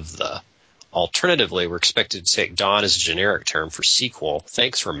the. Alternatively, we're expected to take dawn as a generic term for sequel.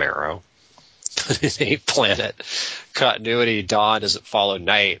 Thanks, Romero. But in Ape Planet continuity, dawn doesn't follow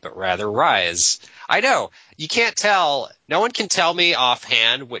night, but rather rise. I know. You can't tell. No one can tell me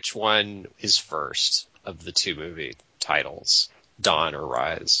offhand which one is first of the two movie titles, Dawn or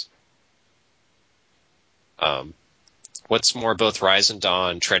Rise. What's more, both Rise and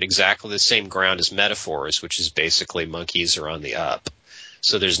Dawn tread exactly the same ground as metaphors, which is basically monkeys are on the up.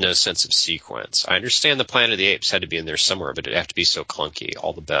 So there's no sense of sequence. I understand the Planet of the Apes had to be in there somewhere, but it'd have to be so clunky.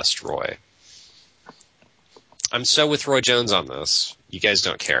 All the best, Roy. I'm so with Roy Jones on this. You guys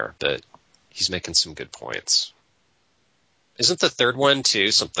don't care, but he's making some good points. Isn't the third one,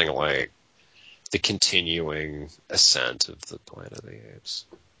 too, something like the continuing ascent of the Planet of the Apes?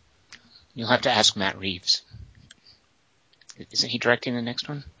 You'll have to ask Matt Reeves. Isn't he directing the next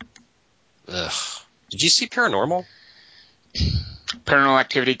one? Ugh. Did you see Paranormal? Paranormal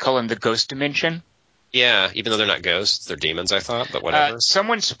Activity: The Ghost Dimension. Yeah, even though they're not ghosts, they're demons, I thought, but whatever.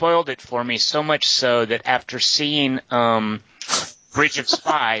 Someone spoiled it for me so much so that after seeing Bridge of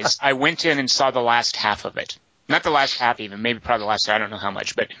Spies, I went in and saw the last half of it. Not the last half even, maybe probably the last, I don't know how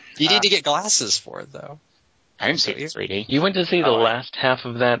much. But you need to get glasses for it, though. I didn't see it in 3D. You went to see the last half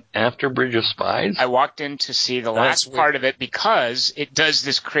of that after Bridge of Spies? I walked in to see the last part of it because it does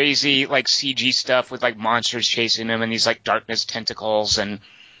this crazy like CG stuff with like monsters chasing them and these like darkness tentacles and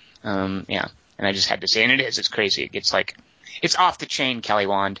yeah. And I just had to say, and it's crazy. It gets like, it's off the chain, Kelly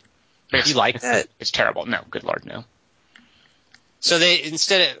Wand. But you like that? It's terrible. No, good Lord, no. So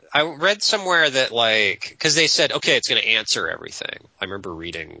I read somewhere that like, because they said, okay, it's going to answer everything. I remember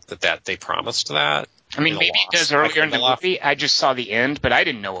reading that they promised that. I mean, maybe it does earlier in the movie. I just saw the end, but I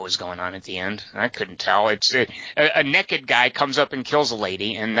didn't know what was going on at the end. I couldn't tell. It's a naked guy comes up and kills a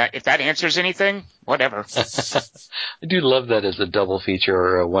lady, and if that answers anything, whatever. I do love that as a double feature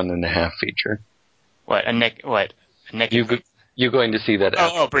or a 1.5 feature. What a naked? You're going to see that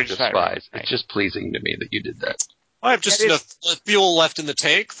after Bridge of Spies. Right. It's just pleasing to me that you did that. I have just enough fuel left in the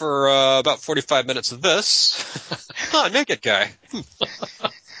tank for about 45 minutes of this. Naked guy.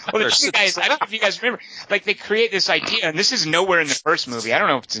 Well, the two guys, I don't know if you guys remember, like they create this idea, and this is nowhere in the first movie. I don't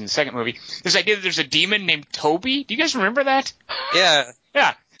know if it's in the second movie. This idea that there's a demon named Toby. Do you guys remember that? Yeah.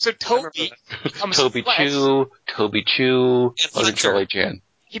 Yeah. So Toby becomes Toby flesh. Chew, Charlie Chan.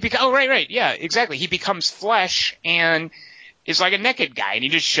 Right. Yeah, exactly. He becomes flesh and is like a naked guy, and he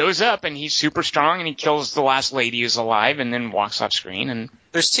just shows up, and he's super strong, and he kills the last lady who's alive, and then walks off screen. And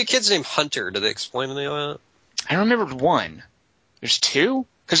there's two kids named Hunter. Do they explain any of that? I remembered one. There's two?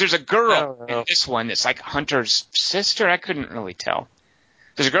 Because there's a girl in this one that's like Hunter's sister. I couldn't really tell.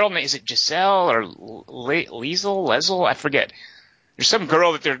 There's a girl named, is it Giselle or Liesel? I forget. There's some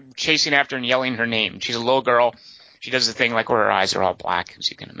girl that they're chasing after and yelling her name. She's a little girl. She does the thing like where her eyes are all black, as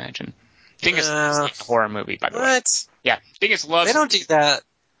you can imagine. Dingus is like a horror movie, by the way. What? Yeah, Dingus loves. They don't do that.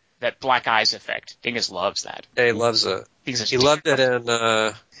 That black eyes effect. Dingus loves that. Yeah, he loves it. He loved it in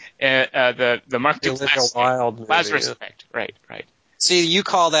the Mark Duplass Lazarus effect. Right. See, you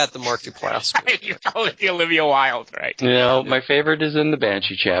call that the Mark Duplass movie. You call it the Olivia Wilde, right? No, my favorite is in the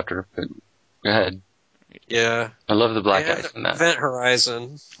Banshee chapter. But go ahead. Yeah. I love the black eyes in that. Event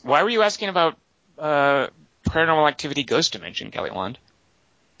Horizon. Why were you asking about Paranormal Activity Ghost Dimension, Kelly Wand?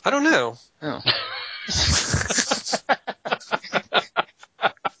 I don't know. Oh.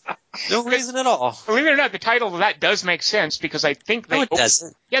 No reason at all. Believe it or not, the title of that does make sense because I think they... No, it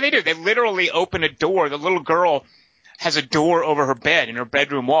doesn't. Yeah, they do. They literally open a door. The little girl has a door over her bed in her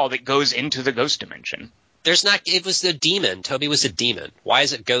bedroom wall that goes into the ghost dimension. It was the demon. Toby was a demon. Why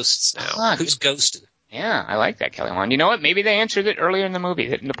is it ghosts now? Who's ghosted? Yeah, I like that, Kelly Wand. You know what? Maybe they answered it earlier in the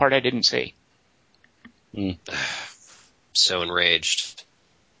movie, in the part I didn't see. So enraged.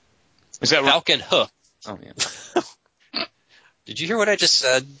 Is that Falcon Hoof? Oh, yeah. Did you hear what I just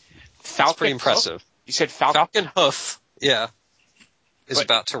said? That's pretty impressive. Hoof? You said Falcon Hoof, yeah, is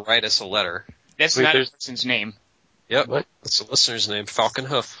about to write us a letter. That's not a person's name. Yep, that's the listener's name, Falcon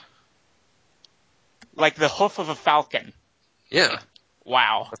Hoof. Like the hoof of a falcon. Yeah.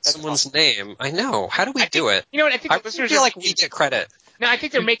 Wow. That's That's someone's awesome. name. I know. How do we do it? You know what? I think I the listeners feel are like we get credit. No, I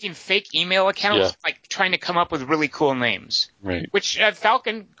think they're making fake email accounts, Yeah. like trying to come up with really cool names. Right. Which,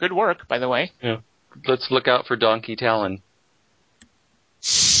 Falcon, good work, by the way. Yeah. Let's look out for Donkey Talon.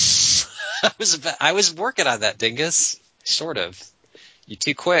 I was working on that, Dingus. Sort of. You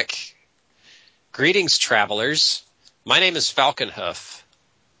too quick. Greetings, travelers. My name is Falconhoof.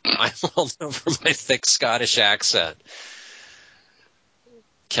 I'm well known for my thick Scottish accent.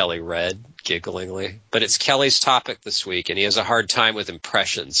 Kelly read, gigglingly. But it's Kelly's topic this week, and he has a hard time with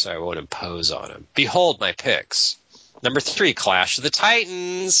impressions, so I won't impose on him. Behold my picks. Number 3, Clash of the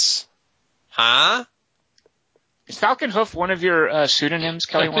Titans. Huh? Is Falcon Hoof one of your pseudonyms,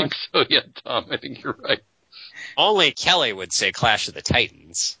 Kelly? I think so, yeah, Tom. I think you're right. Only Kelly would say Clash of the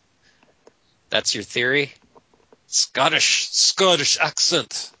Titans. That's your theory? Scottish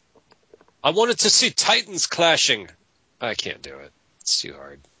accent. I wanted to see Titans clashing. I can't do it. It's too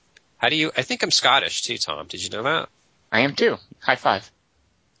hard. I think I'm Scottish too, Tom. Did you know that? I am too. High five.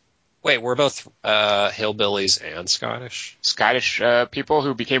 Wait, we're both hillbillies and Scottish? Scottish people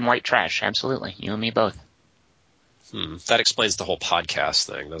who became white trash. Absolutely. You and me both. That explains the whole podcast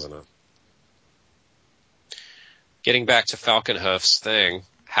thing, doesn't it? Getting back to Falconhoof's thing,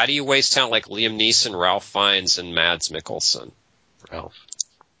 how do you waste talent like Liam Neeson, Ralph Fiennes, and Mads Mikkelsen?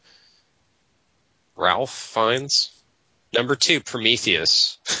 Ralph Fiennes? Number 2,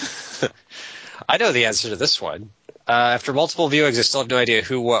 Prometheus. I know the answer to this one. After multiple viewings, I still have no idea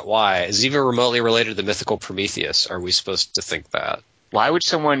who, what, why. Is it even remotely related to the mythical Prometheus? Are we supposed to think that? Why would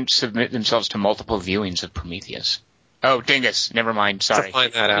someone submit themselves to multiple viewings of Prometheus? Oh, Dingus. Never mind. Sorry. To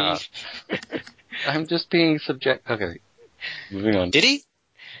find that out. I'm just being Okay. Moving on. Did he?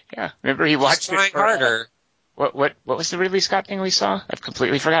 Yeah. Remember he watched He's trying it for, harder. What was the Ridley Scott thing we saw? I've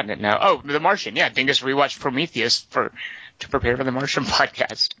completely forgotten it now. Oh, The Martian. Yeah, Dingus rewatched Prometheus to prepare for the Martian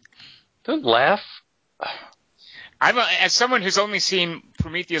podcast. Don't laugh. As someone who's only seen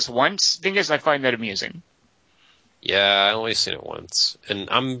Prometheus once, Dingus, I find that amusing. Yeah, I only seen it once, and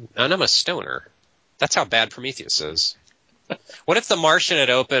I'm a stoner. That's how bad Prometheus is. What if The Martian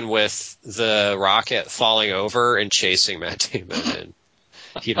had opened with the rocket falling over and chasing Matt Damon, and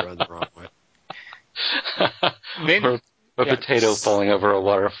he'd run the wrong way? Then, or a potato falling over a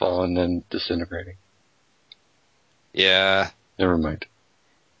waterfall and then disintegrating. Yeah. Never mind.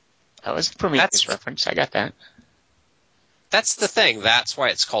 That was a Prometheus reference. I got that. That's the thing. That's why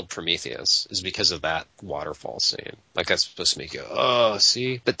it's called Prometheus, is because of that waterfall scene. Like, that's supposed to make you, oh,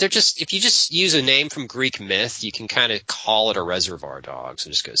 see? But if you just use a name from Greek myth, you can kind of call it a Reservoir Dogs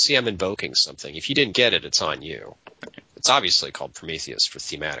and just go, see, I'm invoking something. If you didn't get it, it's on you. It's obviously called Prometheus for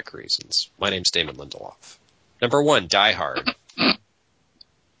thematic reasons. My name's Damon Lindelof. Number 1, Die Hard.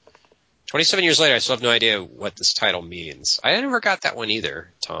 27 years later, I still have no idea what this title means. I never got that one either,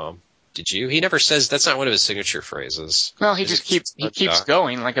 Tom. Did you? He never says, that's not one of his signature phrases. Well, he keeps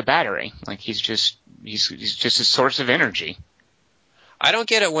going like a battery. Like he's just a source of energy. I don't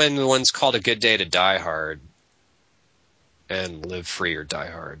get it when the one's called A Good Day to Die Hard and Live Free or Die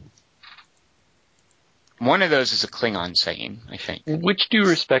Hard. One of those is a Klingon saying, I think. Which do you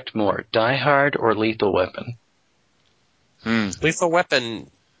respect more, Die Hard or Lethal Weapon? Lethal Weapon.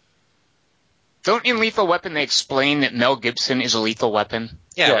 Don't in Lethal Weapon they explain that Mel Gibson is a lethal weapon?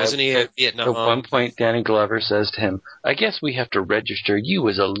 Yeah, wasn't he a Vietnam? At one point, Danny Glover says to him, I guess we have to register you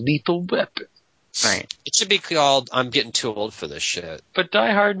as a lethal weapon. Right. It should be called I'm Getting Too Old for This Shit. But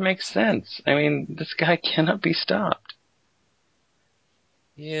Die Hard makes sense. I mean, this guy cannot be stopped.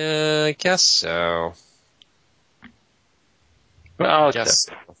 Yeah, I guess so. Well, Yes.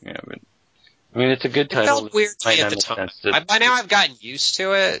 yeah, but I mean, it's a good It title. felt weird to me at the time. By now I've gotten used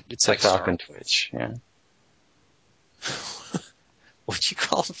to it. It's like Falcon Star Wars. Twitch, yeah. What'd you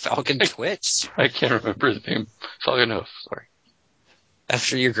call him? Falcon Twitch? I can't remember his name. Falcon Hoof, sorry.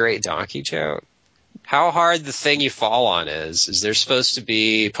 After your great donkey joke? How hard the thing you fall on is there supposed to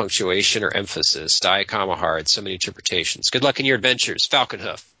be punctuation or emphasis? Die, comma, hard, so many interpretations. Good luck in your adventures. Falcon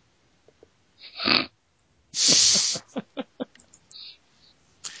Hoof.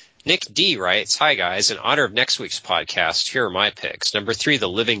 Nick D writes, hi guys, in honor of next week's podcast, here are my picks. Number 3, The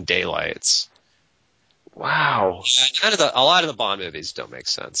Living Daylights. Wow. A lot of the Bond movies don't make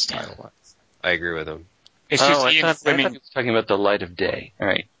sense title-wise. I agree with him. It's just I Ian thought Fleming. he was talking about The Light of Day. All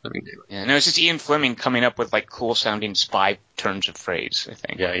right, Living Daylight. Yeah, no, it's just Ian Fleming coming up with like cool sounding spy turns of phrase, I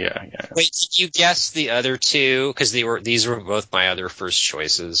think. Yeah. Wait, did you guess the other two? Because these were both my other first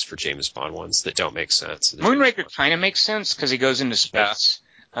choices for James Bond ones that don't make sense. Moonraker kind of makes sense because he goes into space.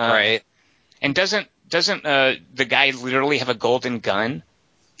 Right. And doesn't the guy literally have a golden gun?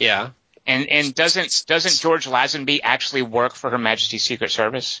 Yeah. And doesn't George Lazenby actually work for Her Majesty's Secret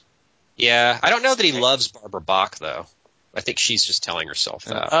Service? Yeah, I don't know that he loves Barbara Bach though. I think she's just telling herself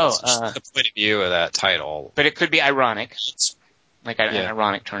that. Oh, That's the point of view of that title. But it could be ironic, like an Yeah.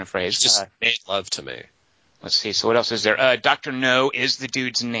 ironic turn of phrase. It's just made love to me. Let's see. So what else is there? Dr. No is the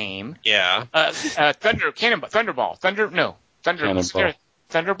dude's name. Yeah, Thunderball. Cannonball. Thunderball.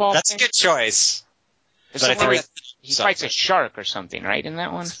 that's a good choice. There's but I something think where he fights a shark or something, right? In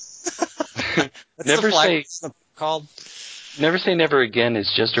that one. Never say called Never Say Never Again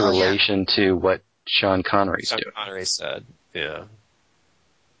is just a relation to what Sean Connery's Sean doing. Connery said. Yeah.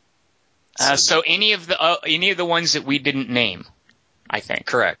 So any of the ones that we didn't name, I think.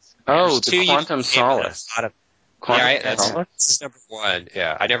 Correct. Oh, There's the two Quantum you- Solace. Quantum Solace? This is number one.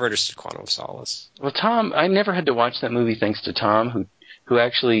 Yeah, I never understood Quantum of Solace. Well, Tom, I never had to watch that movie thanks to Tom, who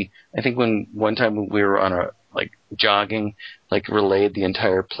actually, I think one time when we were on a, jogging, relayed the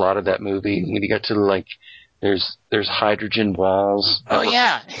entire plot of that movie. When you got to, there's hydrogen walls. Oh,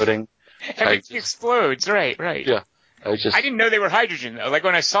 yeah. Exploding. Everything explodes. Right. Yeah. I didn't know they were hydrogen, though.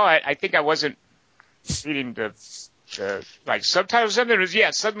 When I saw it, I think I wasn't reading the subtitles. Something was,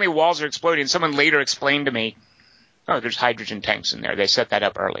 suddenly walls are exploding. Someone later explained to me, oh, there's hydrogen tanks in there. They set that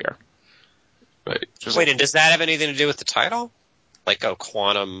up earlier. Right. Wait, and does that have anything to do with the title?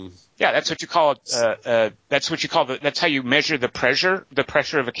 Quantum... Yeah, that's what you call it. That's how you measure the pressure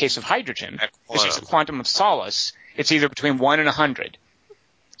of a case of hydrogen. This is a quantum of solace. It's either between 1 and 100.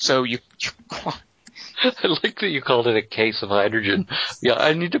 So you I like that you called it a case of hydrogen. Yeah,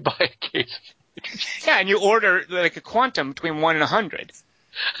 I need to buy a case. Yeah, and you order a quantum between 1 and 100.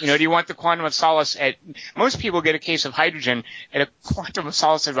 Do you want the quantum of solace at... Most people get a case of hydrogen at a quantum of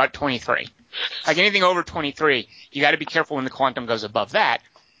solace at about 23. Anything over 23, you got to be careful when the quantum goes above that.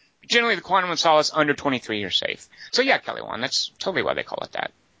 Generally, the quantum of solace under 23, you're safe. So yeah, Kelly Wand, that's totally why they call it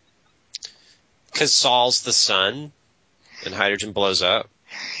that. Because Sol's the sun, and hydrogen blows up.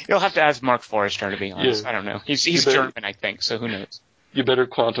 You'll have to ask Mark Forrester, to be honest. Yeah. I don't know. He's German, I think, so who knows? You better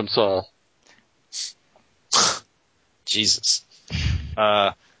Quantum Sol. Jesus.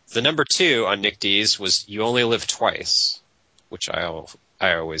 The number 2 on Nick D's was You Only Live Twice, which I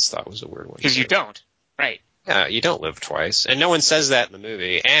always thought was a weird one. Because you don't. Right. Yeah, you don't live twice. And no one says that in the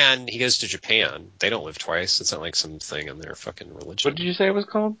movie. And he goes to Japan. They don't live twice. It's not like something in their fucking religion. What did you say it was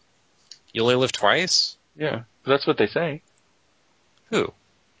called? You only live twice? Yeah, that's what they say. Who?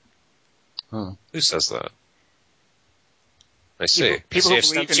 Huh. Who says that? I see. People who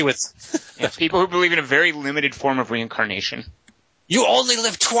believe people who believe in a very limited form of reincarnation. You only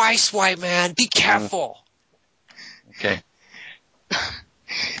live twice, white man. Be careful. Okay.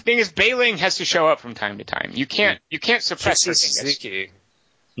 Thing is, Bailing has to show up from time to time. You can't suppress it. Suzuki.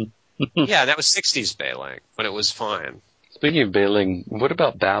 Yeah, that was 60s Bailing, when it was fine. Speaking of bailing, what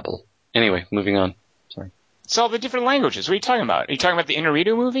about Babel? Anyway, moving on. Sorry. It's all the different languages. What are you talking about? Are you talking about the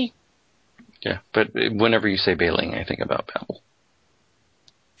Inarritu movie? Yeah, but whenever you say bailing, I think about Babel.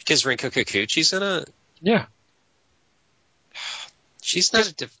 Because Rinko Kikuchi's in it? Yeah. She's not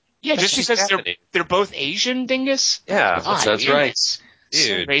just because they're both Asian, dingus? Yeah, that's right. So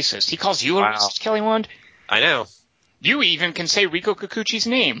Dude. racist. He calls you a racist, Kelly Wand? I know. You even can say Riko Kikuchi's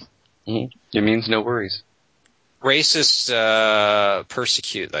name. Mm-hmm. It means no worries. Racist,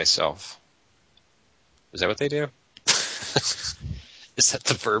 persecute thyself. Is that what they do? Is that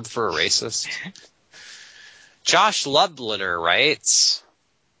the verb for a racist? Josh Lubliner writes,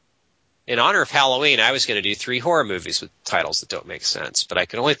 in honor of Halloween, I was going to do 3 horror movies with titles that don't make sense, but I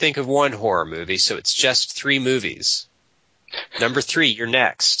could only think of 1 horror movie, so it's just 3 movies. Number 3, you're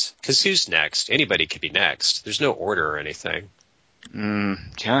next. Because who's next? Anybody could be next. There's no order or anything.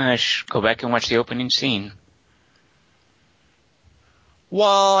 Josh, go back and watch the opening scene.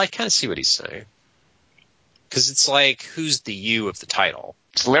 Well, I kind of see what he's saying. Because it's like, who's the you of the title?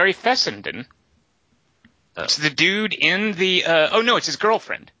 It's Larry Fessenden. Oh. It's the dude in the... no, it's his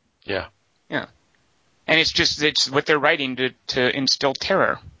girlfriend. Yeah. Yeah. And it's what they're writing to instill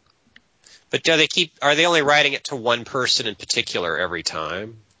terror. But are they only writing it to one person in particular every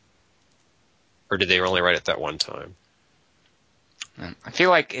time? Or do they only write it that one time? I feel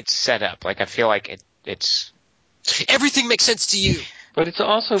like it's set up. I feel like it's... Everything makes sense to you! But it's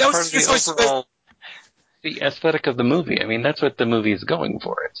also part of the overall... the aesthetic of the movie. I mean, that's what the movie is going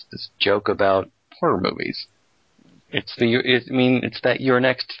for. It's this joke about horror movies. It's that your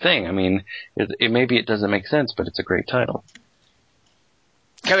next thing. I mean, maybe it doesn't make sense, but it's a great title.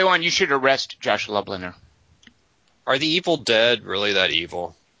 Kelly Wand, you should arrest Josh Lubliner. Are the Evil Dead really that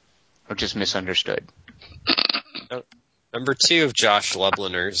evil? Or just misunderstood? Number 2 of Josh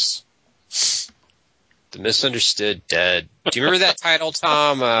Lubliner's The Misunderstood Dead. Do you remember that title,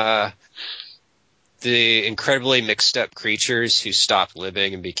 Tom? the incredibly mixed up creatures who stopped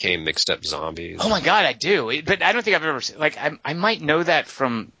living and became mixed up zombies? Oh my God, I do. But I don't think I've ever seen, like, I might know that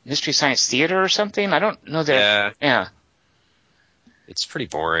from Mystery Science Theater or something. I don't know that. Yeah. It's pretty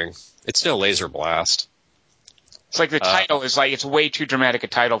boring. It's no Laser Blast. It's like the title is like, it's way too dramatic a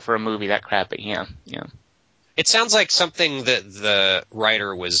title for a movie, that crap, but yeah. It sounds like something that the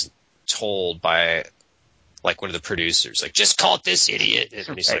writer was told by, like, one of the producers. Like, just call it this, idiot.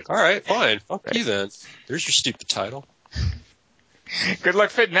 And he's like, all right, fine. Fuck you then. There's your stupid title. Good luck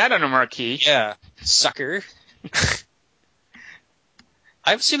fitting that on a marquee. Yeah. Sucker.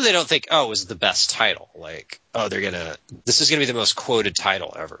 I assume they don't think, oh, it was the best title. Like, oh, this is going to be the most quoted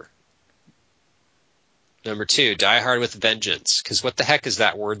title ever. Number 2, Die Hard with a Vengeance. Because what the heck is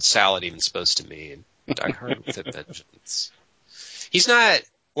that word salad even supposed to mean? Die Hard with a Vengeance. He's not,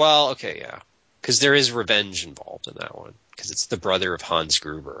 well, okay, yeah. Because there is revenge involved in that one. Because it's the brother of Hans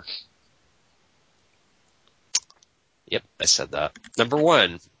Gruber. Yep, I said that. Number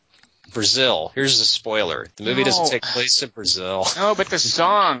 1, Brazil. Here's a spoiler. The movie doesn't take place in Brazil. No, but the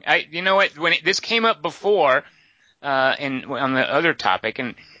song, you know what, this came up before, on the other topic,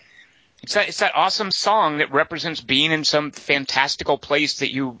 and it's that awesome song that represents being in some fantastical place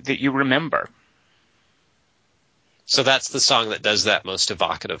that you remember. So that's the song that does that most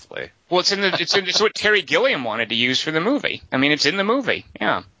evocatively. Well, it's what Terry Gilliam wanted to use for the movie. I mean, it's in the movie.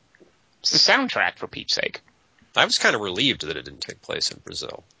 Yeah, it's the soundtrack, for Pete's sake. I was kind of relieved that it didn't take place in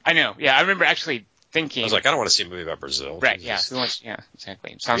Brazil. I know. Yeah, I remember actually thinking. I was like, I don't want to see a movie about Brazil. Right? Jesus. Yeah,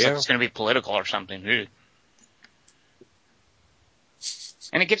 exactly. It sounds like it's going to be political or something. Ugh.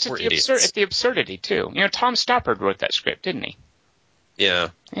 And it gets at the absurdity too. You know, Tom Stoppard wrote that script, didn't he? Yeah.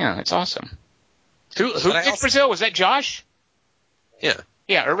 Yeah, it's awesome. Who picked Brazil? Was that Josh? Yeah.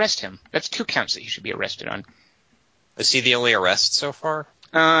 Yeah, arrest him. That's 2 counts that he should be arrested on. Is he the only arrest so far?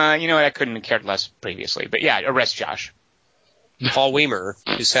 You know what? I couldn't have cared less previously. But yeah, arrest Josh. Paul Weimer,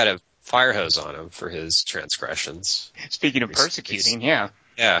 who's had a fire hose on him for his transgressions. Speaking of persecuting, yeah.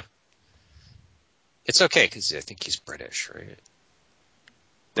 Yeah. It's okay, because I think he's British, right?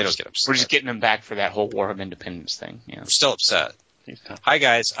 They don't get upset. We're just getting him back for that whole War of Independence thing. Yeah. We're still upset. Hi,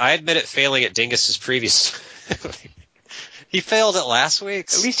 guys. I admit it failing at Dingus's previous... He failed it last week.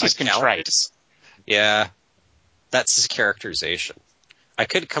 At least he's contrite. Yeah. That's his characterization. I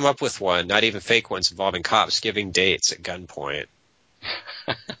couldn't come up with one, not even fake ones, involving cops giving dates at gunpoint.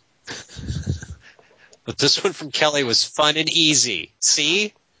 But this one from Kelly was fun and easy.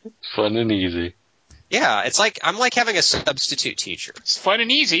 See? Fun and easy. Yeah, I'm like having a substitute teacher. It's fun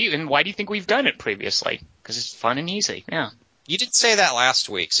and easy, and why do you think we've done it previously? Because it's fun and easy, yeah. You didn't say that last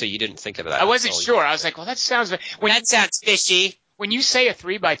week, so you didn't think of that. I wasn't sure. I was like, well, that sounds fishy. When you say a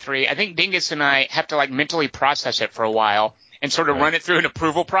 3x3, I think Dingus and I have to like mentally process it for a while and sort of run it through an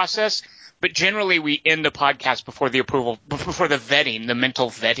approval process. But generally, we end the podcast before the vetting, the mental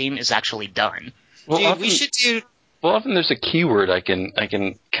vetting is actually done. Well, Dude, often, we should do. Well, often there's a keyword I can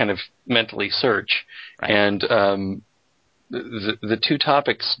kind of mentally search, right. And the 2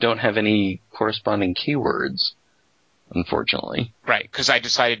 topics don't have any corresponding keywords, unfortunately. Right, because I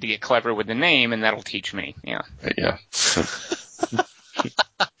decided to get clever with the name, and that'll teach me. Yeah. Yeah.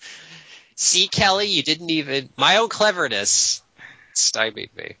 See, Kelly, you didn't even. My own cleverness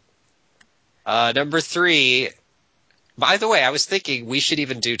stymied me. Number 3. By the way, I was thinking we should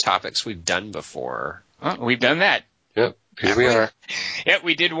even do topics we've done before. Well, we've done that. Yep, here we are. Yep,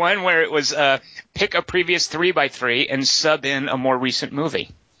 we did one where it was pick a previous 3x3 and sub in a more recent movie.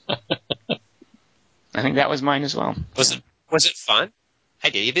 I think that was mine as well. Was it fun?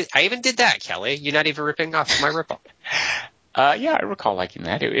 I even did that, Kelly. You're not even ripping off my ripoff. Yeah, I recall liking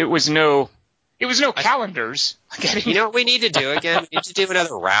that. It was no calendars. You know what we need to do again? We need to do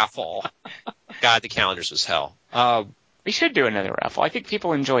another raffle. God, the calendars was hell. We should do another raffle. I think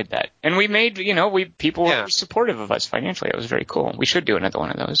people enjoyed that. And we made, people were supportive of us financially. It was very cool. We should do another one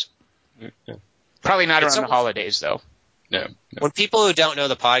of those. Yeah. Probably not around the holidays, though. No. When people who don't know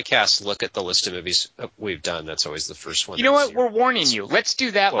the podcast look at the list of movies we've done, that's always the first one. You know what? We're warning you. Let's do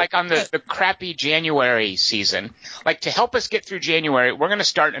that like on the crappy January season. Like to help us get through January, we're going to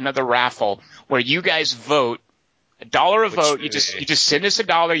start another raffle where you guys vote. $1 a vote. You just send us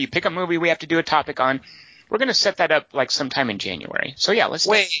 $1. You pick a movie we have to do a topic on. We're going to set that up like sometime in January. So yeah, let's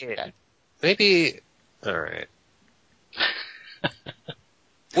wait. Do that. Maybe. All right.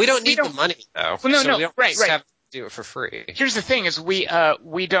 We don't need the money though. Well, no, we don't right. Have to do it for free. Here's the thing: is we don't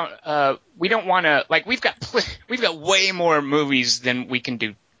want to like we've got way more movies than we can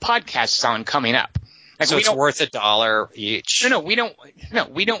do podcasts on coming up. Like, So we it's don't, worth $1 each. No, we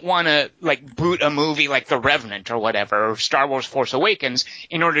don't want to like boot a movie like The Revenant or whatever, or Star Wars Force Awakens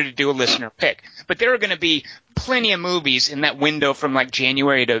in order to do a listener pick. But there are going to be plenty of movies in that window from like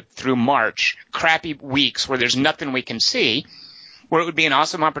January through March, crappy weeks where there's nothing we can see, where it would be an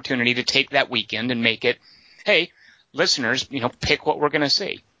awesome opportunity to take that weekend and make it, hey, listeners, pick what we're going to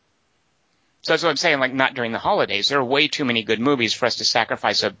see. So that's what I'm saying, like, not during the holidays. There are way too many good movies for us to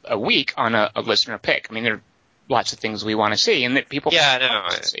sacrifice a week on a listener pick. I mean, there are lots of things we want to see and that people want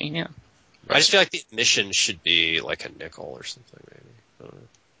to see. Yeah. I just feel like the admission should be like a nickel or something, maybe. I don't know.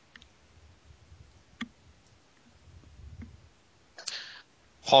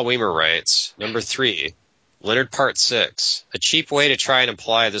 Paul Weimer writes, number 3, Leonard Part 6. A cheap way to try and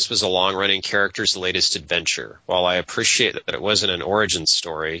imply this was a long-running character's latest adventure. While I appreciate that it wasn't an origin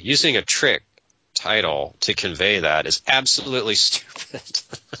story, using a trick title to convey that is absolutely stupid.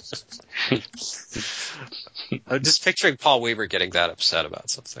 I'm just picturing Paul Weaver getting that upset about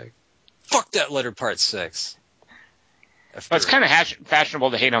something. Fuck that Leonard Part 6. Well, it's kind of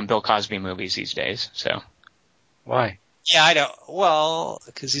fashionable to hate on Bill Cosby movies these days, so. Why? Yeah, I know. Well,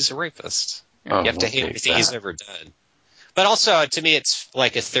 because he's a rapist. You have to hate everything he's ever done. But also, to me, it's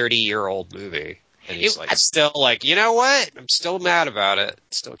like a 30-year-old movie. And he's still like, you know what? I'm still mad about it.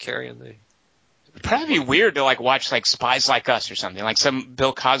 Still carrying the... It'd probably be weird to like watch like Spies Like Us or something, like some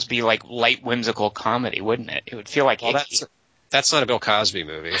Bill Cosby like light whimsical comedy, wouldn't it? It would feel like that's not a Bill Cosby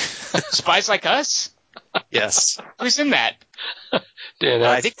movie. Spies Like Us? Yes. Who's in that? Yeah,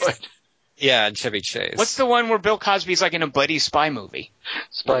 I think. Yeah, and Chevy Chase. What's the one where Bill Cosby's like in a buddy spy movie?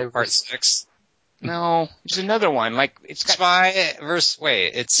 Spy Part 6? No, there's another one. Like it's got Spy versus.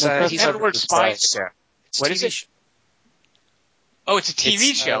 Wait, it's he's the word spy. What is it? Oh, it's a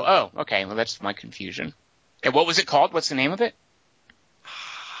TV show. Oh, okay. Well, that's my confusion. And what was it called? What's the name of it?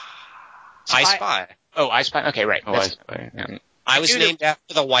 I Spy. Oh, I Spy. Okay, right. Oh, I Spy. Yeah. I was named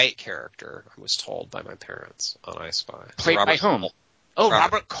after the white character, I was told by my parents on I Spy. Played by whom? Oh,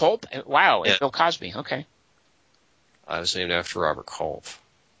 Robert Culp? Wow, yeah. Bill Cosby. Okay. I was named after Robert Culp.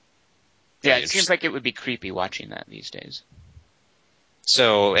 Yeah, it seems like it would be creepy watching that these days.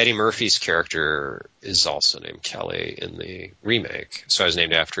 So Eddie Murphy's character is also named Kelly in the remake. So I was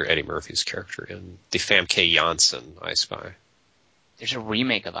named after Eddie Murphy's character in the Famke Janssen I Spy. There's a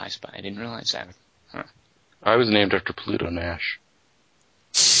remake of I Spy. I didn't realize that. Huh. I was named after Pluto Nash.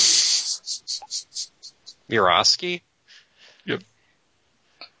 Murawski? Yep.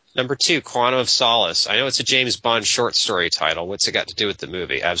 Number 2, Quantum of Solace. I know it's a James Bond short story title. What's it got to do with the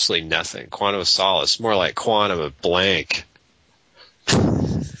movie? Absolutely nothing. Quantum of Solace. More like Quantum of Blank.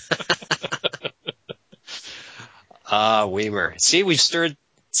 Weimer. See, we've stirred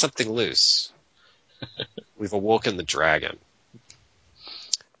something loose. We've awoken the dragon.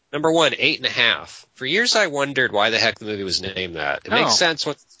 Number 1, 8.5. For years I wondered why the heck the movie was named that. It makes sense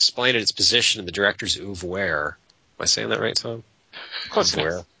once it's explained its position in the director's oeuvre. Am I saying that right, Tom? Close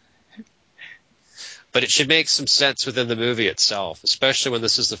enough. But it should make some sense within the movie itself, especially when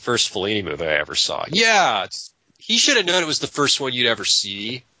this is the first Fellini movie I ever saw. Yeah, he should have known it was the first one you'd ever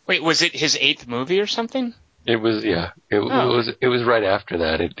see. Wait, was it his 8th movie or something? It was, yeah. It was right after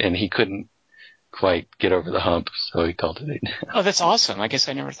that, and he couldn't quite get over the hump, so he called it 8.5. Oh, that's awesome. I guess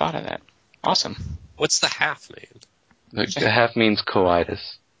I never thought of that. Awesome. What's the half mean? The half means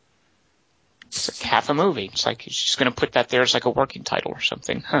coitus. It's like half a movie. It's like he's just going to put that there as like a working title or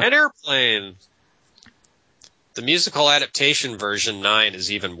something. Huh. An airplane. The musical adaptation version 9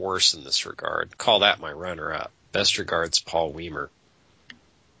 is even worse in this regard. Call that my runner-up. Best regards, Paul Weimer.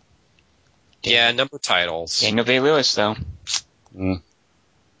 Yeah, number titles. Daniel Day-Lewis, though. Mm.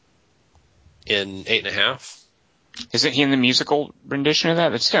 In 8.5? Isn't he in the musical rendition of that?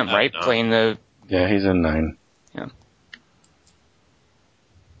 That's him, right? No. Playing the... Yeah, he's in 9. Yeah.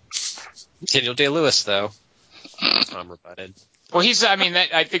 Daniel Day-Lewis, though. Tom rebutted. Well,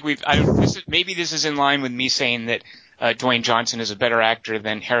 I think maybe this is in line with me saying that Dwayne Johnson is a better actor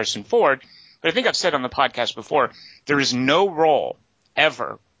than Harrison Ford, but I think I've said on the podcast before, there is no role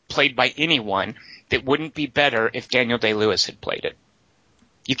ever played by anyone that wouldn't be better if Daniel Day-Lewis had played it.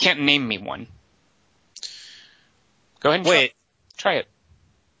 You can't name me one. Go ahead and try it.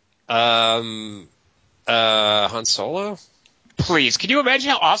 Han Solo? Please, can you imagine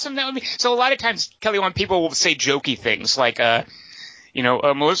how awesome that would be? So a lot of times, Kelly, when people will say jokey things like,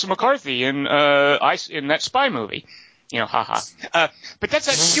 Melissa McCarthy in that spy movie, haha. But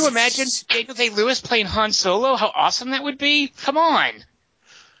can you imagine Daniel Day-Lewis playing Han Solo? How awesome that would be! Come on.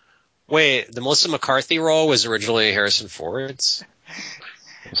 Wait, the Melissa McCarthy role was originally Harrison Ford's?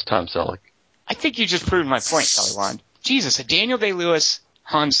 It's Tom Selleck. I think you just proved my point, Kelly Wand. Jesus, a Daniel Day-Lewis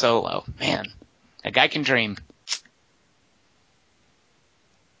Han Solo, man. That guy can dream.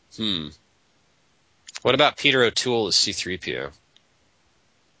 What about Peter O'Toole as C-3PO?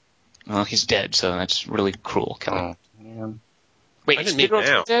 Well, he's dead, so that's really cruel, Kelly. Oh, man. Wait, I is didn't mean Peter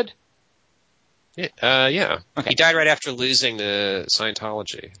O'Toole now. dead? Yeah. Okay. He died right after losing to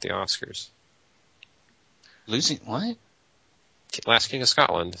Scientology at the Oscars. Losing what? Last King of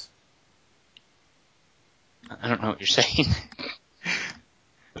Scotland. I don't know what you're saying.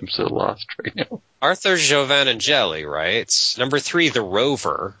 I'm so lost right now. Arthur Giovanangeli writes, number 3, The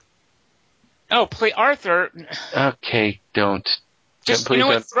Rover. Oh, play Arthur. Okay, don't. Just, Please you know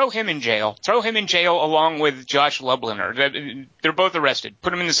what? don't. Throw him in jail. Throw him in jail along with Josh Lubliner. They're both arrested.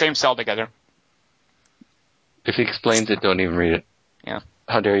 Put them in the same cell together. If he explains it, don't even read it. Yeah.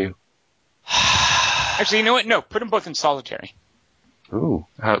 How dare you? Actually, you know what? No, put them both in solitary. Ooh,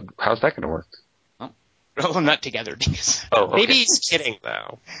 how's that going to work? Well, not together. Because Oh, okay. Maybe he's kidding,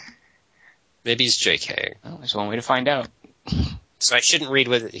 though. Maybe he's JKing. well, there's one way to find out. So I shouldn't read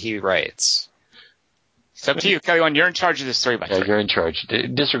what he writes. It's up to you, Kelly. You're in charge of this 3x3. Yeah, you're in charge.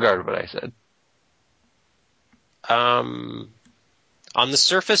 Disregard what I said. On the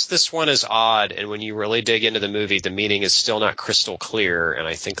surface, this one is odd, and when you really dig into the movie, the meaning is still not crystal clear, and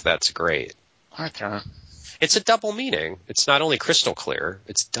I think that's great. Arthur. It's a double meaning. It's not only crystal clear,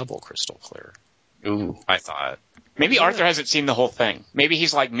 it's double crystal clear, Ooh. I thought. Maybe Arthur hasn't seen the whole thing. Maybe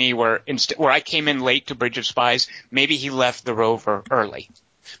he's like me, where I came in late to Bridge of Spies. Maybe he left the Rover early.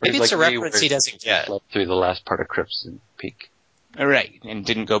 Maybe He's it's like a me, reference where he doesn't get. slept through the last part of Crimson Peak. All right, and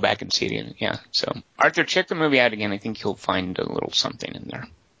didn't go back and see it again. Yeah, so Arthur, check the movie out again. I think you'll find a little something in there.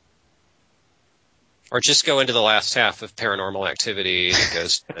 Or just go into the last half of Paranormal Activity, the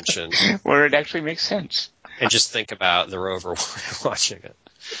Ghost Dimension, Where it actually makes sense. and just think about the Rover while you're watching it.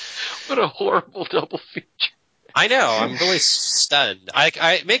 What a horrible double feature. I know, I'm really stunned.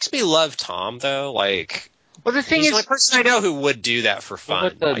 It makes me love Tom, though. Like, Well, the thing he's is, the only person I know who would do that for Well, fun.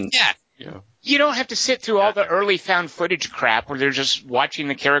 that doesn't- Like, yeah, Yeah. you don't have to sit through all the early found footage crap where they're just watching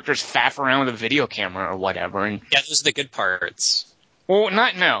the characters faff around with a video camera or whatever. And those are the good parts. well,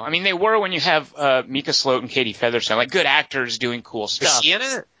 no. I mean, they were when you have Mika Sloat and Katie Featherston, like good actors doing cool Is stuff. she in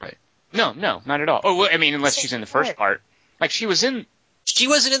it? No, not at all. Oh, well, I mean, unless she's in the first part. Like she was in She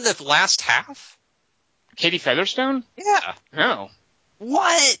wasn't in the last half? Katie Featherstone? Yeah. No.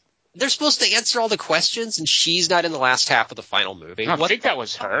 What? They're supposed to answer all the questions, and she's not in the last half of the final movie. I don't What? think that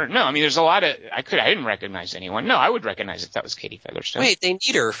was her. No, I mean, there's a lot of I didn't recognize anyone. No, I would recognize if that was Katie Featherstone. Wait, they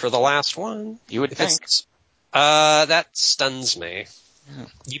need her for the last one. You would If think. it's- that stuns me. Yeah.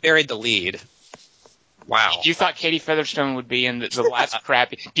 You buried the lead. Wow. You thought Katie Featherstone would be in the last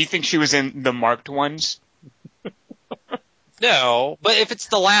crappy. Do you think she was in the marked ones? No, but if it's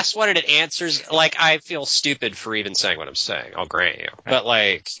the last one and it answers, like, I feel stupid for even saying what I'm saying. I'll grant you. But,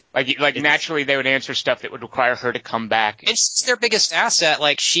 like, Like naturally they would answer stuff that would require her to come back. and she's their biggest asset.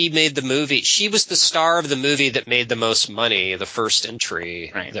 Like, she made the movie. She was the star of the movie that made the most money, the first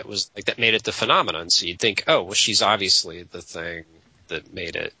entry. Right. That made it the phenomenon. So you'd think, oh, well, she's obviously the thing that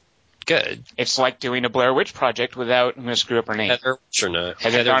made it good. It's like doing a Blair Witch Project without, I'm going to screw up her name. Heather, sure not.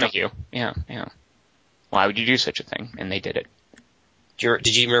 Heather Donahue. Yeah. Why would you do such a thing? And they did it.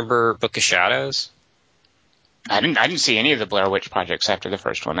 Did you remember Book of Shadows? I didn't see any of the Blair Witch Projects after the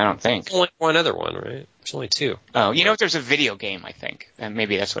first one, I don't think. Only one other one, right? There's only two. Oh, you know what? There's a video game, I think. And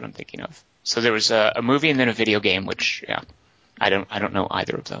maybe that's what I'm thinking of. So there was a movie and then a video game, which, yeah. I don't know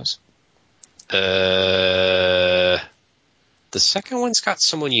either of those. The second one's got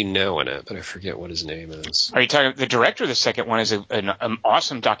someone you know in it, but I forget what his name is. Are you talking? The director of the second one is an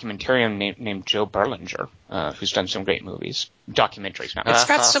awesome documentarian named Joe Berlinger, who's done some great movies, documentaries. Not It's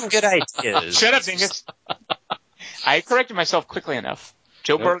got some good ideas. Shut up, Dingus. I corrected myself quickly enough.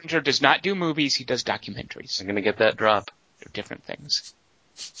 Joe Nope. Berlinger does not do movies; he does documentaries. I'm going to get that drop. They're different things.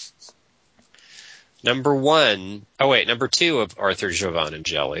 Number 2 of Arthur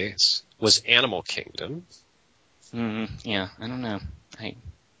Giovanangeli was Animal Kingdom. Yeah, I don't know.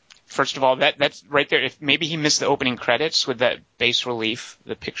 First of all, that's right there. If maybe he missed the opening credits with that bas relief,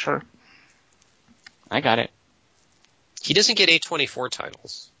 the picture. I got it. He doesn't get A24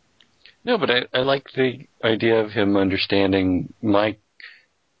 titles. No, but I like the idea of him understanding my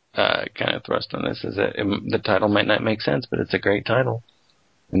kind of thrust on this is that the title might not make sense, but it's a great title.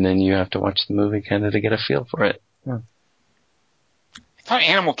 And then you have to watch the movie kind of to get a feel for it. Yeah. I thought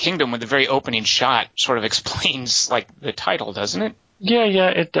Animal Kingdom, with the very opening shot, sort of explains like the title, doesn't it? Yeah,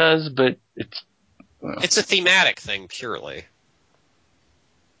 it does, but it's... It's a thematic thing, purely.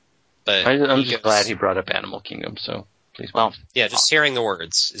 But I'm just glad he brought up Animal Kingdom, so please. Well, yeah, just hearing the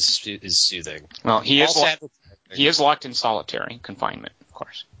words is soothing. he All sad is locked in solitary confinement, of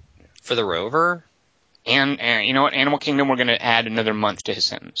course. for the Rover. And you know what? Animal Kingdom, we're going to add another month to his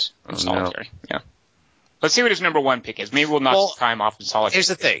sentence in solitary. Yeah. Let's see what his number one pick is. Maybe we'll knock some time off in solitary. Here's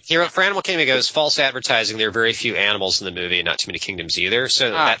the thing. Here, for Animal Kingdom, it goes false advertising. There are very few animals in the movie and not too many kingdoms either. So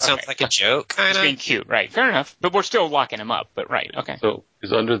that sounds like a joke, kind It's of. being cute, right. Fair enough. But we're still locking him up. But right, okay. So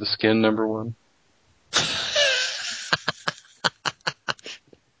is Under the Skin number one?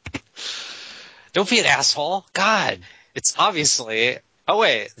 Don't be an asshole. God. It's obviously... Oh,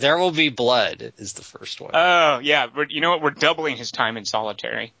 wait. There Will Be Blood is the first one. Oh, yeah. You know what? We're doubling his time in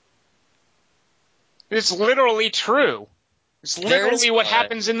solitary. It's literally true. It's literally what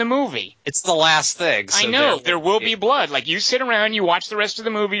happens in the movie. It's the last thing. So I know. There will be blood. Like, you sit around, you watch the rest of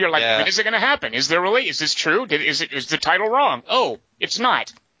the movie, you're like, when is it going to happen? Is this true? Is the title wrong? Oh, it's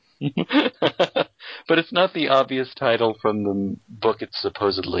not. But it's not the obvious title from the book it's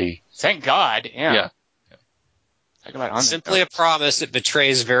supposedly... Thank God, yeah. Simply a promise that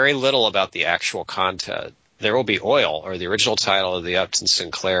betrays very little about the actual content. There Will Be Oil, or the original title of the Upton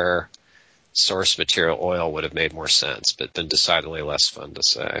Sinclair source material, Oil, would have made more sense, but been decidedly less fun to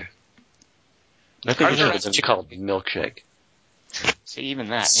say. I think it should have been called Milkshake. See, even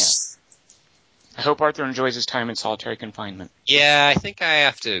that, yeah. I hope Arthur enjoys his time in solitary confinement. Yeah, I think I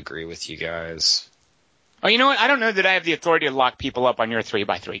have to agree with you guys. Oh, you know what? I don't know that I have the authority to lock people up on your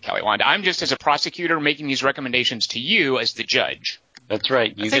 3x3, Kelly Wand. I'm just, as a prosecutor, making these recommendations to you as the judge. That's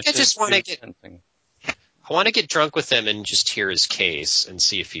right. I just want to get... I want to get drunk with him and just hear his case and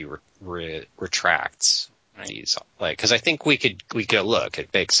see if he retracts these. Like, because I think we could go, look, it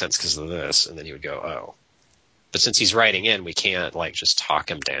makes sense because of this, and then he would go, oh. But since he's writing in, we can't just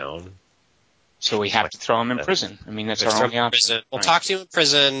talk him down. So we have to throw him in prison. I mean, that's our only option. We'll talk to him in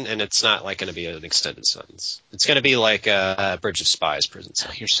prison, and it's not going to be an extended sentence. It's going to be like a Bridge of Spies prison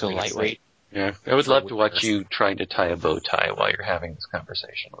sentence. You're so lightweight. Yeah, I would love to watch you trying to tie a bow tie while you're having this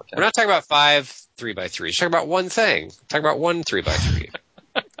conversation with him. We're not talking about 5 3x3s. We're talking about one thing. We're talking about one 3x3.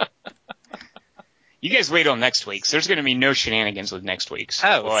 You guys wait till next week. So there's going to be no shenanigans with next week's.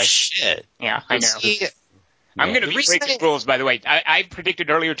 Oh, shit. Yeah, I know. I'm going to be breaking rules, by the way. I predicted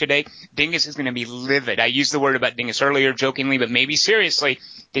earlier today, Dingus is going to be livid. I used the word about Dingus earlier jokingly, but maybe seriously,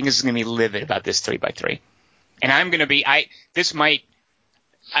 Dingus is going to be livid about this 3x3. And I'm going to be, I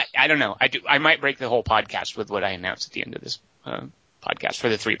don't know. I might break the whole podcast with what I announced at the end of this podcast for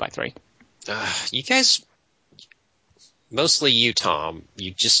the 3x3. You guys, mostly you, Tom,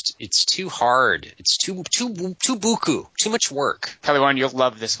 it's too hard. It's too buku, too much work. Kelly Warren, you'll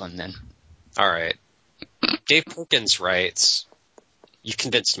love this one then. All right. Dave Perkins writes, you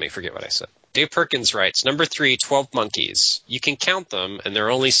convinced me, forget what I said. Dave Perkins writes, number 3, 12 monkeys. You can count them, and there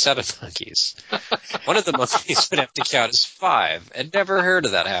are only 7 monkeys. One of the monkeys would have to count as 5, and never heard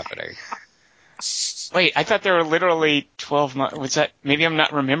of that happening. Wait, I thought there were literally 12 monkeys. What's that? Maybe I'm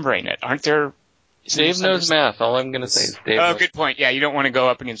not remembering it. Aren't there... Dave knows math. All I'm going to say is Dave knows. Good point. Yeah, you don't want to go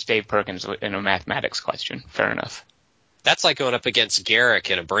up against Dave Perkins in a mathematics question. Fair enough. That's like going up against Garrick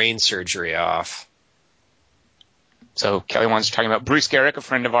in a brain surgery off. So Kelly Wand's talking about Bruce Garrick, a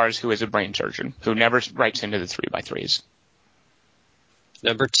friend of ours who is a brain surgeon, who never writes into the 3x3s.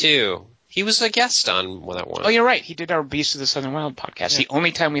 Number 2, he was a guest on that one. Oh, you're right. He did our Beast of the Southern Wild podcast. Yeah. The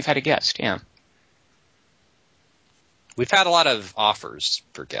only time we've had a guest, yeah. We've had a lot of offers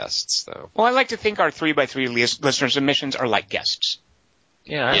for guests, though. Well, I like to think our 3x3 listener submissions are like guests.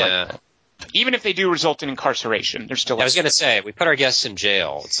 Yeah, I like that. Even if they do result in incarceration, they're still... I was going to say, we put our guests in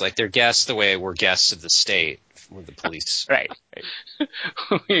jail. It's like they're guests the way we're guests of the state with the police. Right.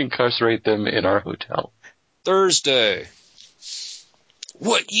 We incarcerate them in our hotel. Thursday.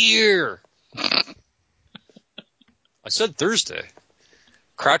 What year? I said Thursday.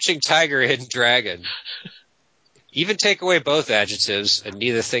 Crouching Tiger, Hidden Dragon. Even take away both adjectives and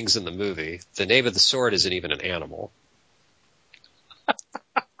neither thing's in the movie. The name of the sword isn't even an animal.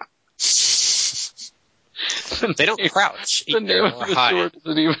 They don't crouch. The name of the sword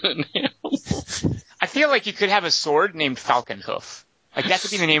isn't even an animal. I feel like you could have a sword named Falconhoof. Like, that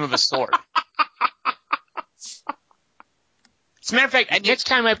could be the name of a sword. As a matter of fact, next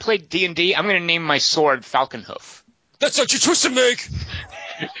time I play D&D, I'm going to name my sword Falconhoof. That's not your twist to make!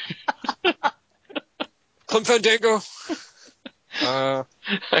 Clem Fandango?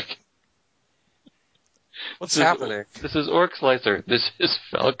 What's happening? This is Orc Slicer. This is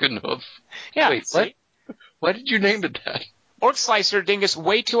Falconhoof. Yeah. Wait, what? Why did you name it that? Orc Slicer, Dingus,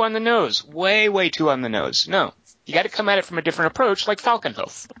 way too on the nose. Way, way too on the nose. No. You got to come at it from a different approach, like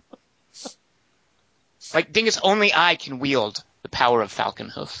Falconhoof. Like, Dingus, only I can wield the power of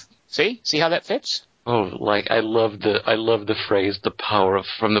Falconhoof. See? See how that fits? Oh, like, I love the phrase,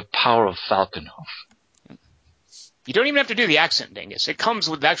 from the power of Falconhoof. You don't even have to do the accent, Dingus. It comes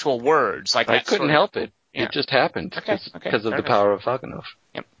with actual words. Like I that couldn't sort of- help it. Yeah. It just happened. Okay, Because okay, of fair the enough. power of Falkenhoff.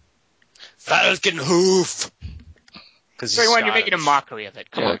 Falconhoof. Because So you're making a mockery of it.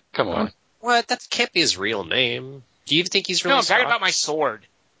 Come Yeah, on. come on. What? That can't be his real name. Do you think he's really? No, I'm talking Scottish? about my sword.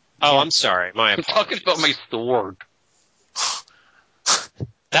 Oh, I'm sorry. My I'm apologies. talking about my sword.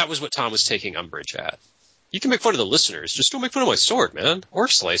 That was what Tom was taking umbrage at. You can make fun of the listeners, just don't make fun of my sword, man. Or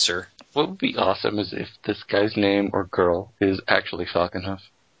Slicer. What would be awesome is if this guy's name or girl is actually Falkenhoff.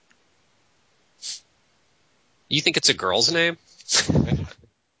 You think it's a girl's name? That's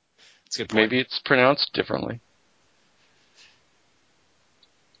a good point. Maybe it's pronounced differently.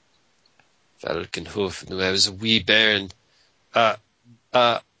 Falconhoof, I was a wee bairn.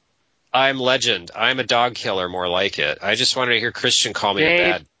 I'm legend. I'm a dog killer, more like it. I just wanted to hear Christian call me a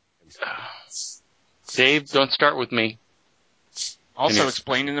Dave. bad. Dave, don't start with me. Also Anyway.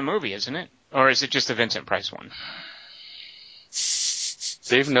 explained in the movie, isn't it? Or is it just the Vincent Price one?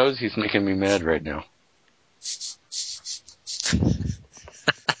 Dave knows he's making me mad right now.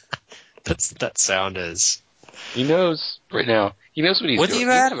 That sound is. He knows right now. He knows what he's What are doing. you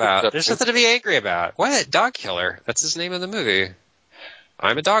mad He's about? upset. There's nothing to be angry about. What? Dog killer. That's his name in the movie.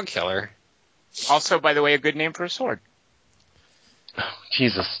 I'm a dog killer. Also, by the way, a good name for a sword.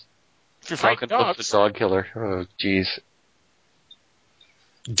 Jesus. If you're fighting Falkenhoff, the dogs. dog killer. Oh, jeez.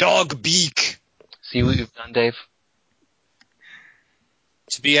 Dog beak. See what you've done, Dave?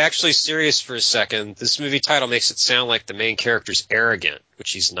 To be actually serious for a second, this movie title makes it sound like the main character's arrogant,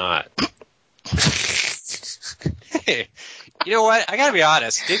 which he's not. Hey, you know what? I gotta be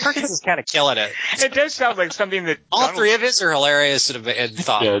honest. Dave Perkins is kind of killing it. It does sound like something that All Donald- three of his are hilarious and Yeah,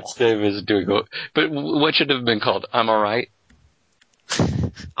 thoughtful. Dave is doing good. But what should have been called? I'm alright.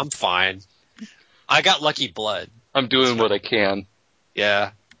 I'm fine. I got lucky blood. I'm doing what I can.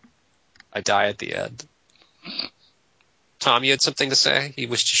 Yeah. I die at the end. Tom, you had something to say? You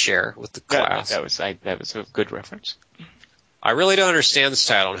wish to share with the class? That was a good reference. I really don't understand this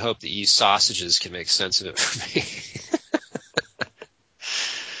title and hope that you sausages can make sense of it for me.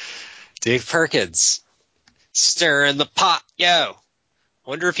 Dave Perkins. Stir in the pot, yo.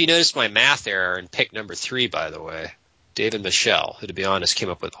 Wonder if you noticed my math error in pick number 3, by the way. Dave and Michelle, who to be honest came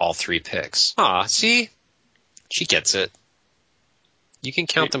up with all 3 picks. Aw, see? She gets it. You can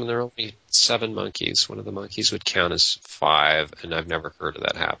count them and there are only 7 monkeys. One of the monkeys would count as 5, and I've never heard of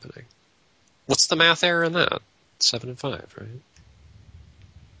that happening. What's the math error in that? 7 and 5, right?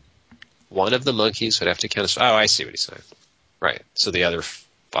 One of the monkeys would have to count as... Oh, I see what he's saying. Right. So the other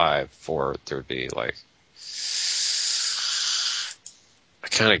 5, 4, there would be like... I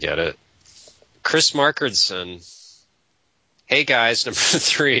kind of get it. Chris Markardson. Hey guys, number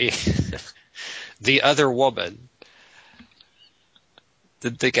 3. The other woman.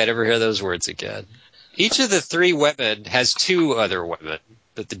 Didn't think I'd ever hear those words again. Each of the 3 women has 2 other women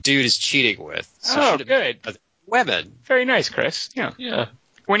that the dude is cheating with. So Oh, should it be good. other women? Very nice, Chris. Yeah. Yeah.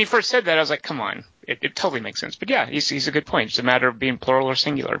 When he first said that, I was like, come on. It totally makes sense. But yeah, he's a good point. It's a matter of being plural or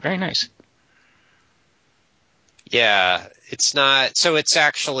singular. Very nice. Yeah, it's not. So it's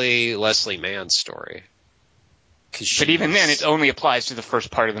actually Leslie Mann's story. But even then, it only applies to the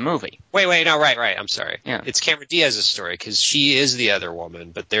first part of the movie. Wait, no, right. I'm sorry. Yeah. It's Cameron Diaz's story because she is the other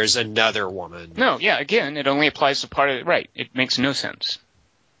woman, but there's another woman. No, yeah, again, it only applies to part of it. Right. It makes no sense.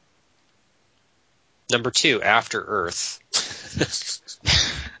 Number 2, After Earth.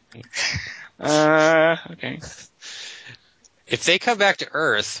 Okay. If they come back to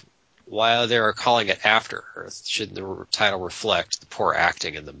Earth while they are calling it After Earth, shouldn't the title reflect the poor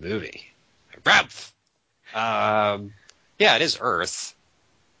acting in the movie? Raph! Yeah, it is Earth.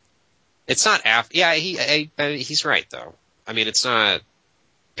 It's not after. Yeah, he's right though. I mean, it's not.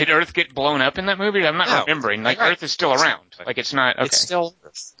 Did Earth get blown up in that movie? I'm not No. remembering. Like, Right. Earth is still around. Like, it's not. Okay. It's still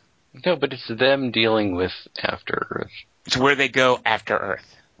Earth. No, but it's them dealing with After Earth. It's where they go after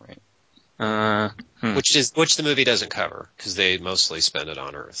Earth. Right. Which the movie doesn't cover because they mostly spend it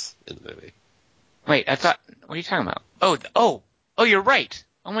on Earth in the movie. Wait, I thought. What are you talking about? Oh, you're right.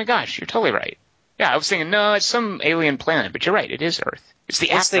 Oh my gosh, you're totally right. Yeah, I was thinking, no, it's some alien planet, but you're right. It is Earth. It's the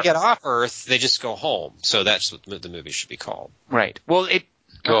Once after. they get off Earth, they just go home. So that's what the movie should be called. Right. Well, it.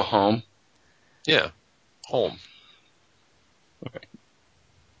 Go home. Yeah, home. Okay.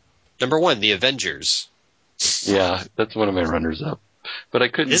 Number 1, The Avengers. Yeah, that's one of my runners-up. But I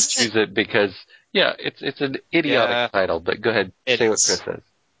couldn't Is it? choose it because, yeah, it's an idiotic title, but go ahead, It say what is. Chris says.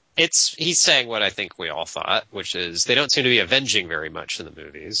 He's saying what I think we all thought, which is they don't seem to be avenging very much in the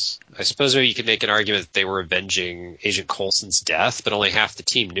movies. I suppose maybe you could make an argument that they were avenging Agent Coulson's death, but only half the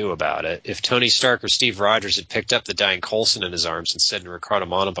team knew about it. If Tony Stark or Steve Rogers had picked up the dying Coulson in his arms and said in Ricardo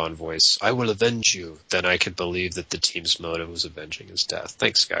Montalban voice, "I will avenge you," then I could believe that the team's motive was avenging his death.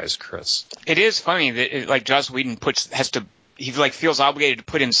 Thanks, guys. Chris. It is funny that like Joss Whedon he like feels obligated to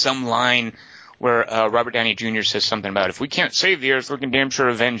put in some line where Robert Downey Jr. says something about if we can't save the Earth, we can damn sure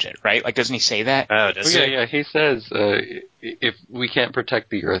avenge it, right? Like, doesn't he say that? Oh, does Yeah, he? yeah. He says, if we can't protect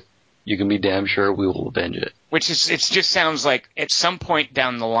the Earth, you can be damn sure we will avenge it. Which is, it just sounds like at some point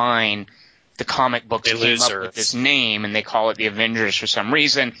down the line, the comic books They came lose up Earth. with this name and they call it the Avengers for some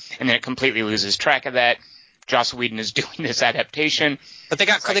reason, and then it completely loses track of that. Joss Whedon is doing this adaptation. But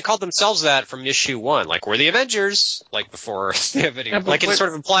they called themselves that from issue 1. Like, we're the Avengers. Like, before they have any. Yeah, but like, it what- sort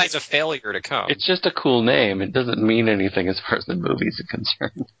of implies a failure to come. It's just a cool name. It doesn't mean anything as far as the movies are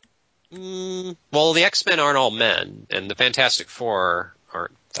concerned. Well, the X-Men aren't all men, and the Fantastic Four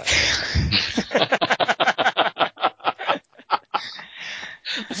aren't that.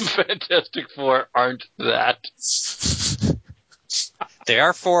 Fantastic Four aren't that. They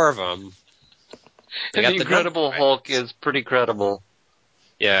are 4 of them. And the Incredible number, right? Hulk is pretty credible.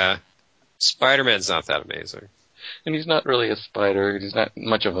 Yeah. Spider-Man's not that amazing. And he's not really a spider. He's not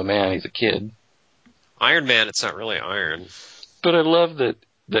much of a man. He's a kid. Iron Man, it's not really iron. But I love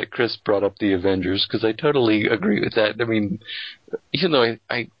that Chris brought up the Avengers, because I totally agree with that. I mean, even though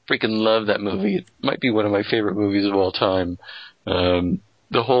I freaking love that movie, it might be one of my favorite movies of all time.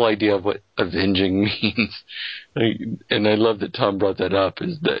 The whole idea of what avenging means, and I love that Tom brought that up,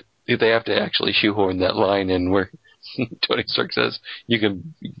 is that they have to actually shoehorn that line in where Tony Stark says, you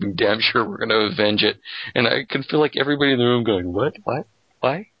can be damn sure we're going to avenge it. And I can feel like everybody in the room going, what? Why?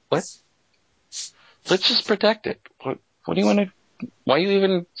 What? Let's just protect it. What do you want to... Why are you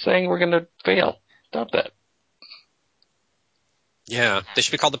even saying we're going to fail? Stop that. Yeah, they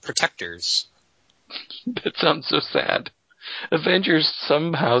should be called the Protectors. That sounds so sad. Avengers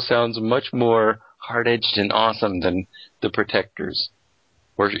somehow sounds much more hard-edged and awesome than the Protectors.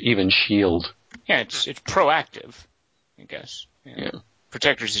 Or even S.H.I.E.L.D. Yeah, it's proactive, I guess. Yeah.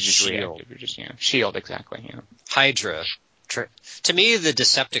 Protectors is just Shield. reactive. You're just, Shield, exactly. Yeah. Hydra. To me, the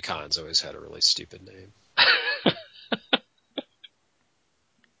Decepticons always had a really stupid name.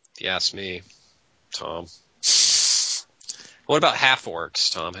 If you ask me, Tom. What about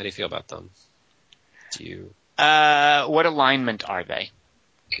half-orcs, Tom? How do you feel about them? What alignment are they?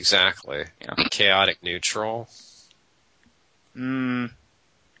 Exactly. Yeah. Chaotic neutral.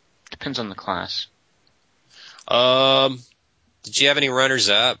 Depends on the class. Did you have any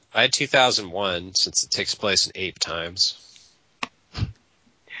runners-up? I had 2001, since it takes place in ape times.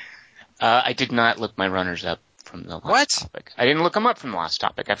 I did not look my runners up from the last topic. I didn't look them up from the last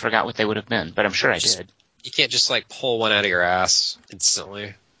topic. I forgot what they would have been, but I'm sure I did. You can't just, pull one out of your ass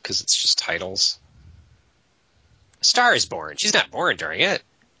instantly, because it's just titles. A Star is Born. She's not born during it.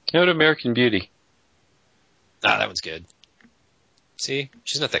 How about American Beauty? Ah, that one's good. See?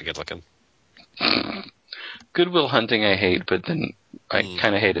 She's not that good looking. Good Will Hunting I hate, but then I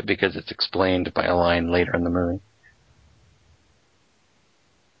kind of hate it because it's explained by a line later in the movie.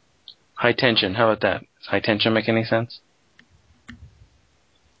 High Tension, how about that? Does High Tension make any sense?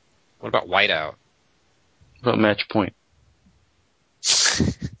 What about Whiteout? What about Match Point?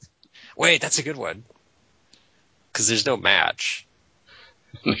 Wait, that's a good one. Because there's no match.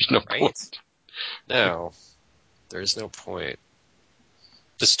 There's no Right? point. No. There's no point.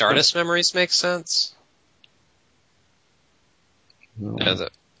 Does Stardust Memories make sense? No.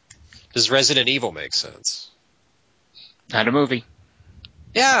 Does Resident Evil make sense? Not a movie.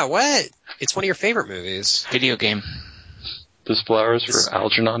 Yeah, what? It's one of your favorite movies. Video game. Does Flowers for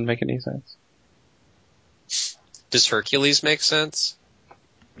Algernon make any sense? Does Hercules make sense?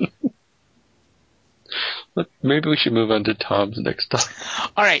 Maybe we should move on to Tom's next topic.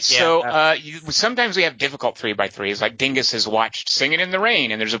 All right, so sometimes we have difficult 3x3s. Like Dingus has watched Singing in the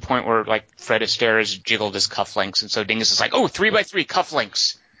Rain, and there's a point where Fred Astaire has jiggled his cufflinks, and so Dingus is like, "Oh, 3x3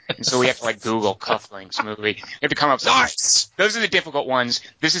 cufflinks," and so we have to Google cufflinks movie. We have to come up with Nice. Those are the difficult ones.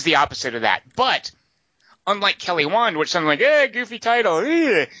 This is the opposite of that, but unlike Kelly Wand, which something like, goofy title,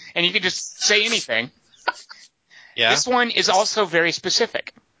 and you can just say anything. Yeah. This one is also very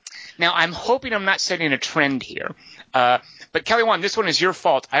specific. Now, I'm hoping I'm not setting a trend here. But Kelly Wand, this one is your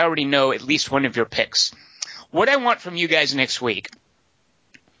fault. I already know at least one of your picks. What I want from you guys next week,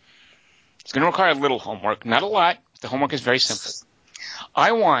 it's going to require a little homework. Not a lot. The homework is very simple.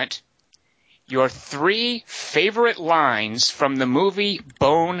 I want your 3 favorite lines from the movie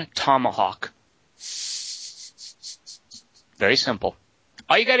Bone Tomahawk. Very simple.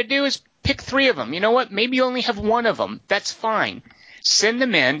 All you got to do is pick 3 of them. You know what? Maybe you only have 1 of them. That's fine. Send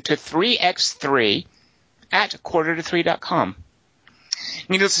them in to 3x3 at quarterto3.com.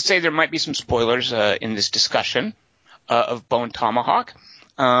 Needless to say, there might be some spoilers in this discussion of Bone Tomahawk.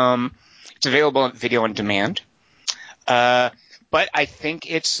 It's available on video on demand. But I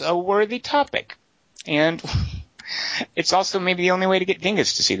think it's a worthy topic. And it's also maybe the only way to get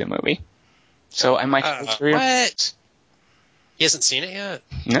Dingus to see the movie. So I might have to what? He hasn't seen it yet?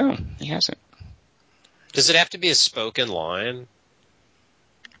 No, he hasn't. Does it have to be a spoken line?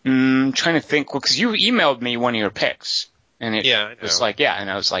 Trying to think. Well, because you emailed me one of your picks. And it was like, and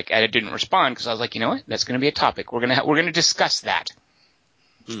I was like, I didn't respond because I was like, you know what? That's going to be a topic. We're gonna discuss that.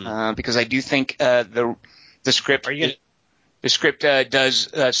 Because I do think the script does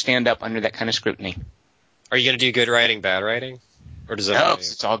stand up under that kind of scrutiny. Are you going to do good writing, bad writing? Or does it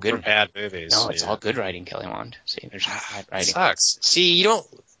it's all good. For bad movies. No, it's all good writing, Kelly Wand. See, there's no bad writing. Sucks. See,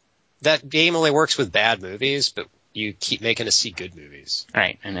 that game only works with bad movies, but you keep making us see good movies.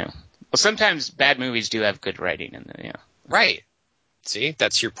 Right, I know. Well, sometimes bad movies do have good writing in them, Right. See,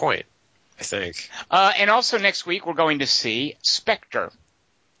 that's your point, I think. And also next week we're going to see Spectre.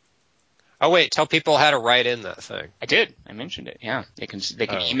 Oh wait, tell people how to write in that thing. I did. I mentioned it. Yeah, they can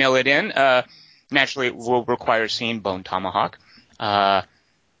email it in. Naturally, it will require seeing Bone Tomahawk. I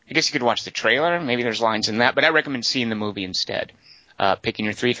guess you could watch the trailer. Maybe there's lines in that, but I recommend seeing the movie instead. Picking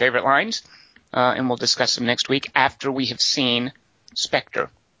your 3 favorite lines, and we'll discuss them next week after we have seen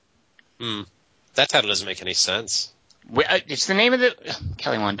Spectre. That title doesn't make any sense. It's the name of the...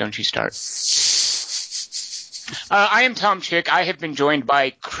 Kelly Wand, don't you start. I am Tom Chick. I have been joined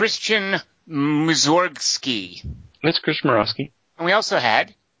by Christian Muzorgsky. It's Chris Morosky. And we also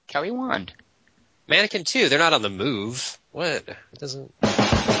had Kelly Wand. Mannequin 2, they're not on the move. What? It doesn't...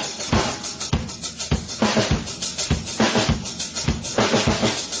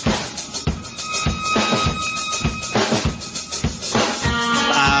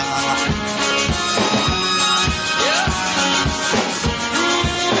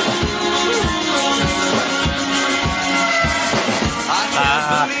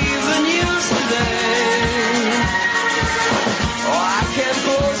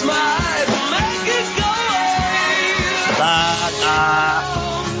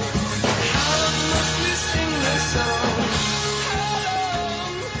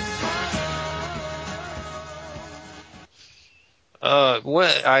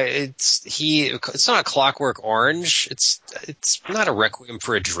 It's not Clockwork Orange. It's not a Requiem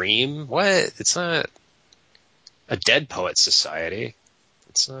for a Dream. What? It's not a Dead Poets Society.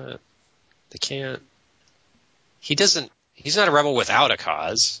 It's not. They can't. He's not a rebel without a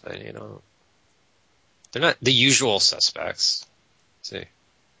cause. They're not the usual suspects. Let's see.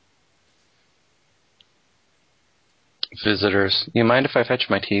 Visitors. You mind if I fetch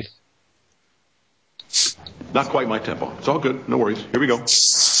my teeth? Not quite my tempo. It's all good. No worries. Here we go.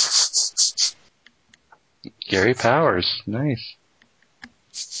 Gary Powers. Nice.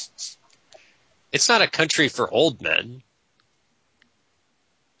 It's not a country for old men.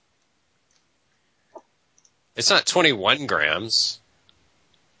 It's not 21 grams.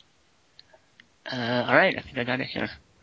 All right. I think I got it here.